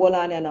say, well,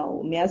 on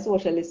now, me a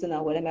socialist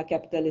now, well, I'm a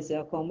capitalist,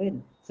 I come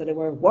in. So they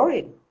were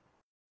worried.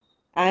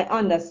 I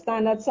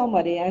understand that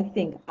somebody, I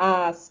think,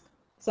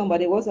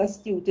 somebody was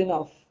astute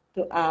enough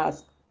to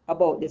ask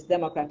about this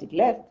democratic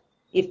left,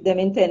 if them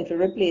intend to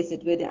replace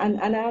it with it. And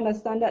I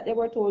understand that they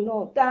were told,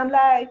 no, damn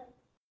lie.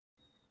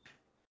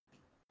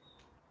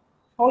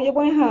 How are you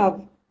going to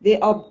have the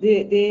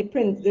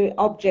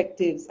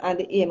objectives and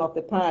the aim of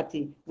the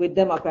party with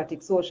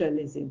democratic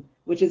socialism,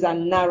 which is a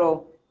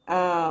narrow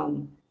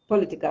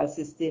political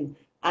system,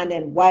 and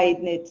then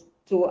widen it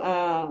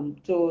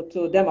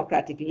to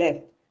democratic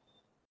left,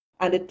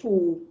 and the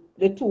two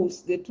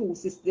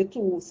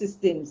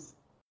systems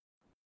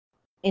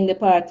in the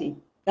party?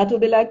 That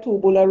would be like two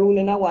bullets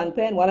ruling a one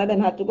pen. One of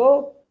them had to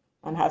go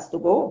and has to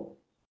go,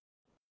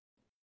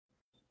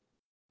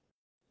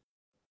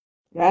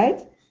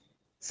 right?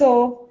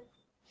 So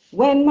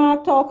when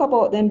Mark talk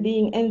about them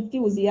being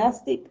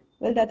enthusiastic,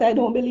 well, that I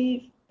don't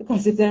believe,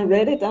 because if they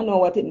read it, I know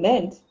what it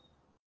meant,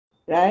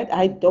 right?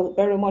 I doubt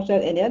very much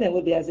that any of them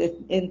would be as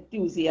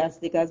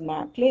enthusiastic as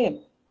Mark claimed.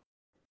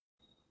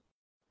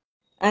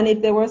 And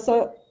if they were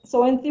so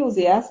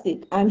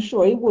enthusiastic, I'm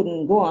sure he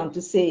wouldn't go on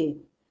to say,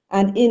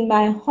 and in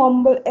my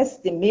humble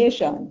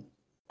estimation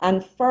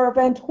and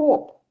fervent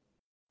hope,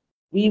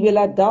 we will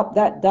adopt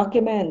that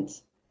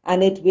document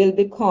and it will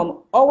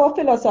become our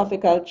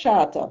philosophical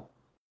charter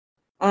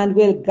and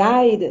will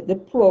guide the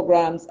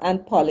programs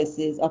and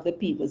policies of the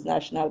People's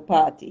National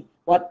Party.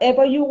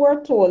 Whatever you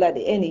were told at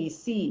the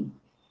NEC,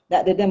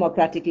 that the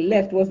democratic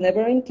left was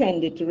never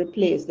intended to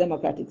replace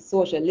democratic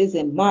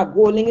socialism, Mark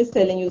Golding is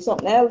telling you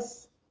something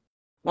else.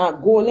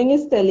 Mark Golding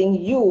is telling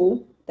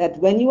you that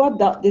when you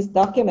adopt this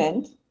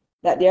document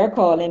that they are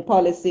calling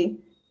policy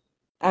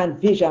and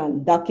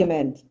vision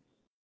document,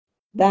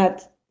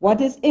 that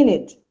what is in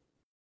it,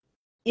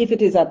 if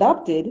it is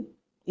adopted,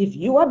 if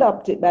you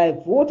adopt it by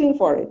voting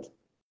for it,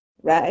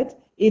 right,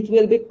 it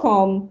will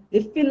become the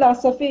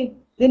philosophy,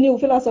 the new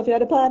philosophy of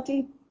the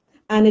party,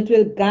 and it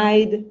will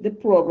guide the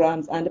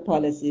programs and the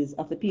policies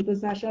of the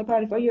People's National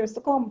Party for years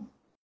to come.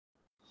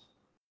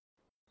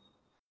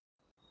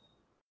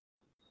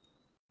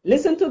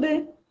 Listen to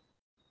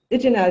the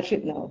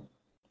generalship now.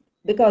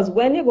 Because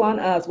when you go and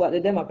ask what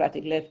the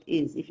Democratic left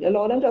is, if you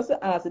allow them just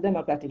to ask the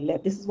Democratic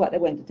left, this is what they're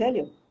going to tell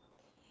you.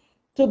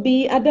 To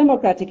be a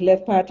Democratic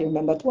left party,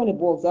 remember Tony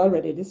Bogues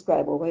already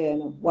described over here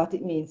what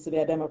it means to be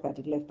a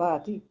Democratic left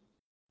party,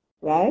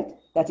 right?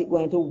 That it's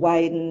going to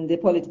widen the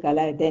political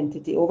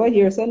identity. Over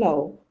here, so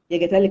now, you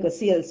get a little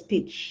sales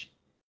pitch,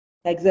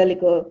 like a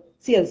little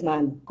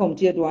salesman come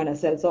to your door and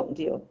sell something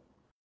to you,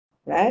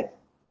 right?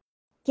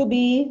 To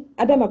be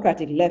a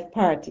Democratic left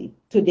party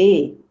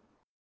today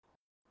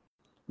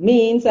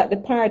means that the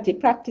party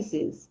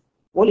practices,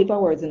 all of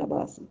our words in a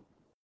bossy,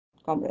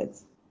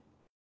 comrades,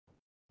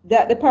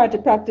 that the party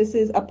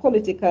practices a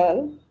politics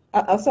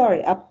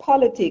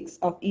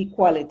of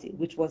equality,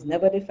 which was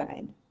never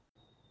defined.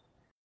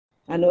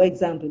 And no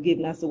example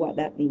given as to what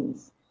that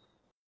means.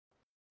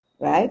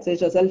 Right? So it's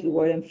just a little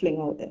word and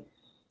fling out there.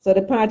 So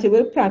the party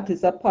will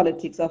practice a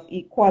politics of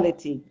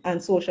equality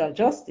and social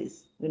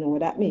justice. We know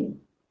what that means.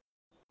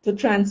 To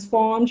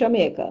transform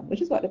Jamaica,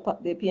 which is what the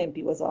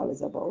PNP was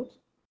always about.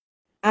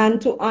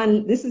 And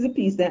this is a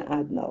piece they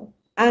add now.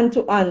 And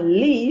to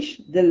unleash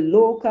the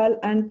local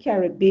and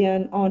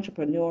Caribbean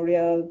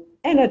entrepreneurial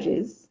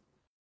energies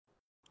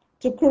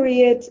to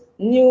create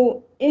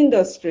new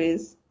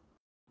industries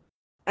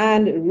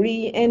and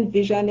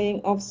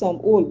re-envisioning of some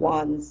old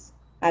ones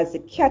as the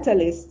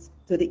catalyst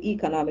to the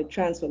economic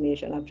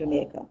transformation of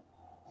Jamaica.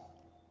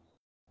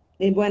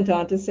 It went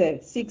on to say,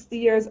 60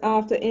 years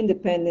after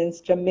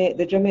independence,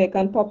 the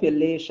Jamaican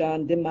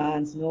population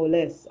demands no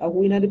less.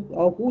 Who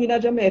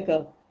in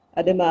Jamaica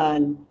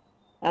demand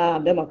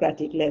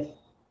democratic left?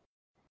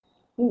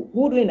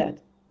 Who doing that?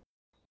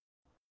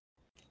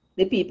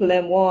 The people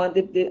them want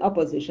the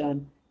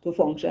opposition to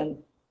function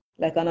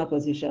like an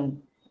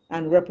opposition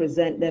and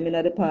represent them in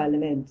the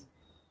parliament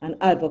and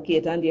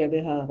advocate on their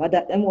behalf. What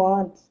that them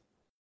want.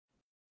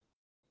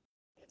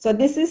 So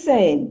this is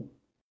saying,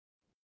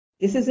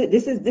 this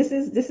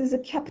is a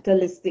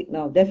capitalistic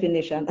now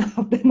definition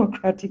of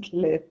democratic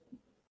left,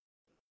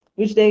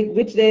 which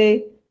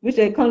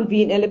they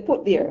conveniently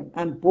put there,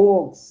 and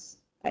Bogues,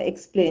 I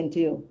explained to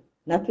you.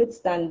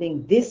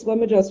 Notwithstanding this, when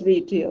we just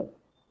read to you,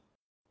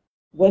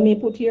 when we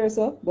put here,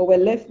 so, but we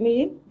left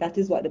me, that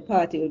is what the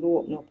party will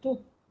open up to.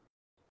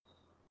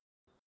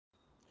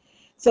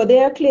 So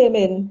they are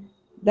claiming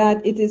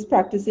that it is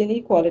practicing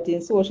equality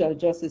and social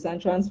justice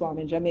and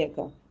transforming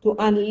Jamaica to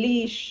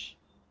unleash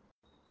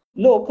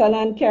local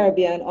and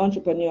Caribbean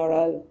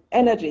entrepreneurial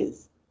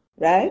energies,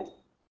 right?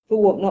 To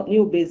open up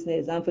new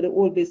business and for the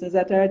old business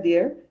that are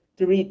there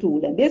to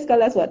retool them. Basically,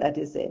 that's what that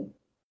is saying.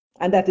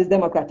 And that is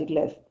democratic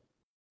left.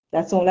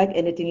 That sounds like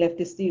anything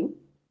leftist to you.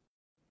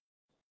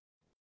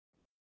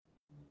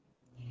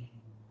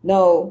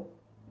 Now,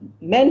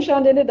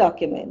 mentioned in the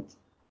document,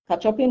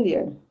 catch up in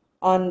there,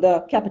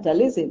 under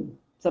capitalism,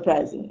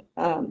 surprisingly,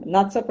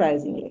 not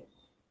surprisingly,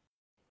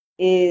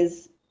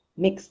 is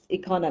mixed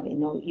economy.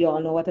 Now, you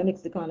all know what a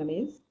mixed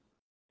economy is?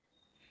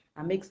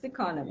 A mixed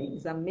economy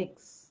is a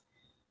mix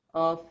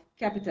of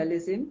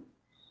capitalism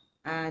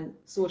and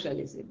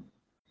socialism.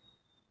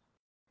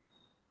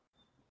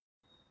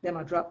 Them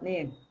a drop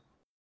name.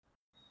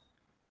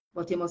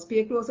 But you must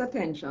pay close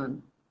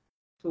attention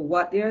to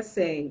what they are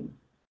saying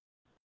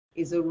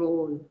is a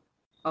role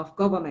of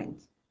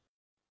government,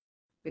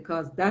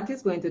 because that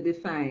is going to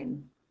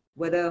define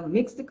whether a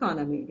mixed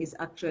economy is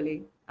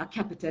actually a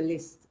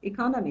capitalist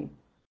economy,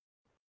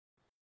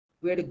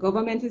 where the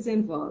government is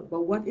involved.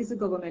 But what is the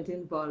government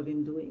involved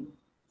in doing?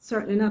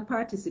 Certainly not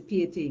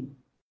participating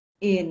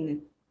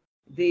in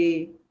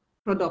the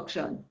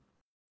production.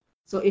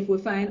 So if we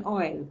find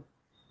oil,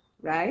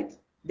 right,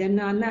 then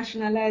now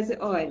nationalize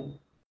the oil,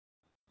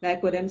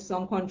 like what them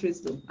some countries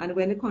do. And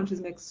when the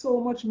countries make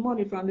so much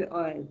money from the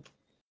oil,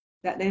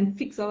 that then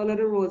fix all of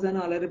the roads and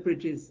all of the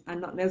bridges,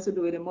 and nothing else to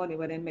do with the money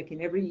what they're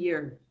making every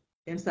year,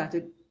 then start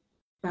to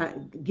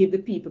give the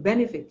people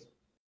benefit.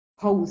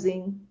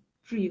 Housing,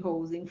 free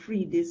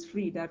this,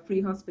 free that,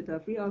 free hospital,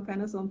 free all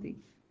kind of something.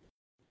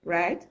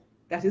 Right?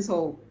 That is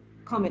how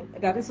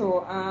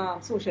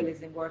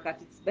socialism works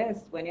at its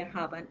best, when you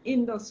have an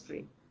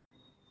industry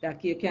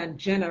that you can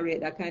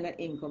generate that kind of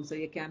income, so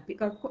you can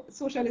pick up.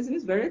 Socialism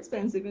is very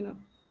expensive, you know.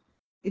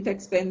 It's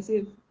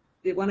expensive.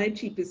 One of the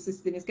cheapest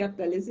system is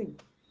capitalism,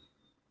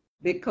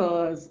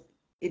 because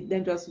it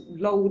then just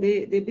allow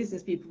the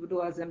business people to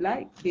do as them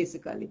like,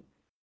 basically.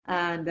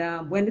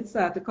 And when it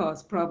starts to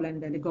cause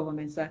problems, then the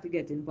government starts to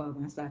get involved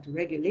and start to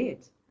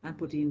regulate and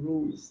put in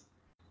rules,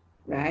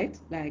 right?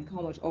 Like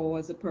how much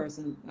hours a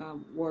person,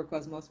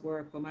 workers must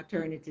work for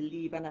maternity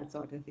leave and that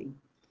sort of thing.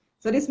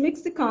 So this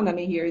mixed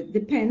economy here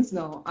depends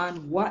now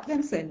on what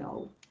them say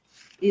now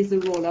is the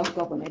role of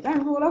government.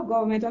 And the role of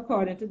government,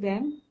 according to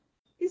them,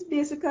 is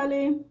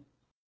basically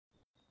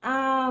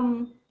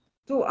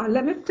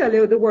let me tell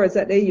you the words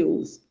that they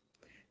use.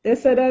 They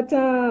said that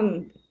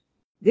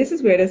this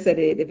is where they said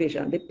the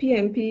vision, the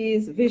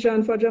PNP's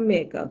vision for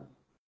Jamaica.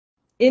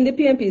 In the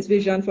PNP's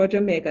vision for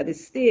Jamaica, the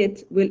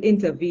state will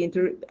intervene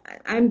to,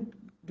 I'm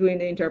doing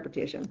the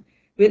interpretation,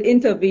 will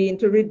intervene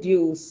to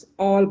reduce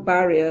all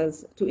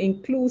barriers to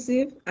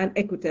inclusive and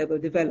equitable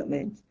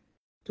development,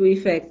 to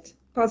effect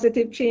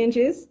positive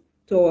changes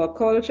to our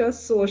culture,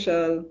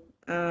 social,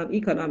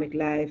 economic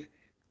life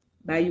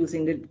by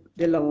using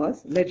the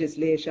laws,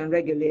 legislation,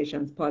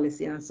 regulations,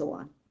 policy, and so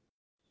on.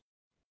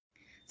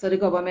 So the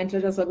government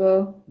will just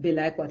go be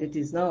like what it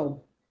is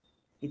now.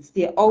 It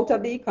stay out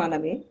of the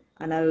economy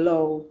and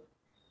allow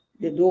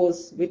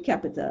those with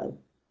capital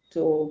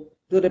to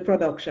do the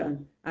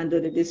production and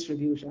do the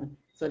distribution.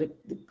 So the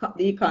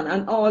economy,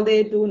 and all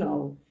they do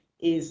now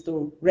is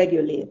to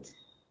regulate.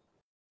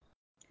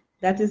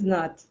 That is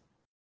not,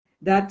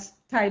 that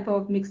type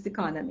of mixed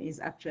economy is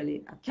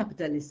actually a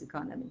capitalist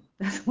economy.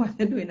 That's what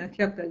they're doing, a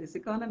capitalist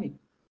economy.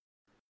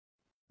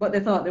 But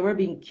they thought they were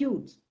being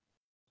cute,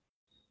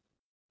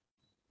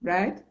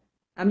 right?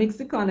 A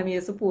mixed economy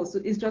is supposed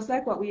to, it's just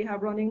like what we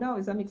have running now,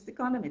 is a mixed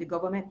economy. The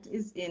government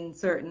is in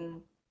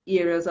certain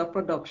areas of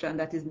production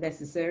that is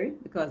necessary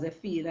because they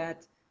feel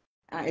that,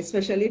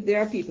 especially if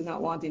there are people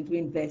not wanting to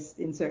invest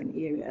in certain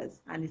areas,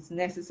 and it's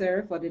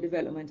necessary for the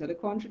development of the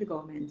country, the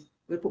government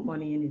will put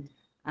money in it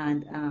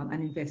and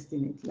invest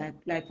in it.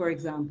 Like for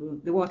example,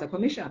 the Water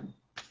Commission.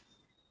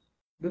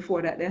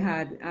 Before that, they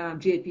had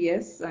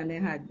JPS, and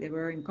they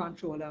were in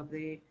control of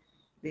the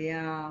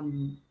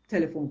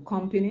telephone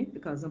company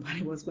because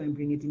nobody was going to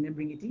bring it in. They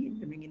bring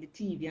in the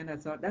TV, and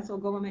that's how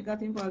government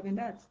got involved in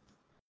that.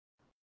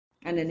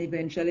 And then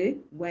eventually,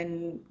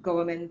 when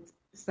government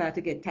start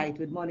to get tight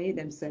with money,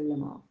 them sell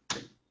them off.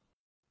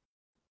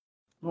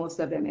 Most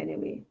of them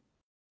anyway.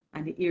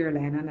 And the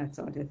airline and that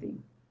sort of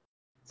thing.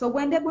 So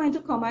when they're going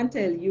to come and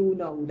tell you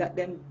now that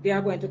they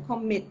are going to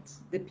commit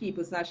the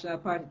People's National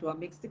Party to a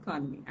mixed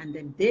economy, and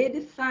then they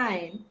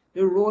define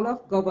the role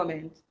of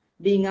government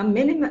being a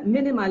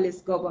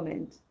minimalist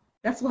government,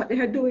 that's what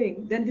they're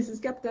doing. Then this is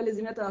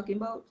capitalism you're talking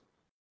about.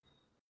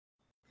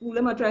 Fool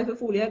them or try to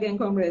fool you again,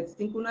 comrades.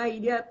 Think you're an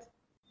idiot.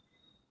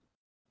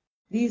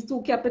 These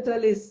two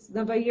capitalists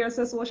never hear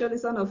say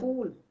socialists are a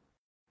fool,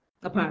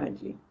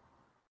 apparently.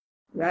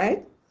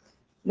 Right?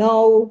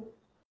 Now,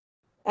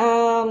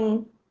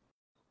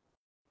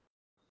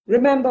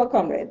 remember,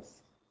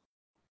 comrades,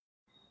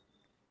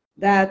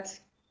 that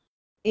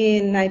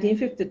in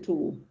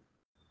 1952,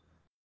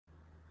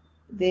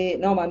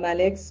 Norman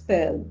Malley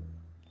expelled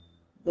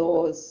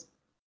those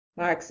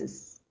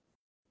Marxists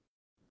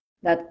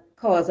that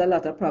caused a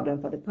lot of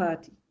problem for the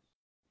party.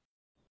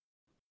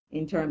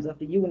 In terms of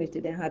the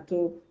unity, they had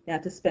to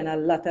spend a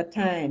lot of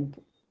time,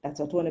 that's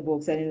what Tony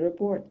Bogue said in the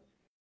report,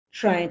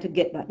 trying to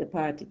get the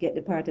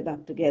party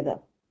back together,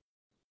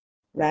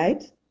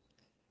 right?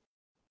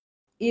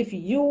 If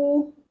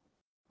you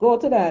go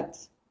to that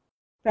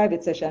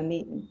private session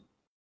meeting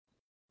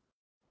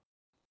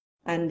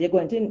and you're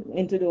going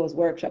into those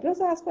workshops,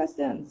 just ask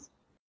questions.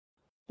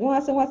 Don't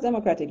ask them what's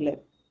democratic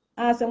left.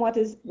 Ask them what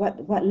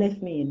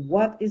left mean,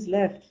 what is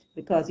left,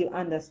 because you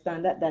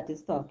understand that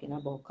is talking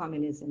about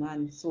communism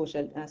and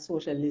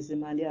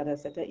socialism and the other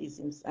set of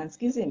isms and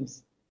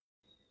schisms,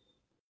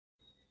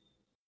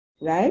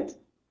 right?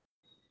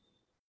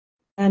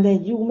 And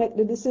then you make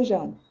the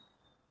decision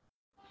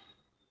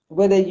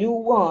whether you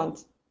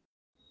want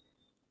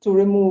to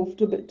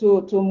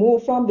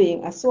move from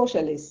being a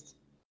socialist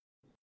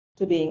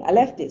to being a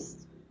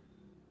leftist.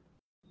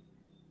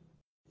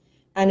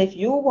 And if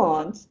you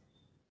want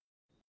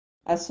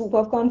a soup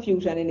of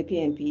confusion in the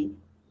PNP,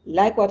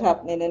 like what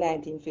happened in the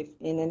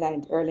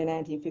early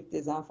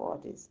 1950s and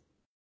 40s,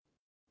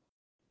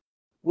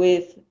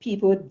 with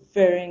people with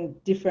varying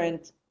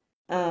different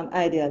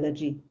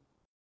ideology,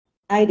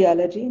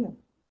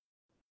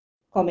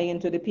 coming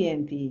into the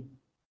PNP.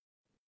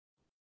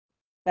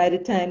 By the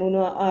time we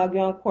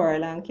argue and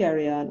quarrel and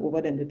carry on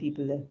over them, the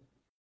people there.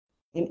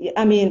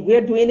 I mean,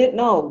 we're doing it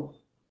now.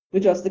 We're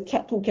just the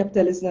two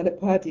capitalists in the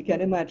party. Can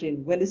you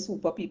imagine when the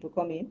super people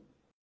come in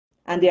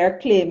and they are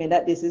claiming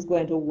that this is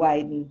going to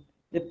widen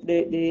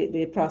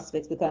the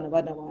prospects because of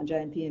another one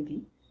join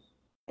PNP?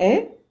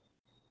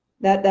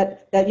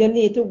 That you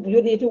need to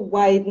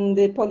widen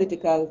the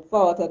political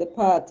thought of the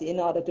party in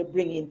order to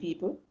bring in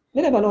people.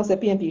 We never know say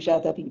PNP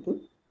shout at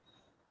people.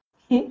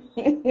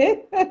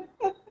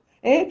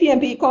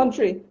 PNP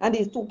country, and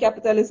these two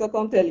capitalists will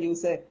come tell you,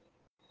 say,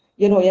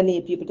 you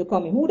need people to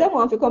come in. Who them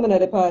want to come in at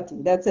the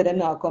party? That said them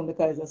now come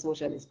because it's a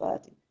socialist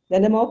party.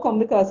 Then them all come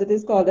because it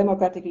is called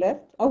Democratic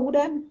Left. Or who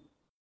then?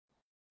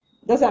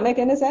 Does that make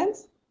any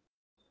sense?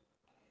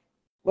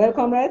 Well,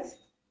 comrades,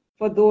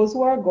 for those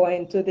who are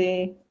going to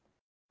the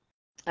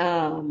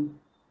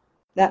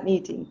that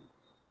meeting,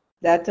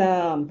 that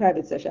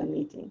private session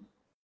meeting,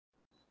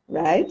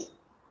 right?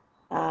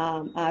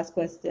 Ask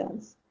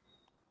questions.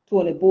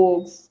 Tony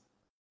Bogues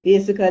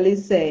basically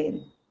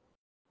saying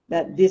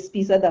that this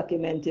piece of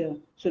document here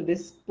should be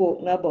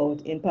spoken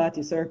about in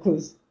party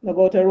circles. Now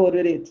go to road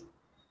with it.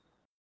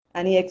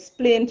 and he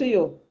explained to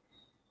you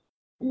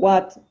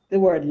what the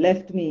word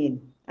left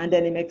mean, and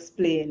then him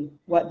explain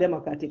what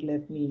democratic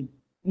left mean.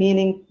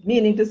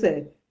 Meaning to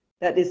say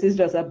that this is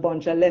just a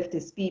bunch of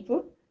leftist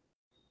people,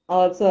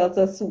 all sorts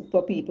of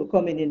super people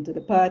coming into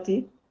the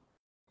party,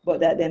 but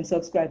that them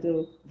subscribe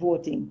to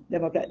voting,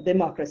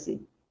 democracy,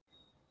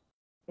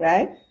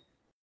 right?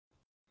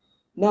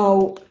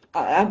 Now,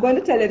 I'm going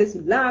to tell you this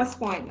last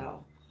point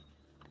now.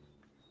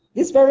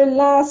 This very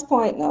last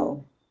point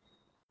now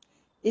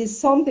is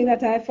something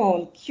that I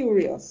found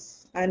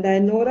curious, and I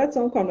know that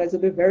some comrades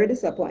will be very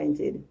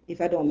disappointed if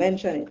I don't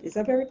mention it. It's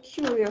a very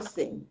curious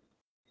thing,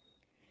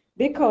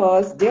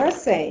 because they're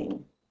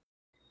saying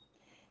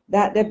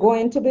that they're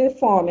going to be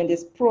forming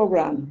this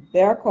program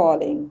they're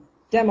calling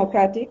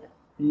Democratic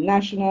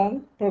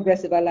National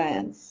Progressive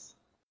Alliance,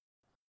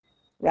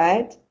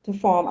 right? To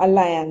form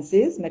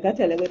alliances, make I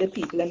tell you with the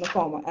people in the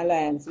form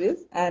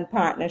alliances and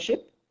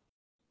partnership.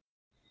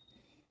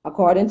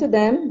 According to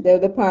them, they'll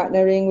be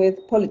partnering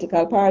with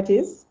political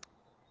parties,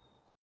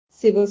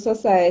 civil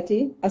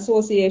society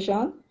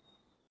association,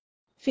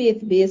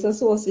 faith-based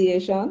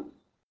association,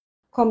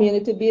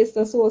 community-based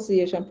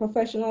association,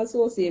 professional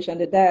association,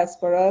 the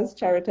diasporas,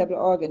 charitable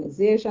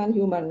organization,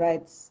 human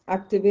rights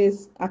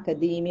activists,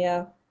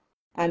 academia,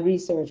 and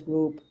research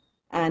group.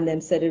 And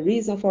them said the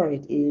reason for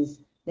it is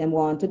they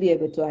want to be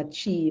able to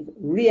achieve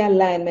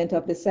realignment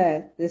of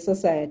the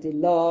society,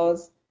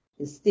 laws,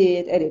 the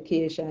state,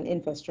 education,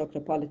 infrastructure,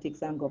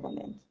 politics, and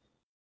government.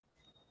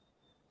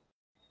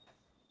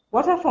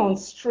 What I found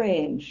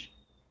strange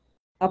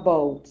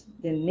about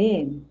the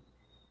name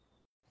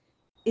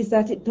is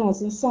that it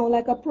doesn't sound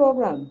like a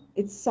program.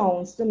 It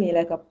sounds to me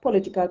like a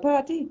political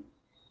party,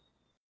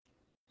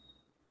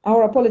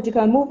 or a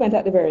political movement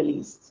at the very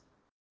least.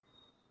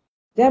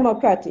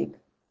 Democratic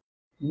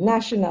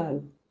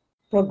National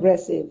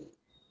Progressive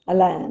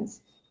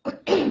Alliance.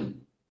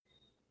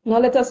 Now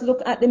let us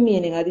look at the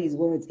meaning of these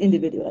words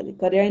individually,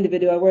 because they're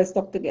individual words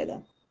stuck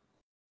together.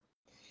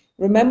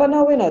 Remember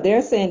now, we know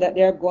they're saying that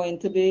they're going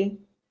to be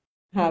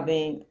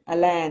having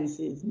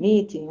alliances,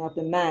 meeting of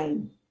the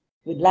mind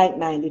with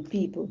like-minded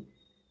people,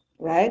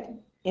 right?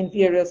 In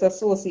various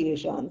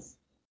associations,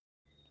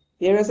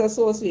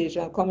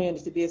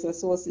 community-based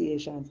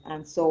associations,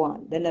 and so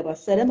on. They never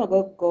said them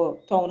about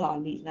go town hall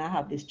meeting and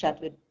have this chat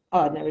with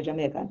ordinary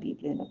Jamaican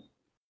people, you know,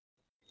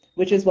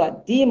 which is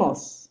what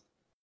demos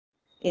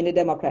in the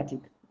democratic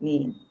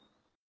mean,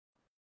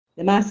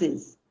 the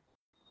masses.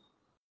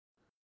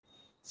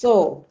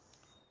 So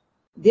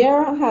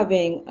they're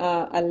having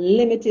a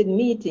limited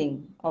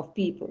meeting of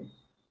people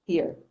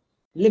here,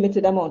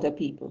 limited amount of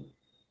people.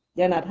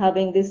 They're not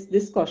having this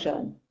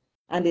discussion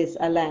and this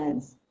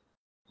alliance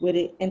with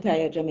the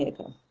entire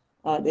Jamaica,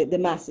 the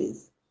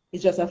masses.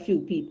 It's just a few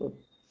people.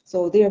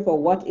 So therefore,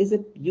 what is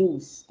the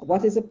use,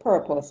 what is the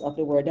purpose of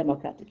the word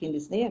democratic in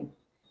this name?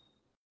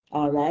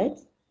 All right.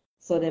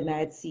 So they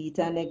might see it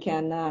and they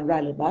can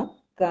rally back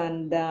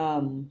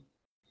and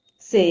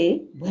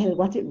say, well,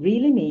 what it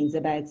really means, they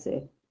might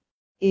say,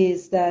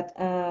 is that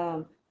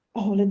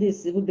all of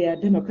this, it would be a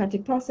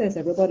democratic process.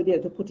 Everybody be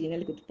able to put in a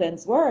little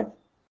pence worth.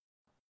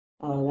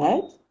 All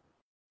right.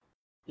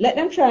 Let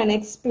them try and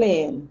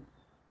explain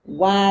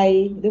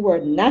why the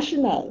word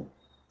national.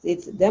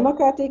 It's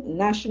Democratic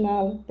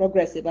National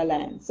Progressive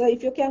Alliance. So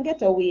if you can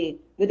get away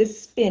with the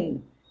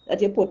spin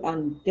that you put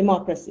on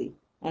democracy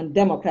and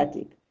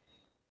democratic,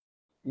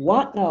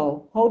 what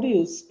now? How do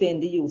you spin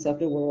the use of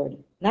the word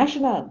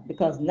national?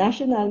 Because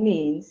national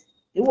means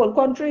the whole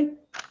country.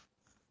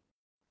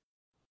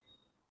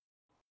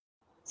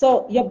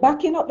 So you're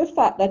backing up the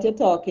fact that you're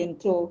talking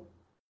to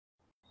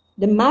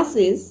the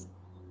masses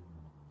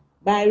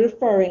by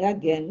referring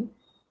again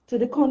to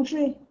the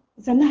country.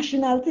 It's a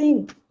national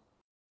thing.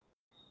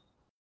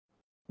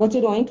 But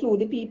you don't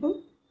include the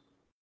people.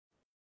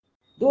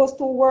 Those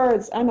two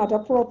words are not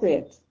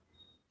appropriate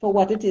for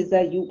what it is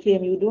that you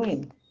claim you're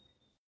doing.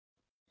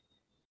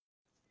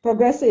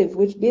 Progressive,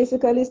 which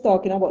basically is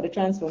talking about the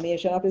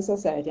transformation of the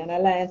society, and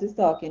alliance is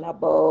talking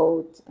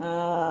about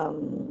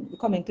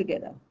coming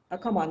together, a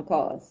common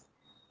cause.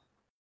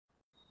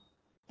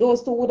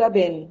 Those two would have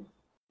been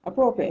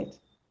appropriate.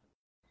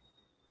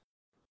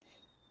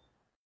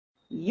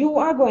 You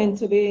are going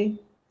to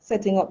be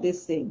setting up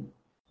this thing,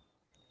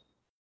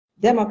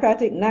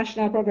 Democratic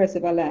National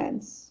Progressive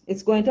Alliance.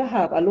 It's going to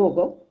have a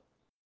logo.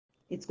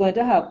 It's going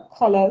to have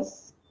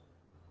colors.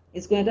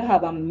 It's going to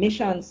have a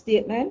mission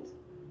statement.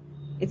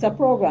 It's a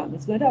program.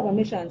 It's going to have a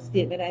mission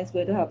statement, and it's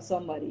going to have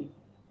somebody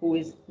who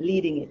is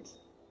leading it.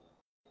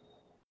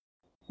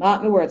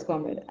 Mark my words,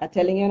 comrade. I'm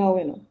telling you now,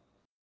 we know.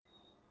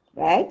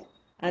 Right?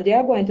 And they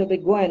are going to be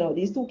going out.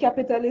 These two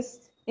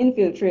capitalist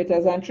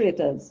infiltrators and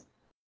traitors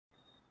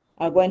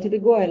are going to be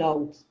going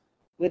out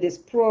with this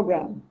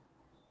program,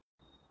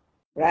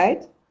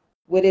 right?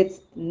 With its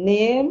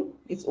name,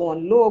 its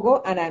own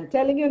logo, and I'm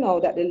telling you now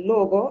that the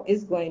logo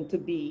is going to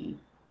be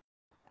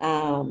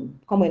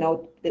coming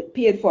out,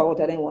 paid for out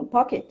of their own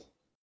pocket.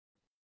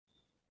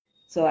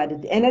 So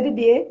at the end of the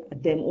day,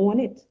 them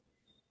own it.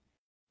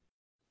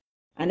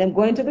 And I'm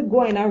going to be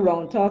going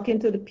around talking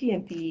to the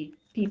PNP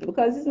people,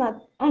 because it's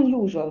not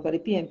unusual for the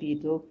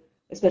PNP to,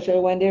 especially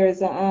when there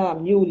is a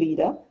new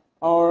leader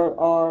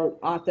or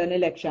after an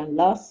election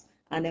loss,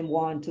 and they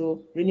want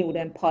to renew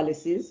them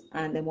policies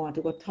and they want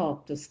to go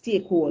talk to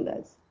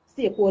stakeholders.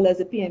 Stakeholders,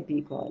 the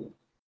PNP call it.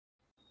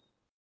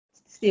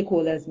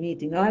 Stakeholders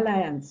meeting, no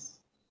alliance.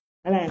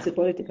 Alliance with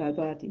political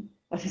party.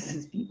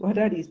 What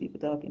are these people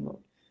talking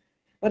about?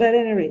 But at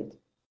any rate,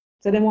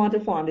 so they want to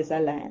form this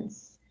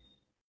alliance.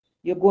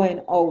 You're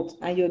going out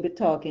and you'll be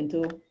talking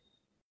to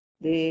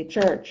the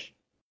church.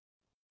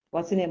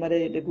 What's the name of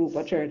the group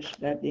of church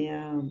that the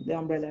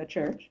umbrella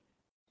church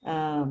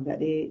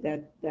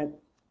that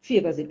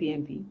favors the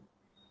PNP?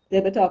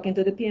 They'll be talking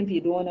to the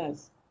PNP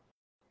donors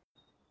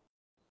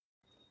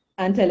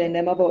and telling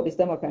them about this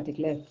democratic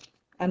left,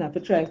 and have to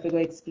try to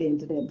explain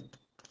to them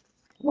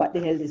what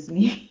the hell this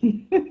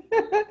means.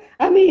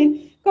 I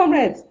mean,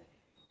 comrades,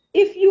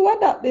 if you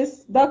adopt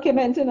this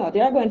document,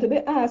 they are going to be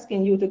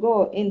asking you to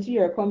go into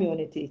your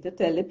community to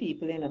tell the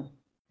people,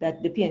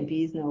 that the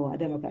PNP is now a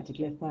democratic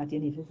left party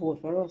and if you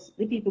vote for us.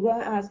 The people going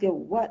to ask you,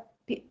 what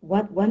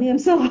name,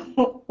 so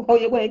how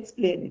you going to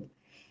explain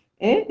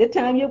it? The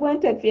time you're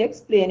going to take to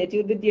explain it,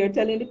 you'll be there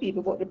telling the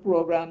people about the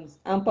programs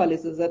and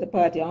policies of the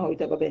party and how it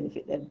will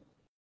benefit them.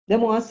 They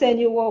want to send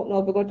you out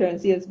now to go turn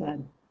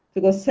salesman,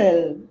 to go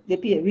sell the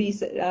to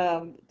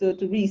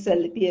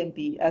resell the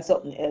PNP as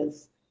something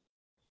else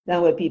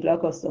than what people are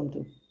accustomed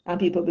to. And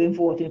people have been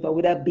voting for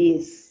with a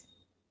base.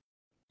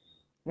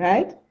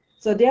 Right?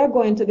 So they are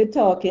going to be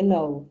talking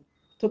now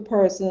to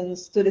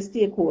persons, to the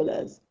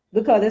stakeholders,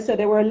 because they said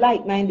they were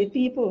like-minded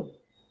people.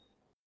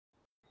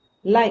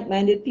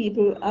 Like-minded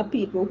people are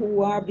people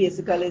who are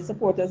basically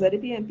supporters of the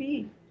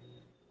PNP.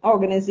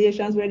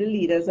 Organizations where the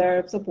leaders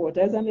are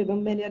supporters and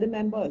even many of the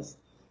members.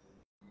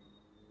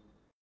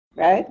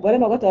 Right? What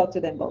am I going to talk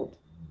to them about?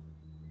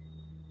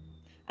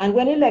 And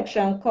when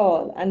election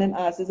call and them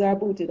asses are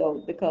booted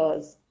out,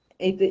 because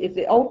if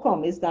the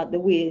outcome is not the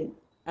way,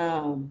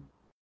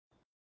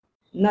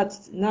 not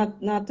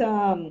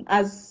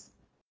as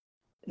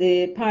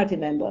the party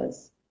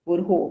members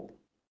would hope,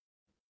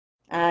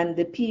 and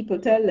the people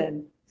tell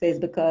them, says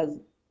because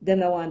they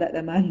don't want that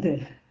the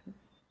mandate,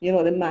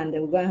 the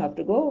mandate, we're going to have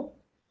to go.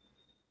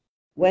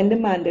 When the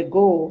mandate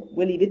go,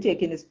 will he be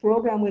taking his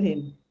program with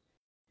him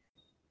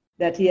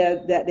that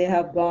they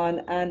have gone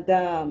and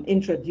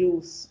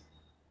introduced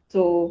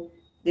to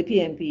the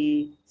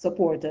PNP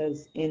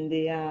supporters in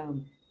the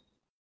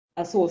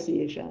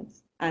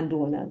associations and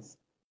donors?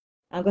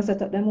 I'm going to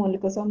set up them only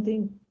for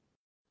something.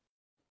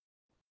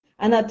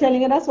 I'm not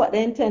telling you that's what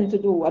they intend to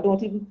do. I'm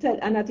not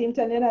even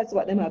telling you that's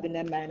what they have in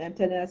their mind. I'm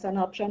telling you that's an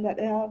option that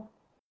they have.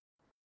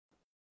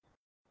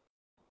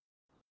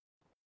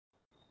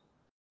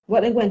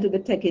 What they're going to be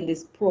taking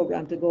this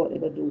program to go, they're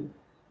going to do.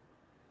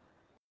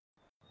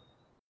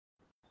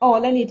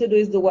 All they need to do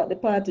is do what the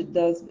party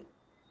does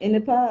in the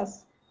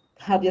past.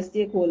 Have your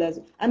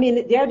stakeholders. I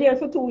mean, they're there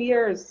for 2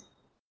 years.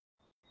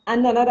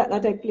 And none of that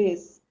not take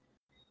place.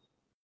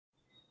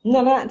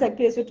 None of that take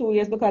place for 2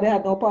 years because they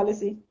have no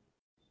policy.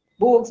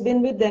 Book's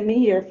been with them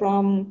here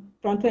from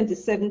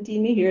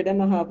 2017. Me hear them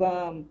have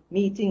a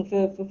meeting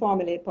for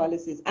formulate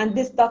policies. And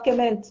this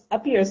document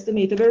appears to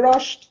me to be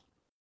rushed.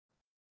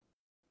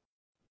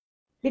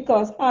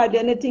 Because hardly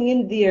anything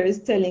in there is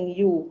telling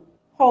you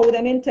how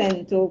they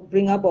intend to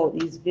bring about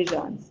these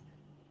visions.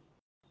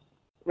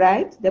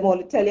 Right? They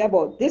only tell you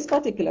about this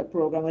particular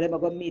program where they're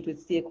going to meet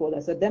with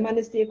stakeholders. So them and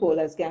the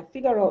stakeholders can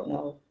figure out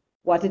now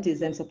what it is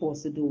they're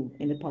supposed to do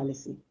in the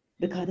policy.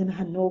 Because they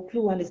have no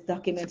clue, and this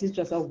document is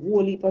just a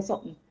whole heap of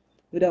something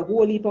with a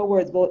whole heap of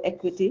words about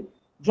equity,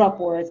 drop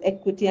words,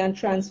 equity and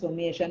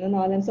transformation, and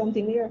all them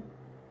something there.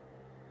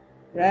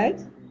 Right?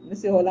 Let me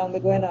see how long we're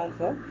going on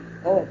for.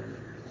 Oh,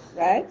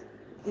 right?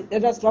 They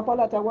just drop a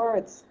lot of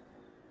words.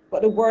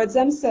 But the words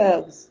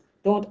themselves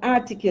don't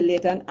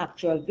articulate an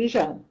actual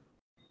vision,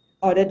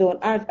 or they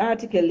don't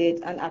articulate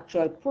an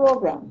actual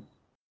program.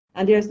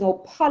 And there's no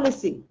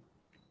policy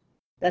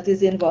that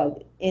is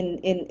involved in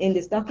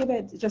this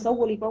document. It's just a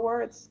whole heap of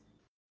words.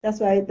 That's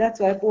why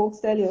folks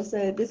tell you,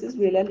 say, this is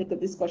really a little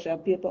discussion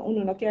paper.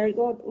 Uno no carry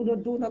go, uno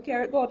do not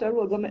carry go to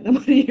road, go make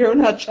nobody here,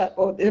 not chat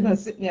out there, and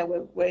sitting here,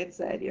 we're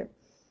inside here.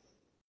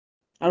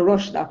 A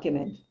rush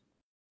document.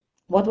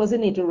 What was the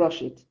need to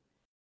rush it?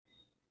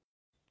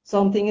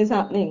 Something is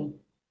happening.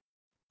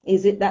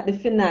 Is it that the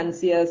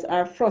financiers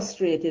are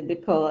frustrated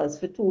because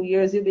for 2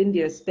 years you've been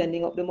there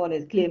spending up the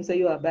money, claim so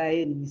you are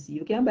buying NEC?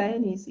 You can't buy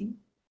NEC.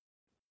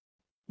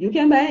 You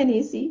can buy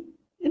NEC.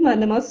 The man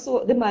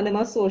them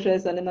are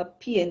socialists and them are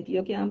PNP.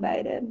 You can't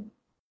buy them.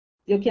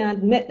 You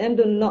can't make them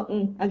do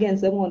nothing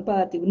against their own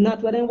party.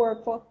 Not what they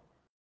work for.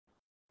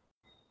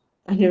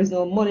 And there's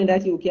no money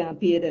that you can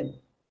pay them.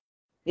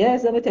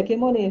 Yes, let me take your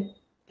money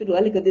to do a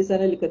little this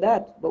and a little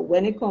that. But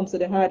when it comes to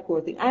the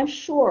hardcore thing, I'm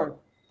sure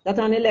that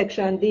on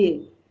election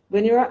day,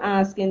 when you're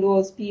asking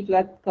those people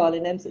that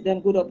calling them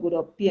good up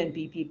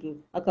PNP people,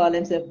 I call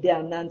themselves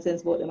damn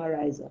nonsense about them a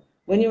riser.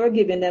 When you were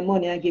giving them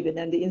money and giving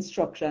them the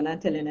instruction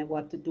and telling them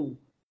what to do,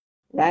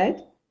 right?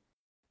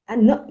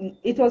 And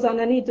it was on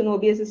a need to know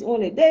basis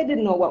only. They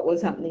didn't know what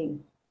was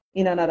happening.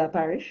 in another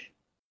parish.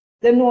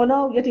 They know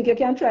now. You think you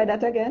can try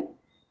that again?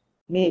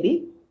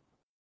 Maybe.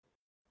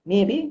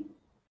 Maybe.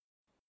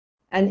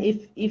 And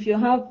if you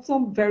have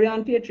some very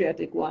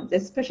unpatriotic ones,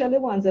 especially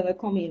ones that are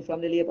coming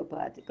from the Labour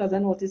Party, because I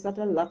noticed that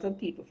a lot of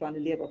people from the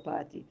Labour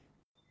Party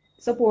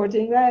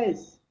supporting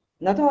Rise.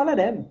 Not all of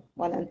them,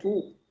 1 and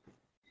 2.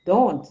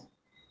 Don't.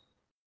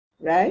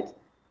 Right?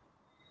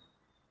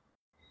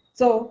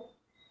 So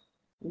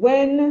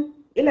when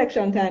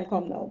election time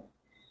comes now,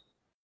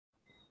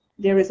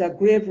 there is a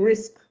grave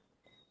risk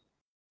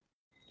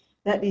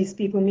that these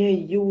people may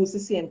use the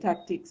same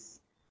tactics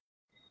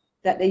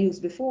that they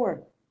used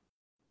before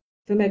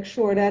to make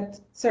sure that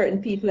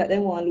certain people that they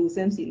want to lose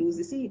MC lose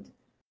the seat,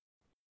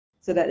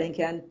 so that they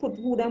can put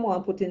who they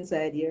want to put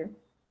inside here.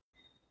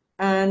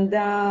 And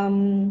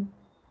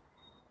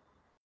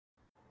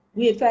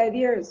wait 5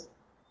 years.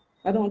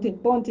 I don't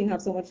think Bunting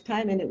have so much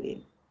time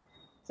anyway.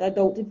 So I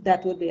doubt if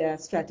that would be a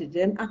strategy.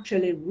 Them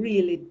actually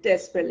really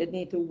desperately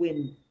need to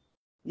win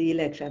the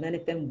election. And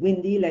if they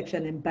win the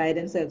election and buy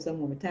themselves some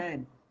more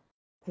time,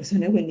 because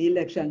when they win the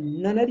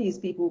election, none of these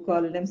people who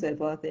call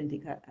themselves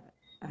authentic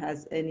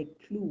has any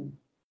clue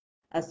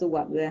as to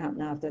what will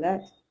happen after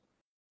that.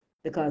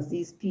 Because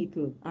these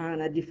people are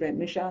on a different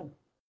mission.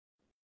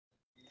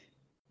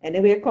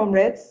 Anyway,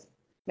 comrades,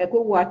 make we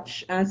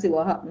watch and see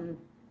what happened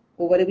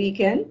over the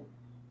weekend.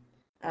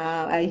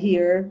 I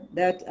hear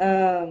that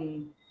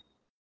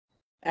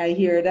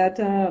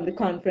the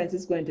conference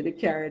is going to be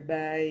carried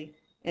by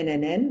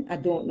NNN. I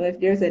don't know if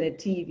there's any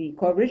TV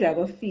coverage. I have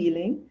a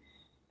feeling.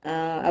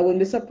 I wouldn't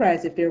be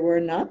surprised if there were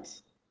not,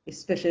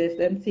 especially if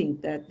they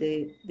think that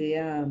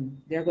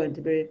they're going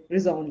to be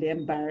resoundingly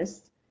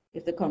embarrassed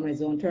if the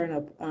comrades don't turn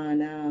up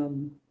on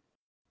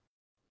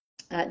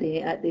at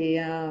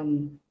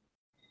the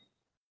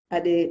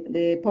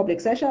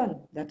public session.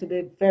 That would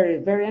be very,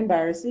 very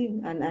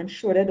embarrassing, and I'm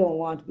sure they don't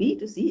want we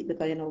to see it,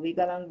 because we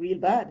got on real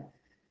bad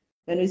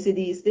when we see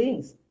these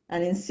things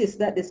and insist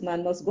that this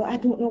man must go. I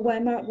don't know why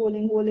Mark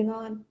Golding holding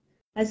on.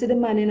 I see the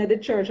man in the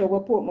church over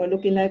Portmore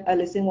looking like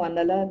Alice in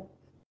Wonderland,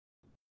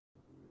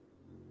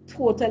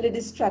 totally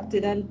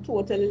distracted and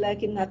totally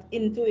like him not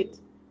into it.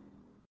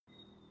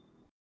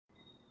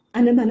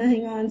 And the man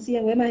hang on,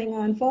 seeing where I hang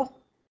on for,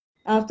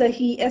 after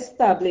he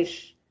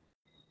established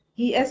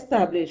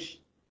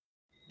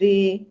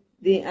the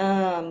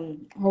how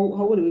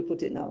would we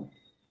put it now?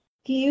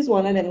 He is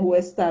one of them who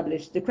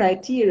established the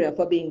criteria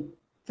for being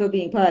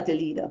party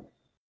leader.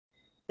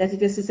 That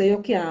if you say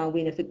you can't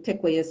win, if you take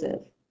away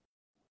yourself.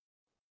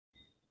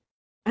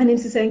 And him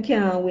say you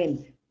can't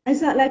win.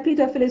 It's not like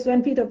Peter Phillips.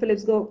 When Peter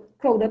Phillips go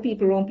crowd of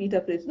people around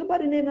Peter Phillips,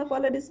 nobody name no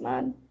follow this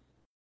man.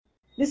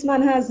 This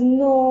man has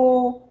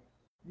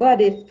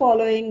nobody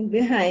following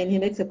behind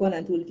him except 1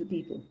 and 2 little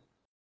people.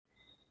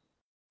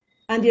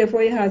 And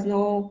therefore he has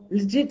no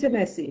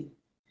legitimacy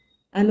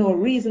and no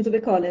reason to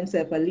be calling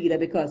himself a leader,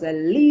 because a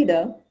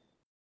leader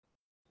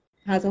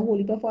has a whole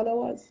heap of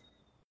followers.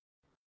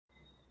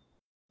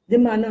 The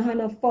man no have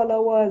no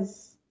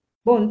followers.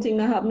 Bunting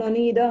no have none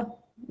either.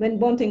 When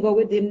Bunting go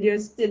with him,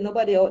 there's still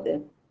nobody out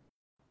there.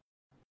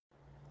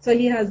 So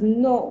he has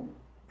no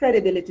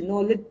credibility, no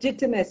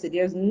legitimacy.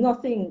 There's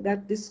nothing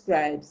that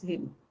describes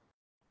him.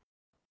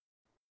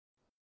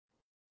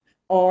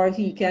 Or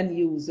he can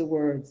use the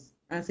words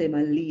and say, I'm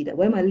a leader.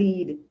 Where am I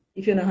lead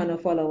if you don't have no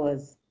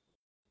followers?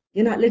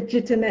 You're not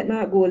legitimate,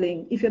 Mark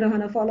Golding, if you don't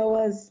have no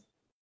followers.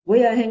 Where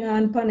you hang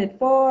on pan it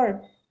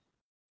for?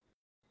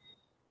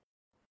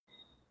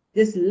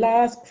 This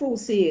last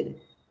crusade,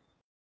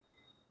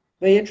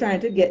 where you're trying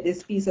to get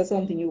this piece of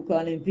something you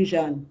call in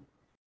vision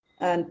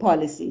and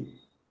policy.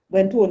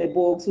 When Tony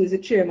Bogues, who is the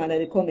chairman of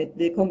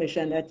the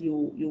commission that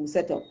you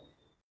set up,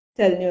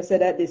 telling you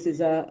that this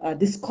is a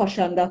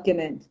discussion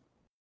document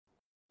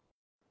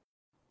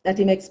that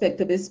him expect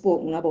to be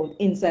spoken about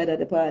inside of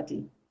the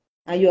party.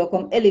 And you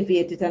come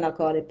elevate it and I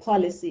call it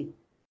policy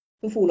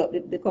to fool up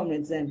the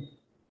comrades then.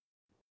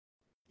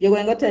 You're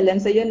going to tell them,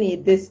 say you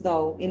need this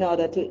now in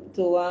order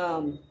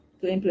to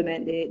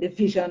implement the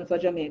vision for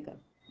Jamaica.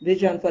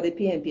 Vision for the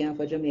PNP and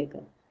for Jamaica.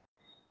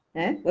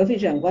 What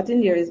vision?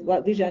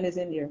 What vision is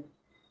in there?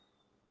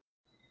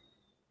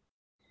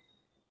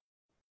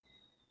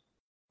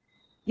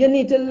 You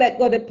need to let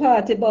go the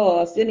party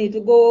boss. You need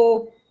to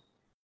go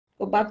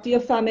back to your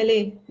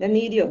family. They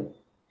need you.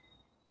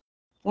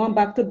 Go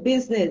back to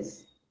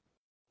business.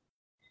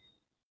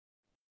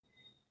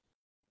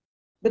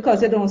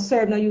 Because they don't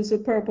serve no useful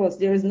purpose.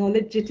 There is no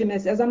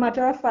legitimacy. As a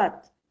matter of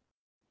fact,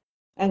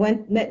 I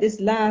went met this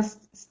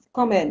last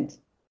comment.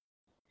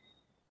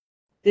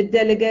 The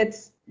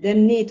delegates, they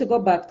need to go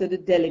back to the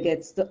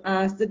delegates to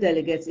ask the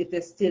delegates if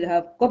they still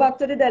have, go back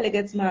to the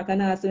delegates, Mark,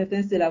 and ask them if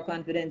they still have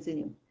confidence in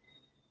you.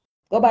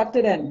 Go back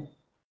to them.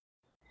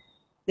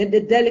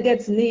 The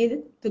delegates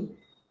need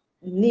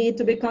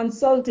to be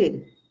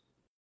consulted.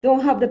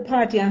 Don't have the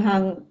party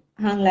hang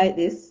like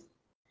this.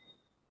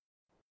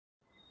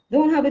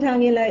 Don't have it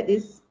hanging like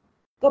this.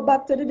 Go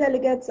back to the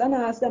delegates and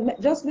ask them,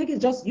 just make it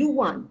just you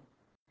one.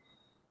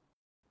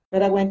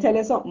 But I'm going to tell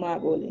you something,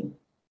 Mark Golding.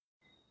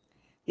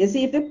 You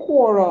see, if the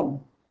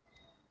quorum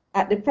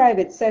at the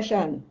private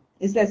session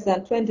is less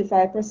than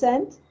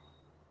 25%,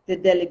 the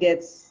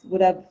delegates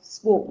would have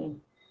spoken.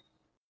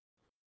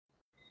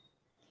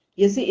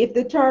 You see, if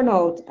the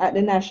turnout at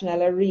the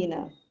national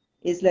arena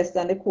is less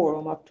than the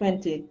quorum of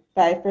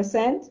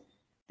 25%,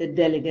 the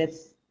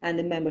delegates and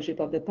the membership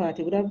of the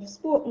party would have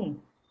spoken.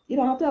 You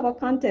don't have to have a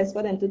contest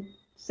for them to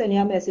send you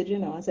a message,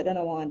 and say, I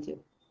don't want you.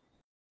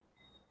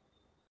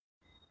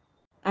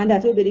 And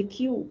that will be the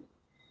cue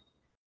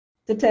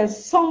to tell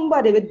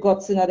somebody with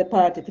guts in the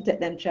party to take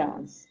them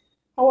chance.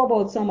 How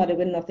about somebody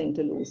with nothing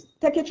to lose?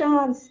 Take a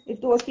chance.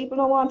 If those people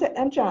don't want to take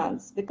them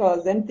chance,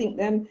 because them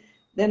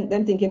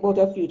thinking about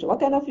a future. What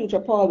kind of future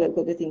Paul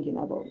could be thinking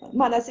about?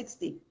 Man at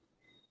 60.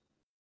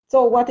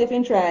 So what if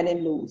in trying him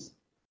lose?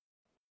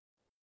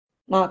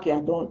 Marky, I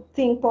don't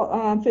think,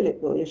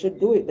 Philip, though, you should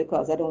do it,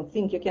 because I don't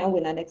think you can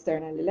win an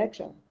external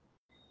election.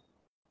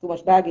 Too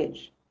much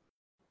baggage.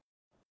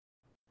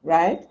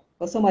 Right?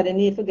 But somebody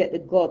need to get the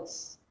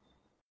guts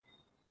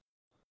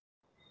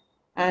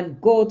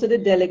and go to the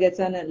delegates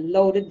and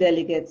allow the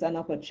delegates an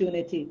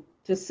opportunity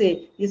to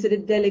say, you see, the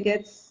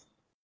delegates,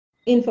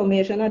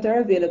 information that are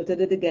available to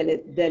the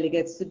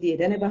delegates today,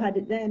 they never had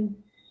it then.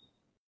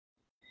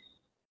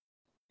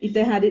 If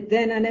they had it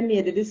then and they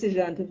made the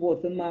decision to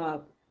vote for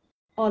Mark,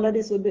 all of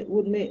this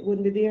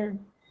wouldn't be there.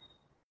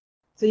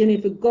 So you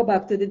need to go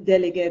back to the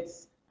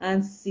delegates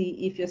and see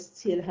if you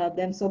still have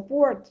them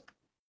support.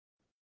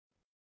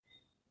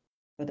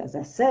 But as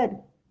I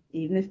said,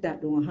 even if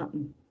that don't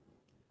happen,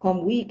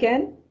 come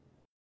weekend,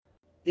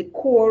 the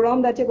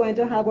quorum that you're going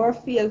to have or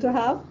fail to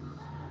have,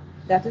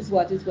 that is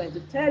what is going to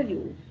tell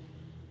you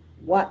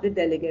what the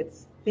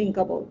delegates think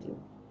about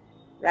you,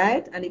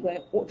 right? And you're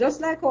going,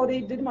 just like how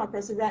the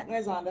democracy right now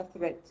is under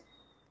threat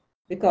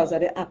because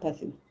of the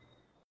apathy.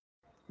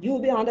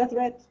 You'll be under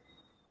threat.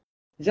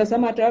 It's just a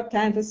matter of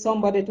time for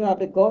somebody to have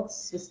the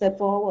guts to step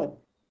forward.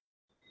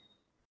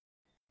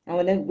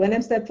 And when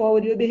they step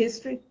forward, you'll be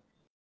history.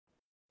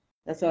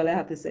 That's all I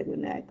have to say. Good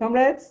night.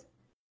 Comrades,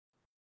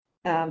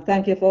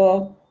 thank you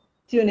for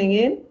tuning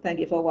in. Thank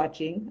you for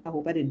watching. I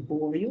hope I didn't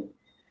bore you.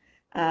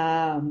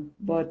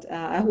 But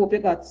I hope you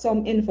got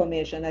some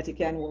information that you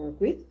can work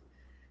with.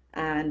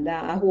 And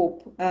I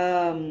hope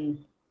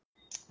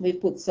we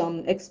put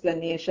some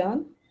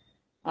explanation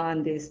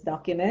on this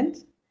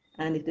document.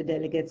 And if the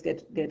delegates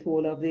get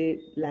hold of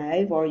the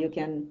live, or you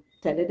can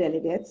tell the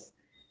delegates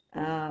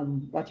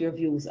what your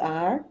views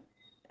are.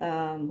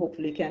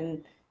 Hopefully you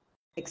can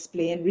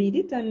read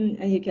it, and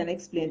you can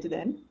explain to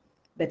them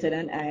better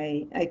than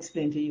I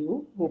explain to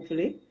you,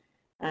 hopefully.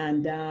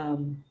 And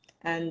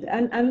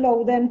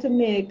allow them to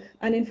make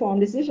an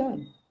informed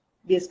decision.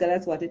 Basically,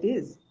 that's what it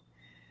is.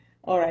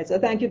 All right, so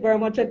thank you very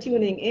much for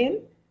tuning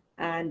in,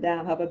 and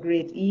have a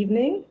great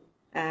evening.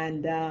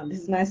 And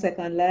this is my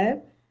second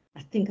live.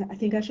 I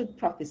think I should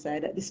prophesy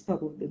that this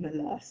probably be my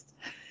last.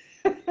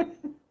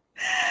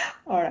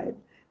 All right,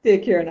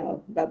 take care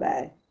now.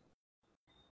 Bye-bye.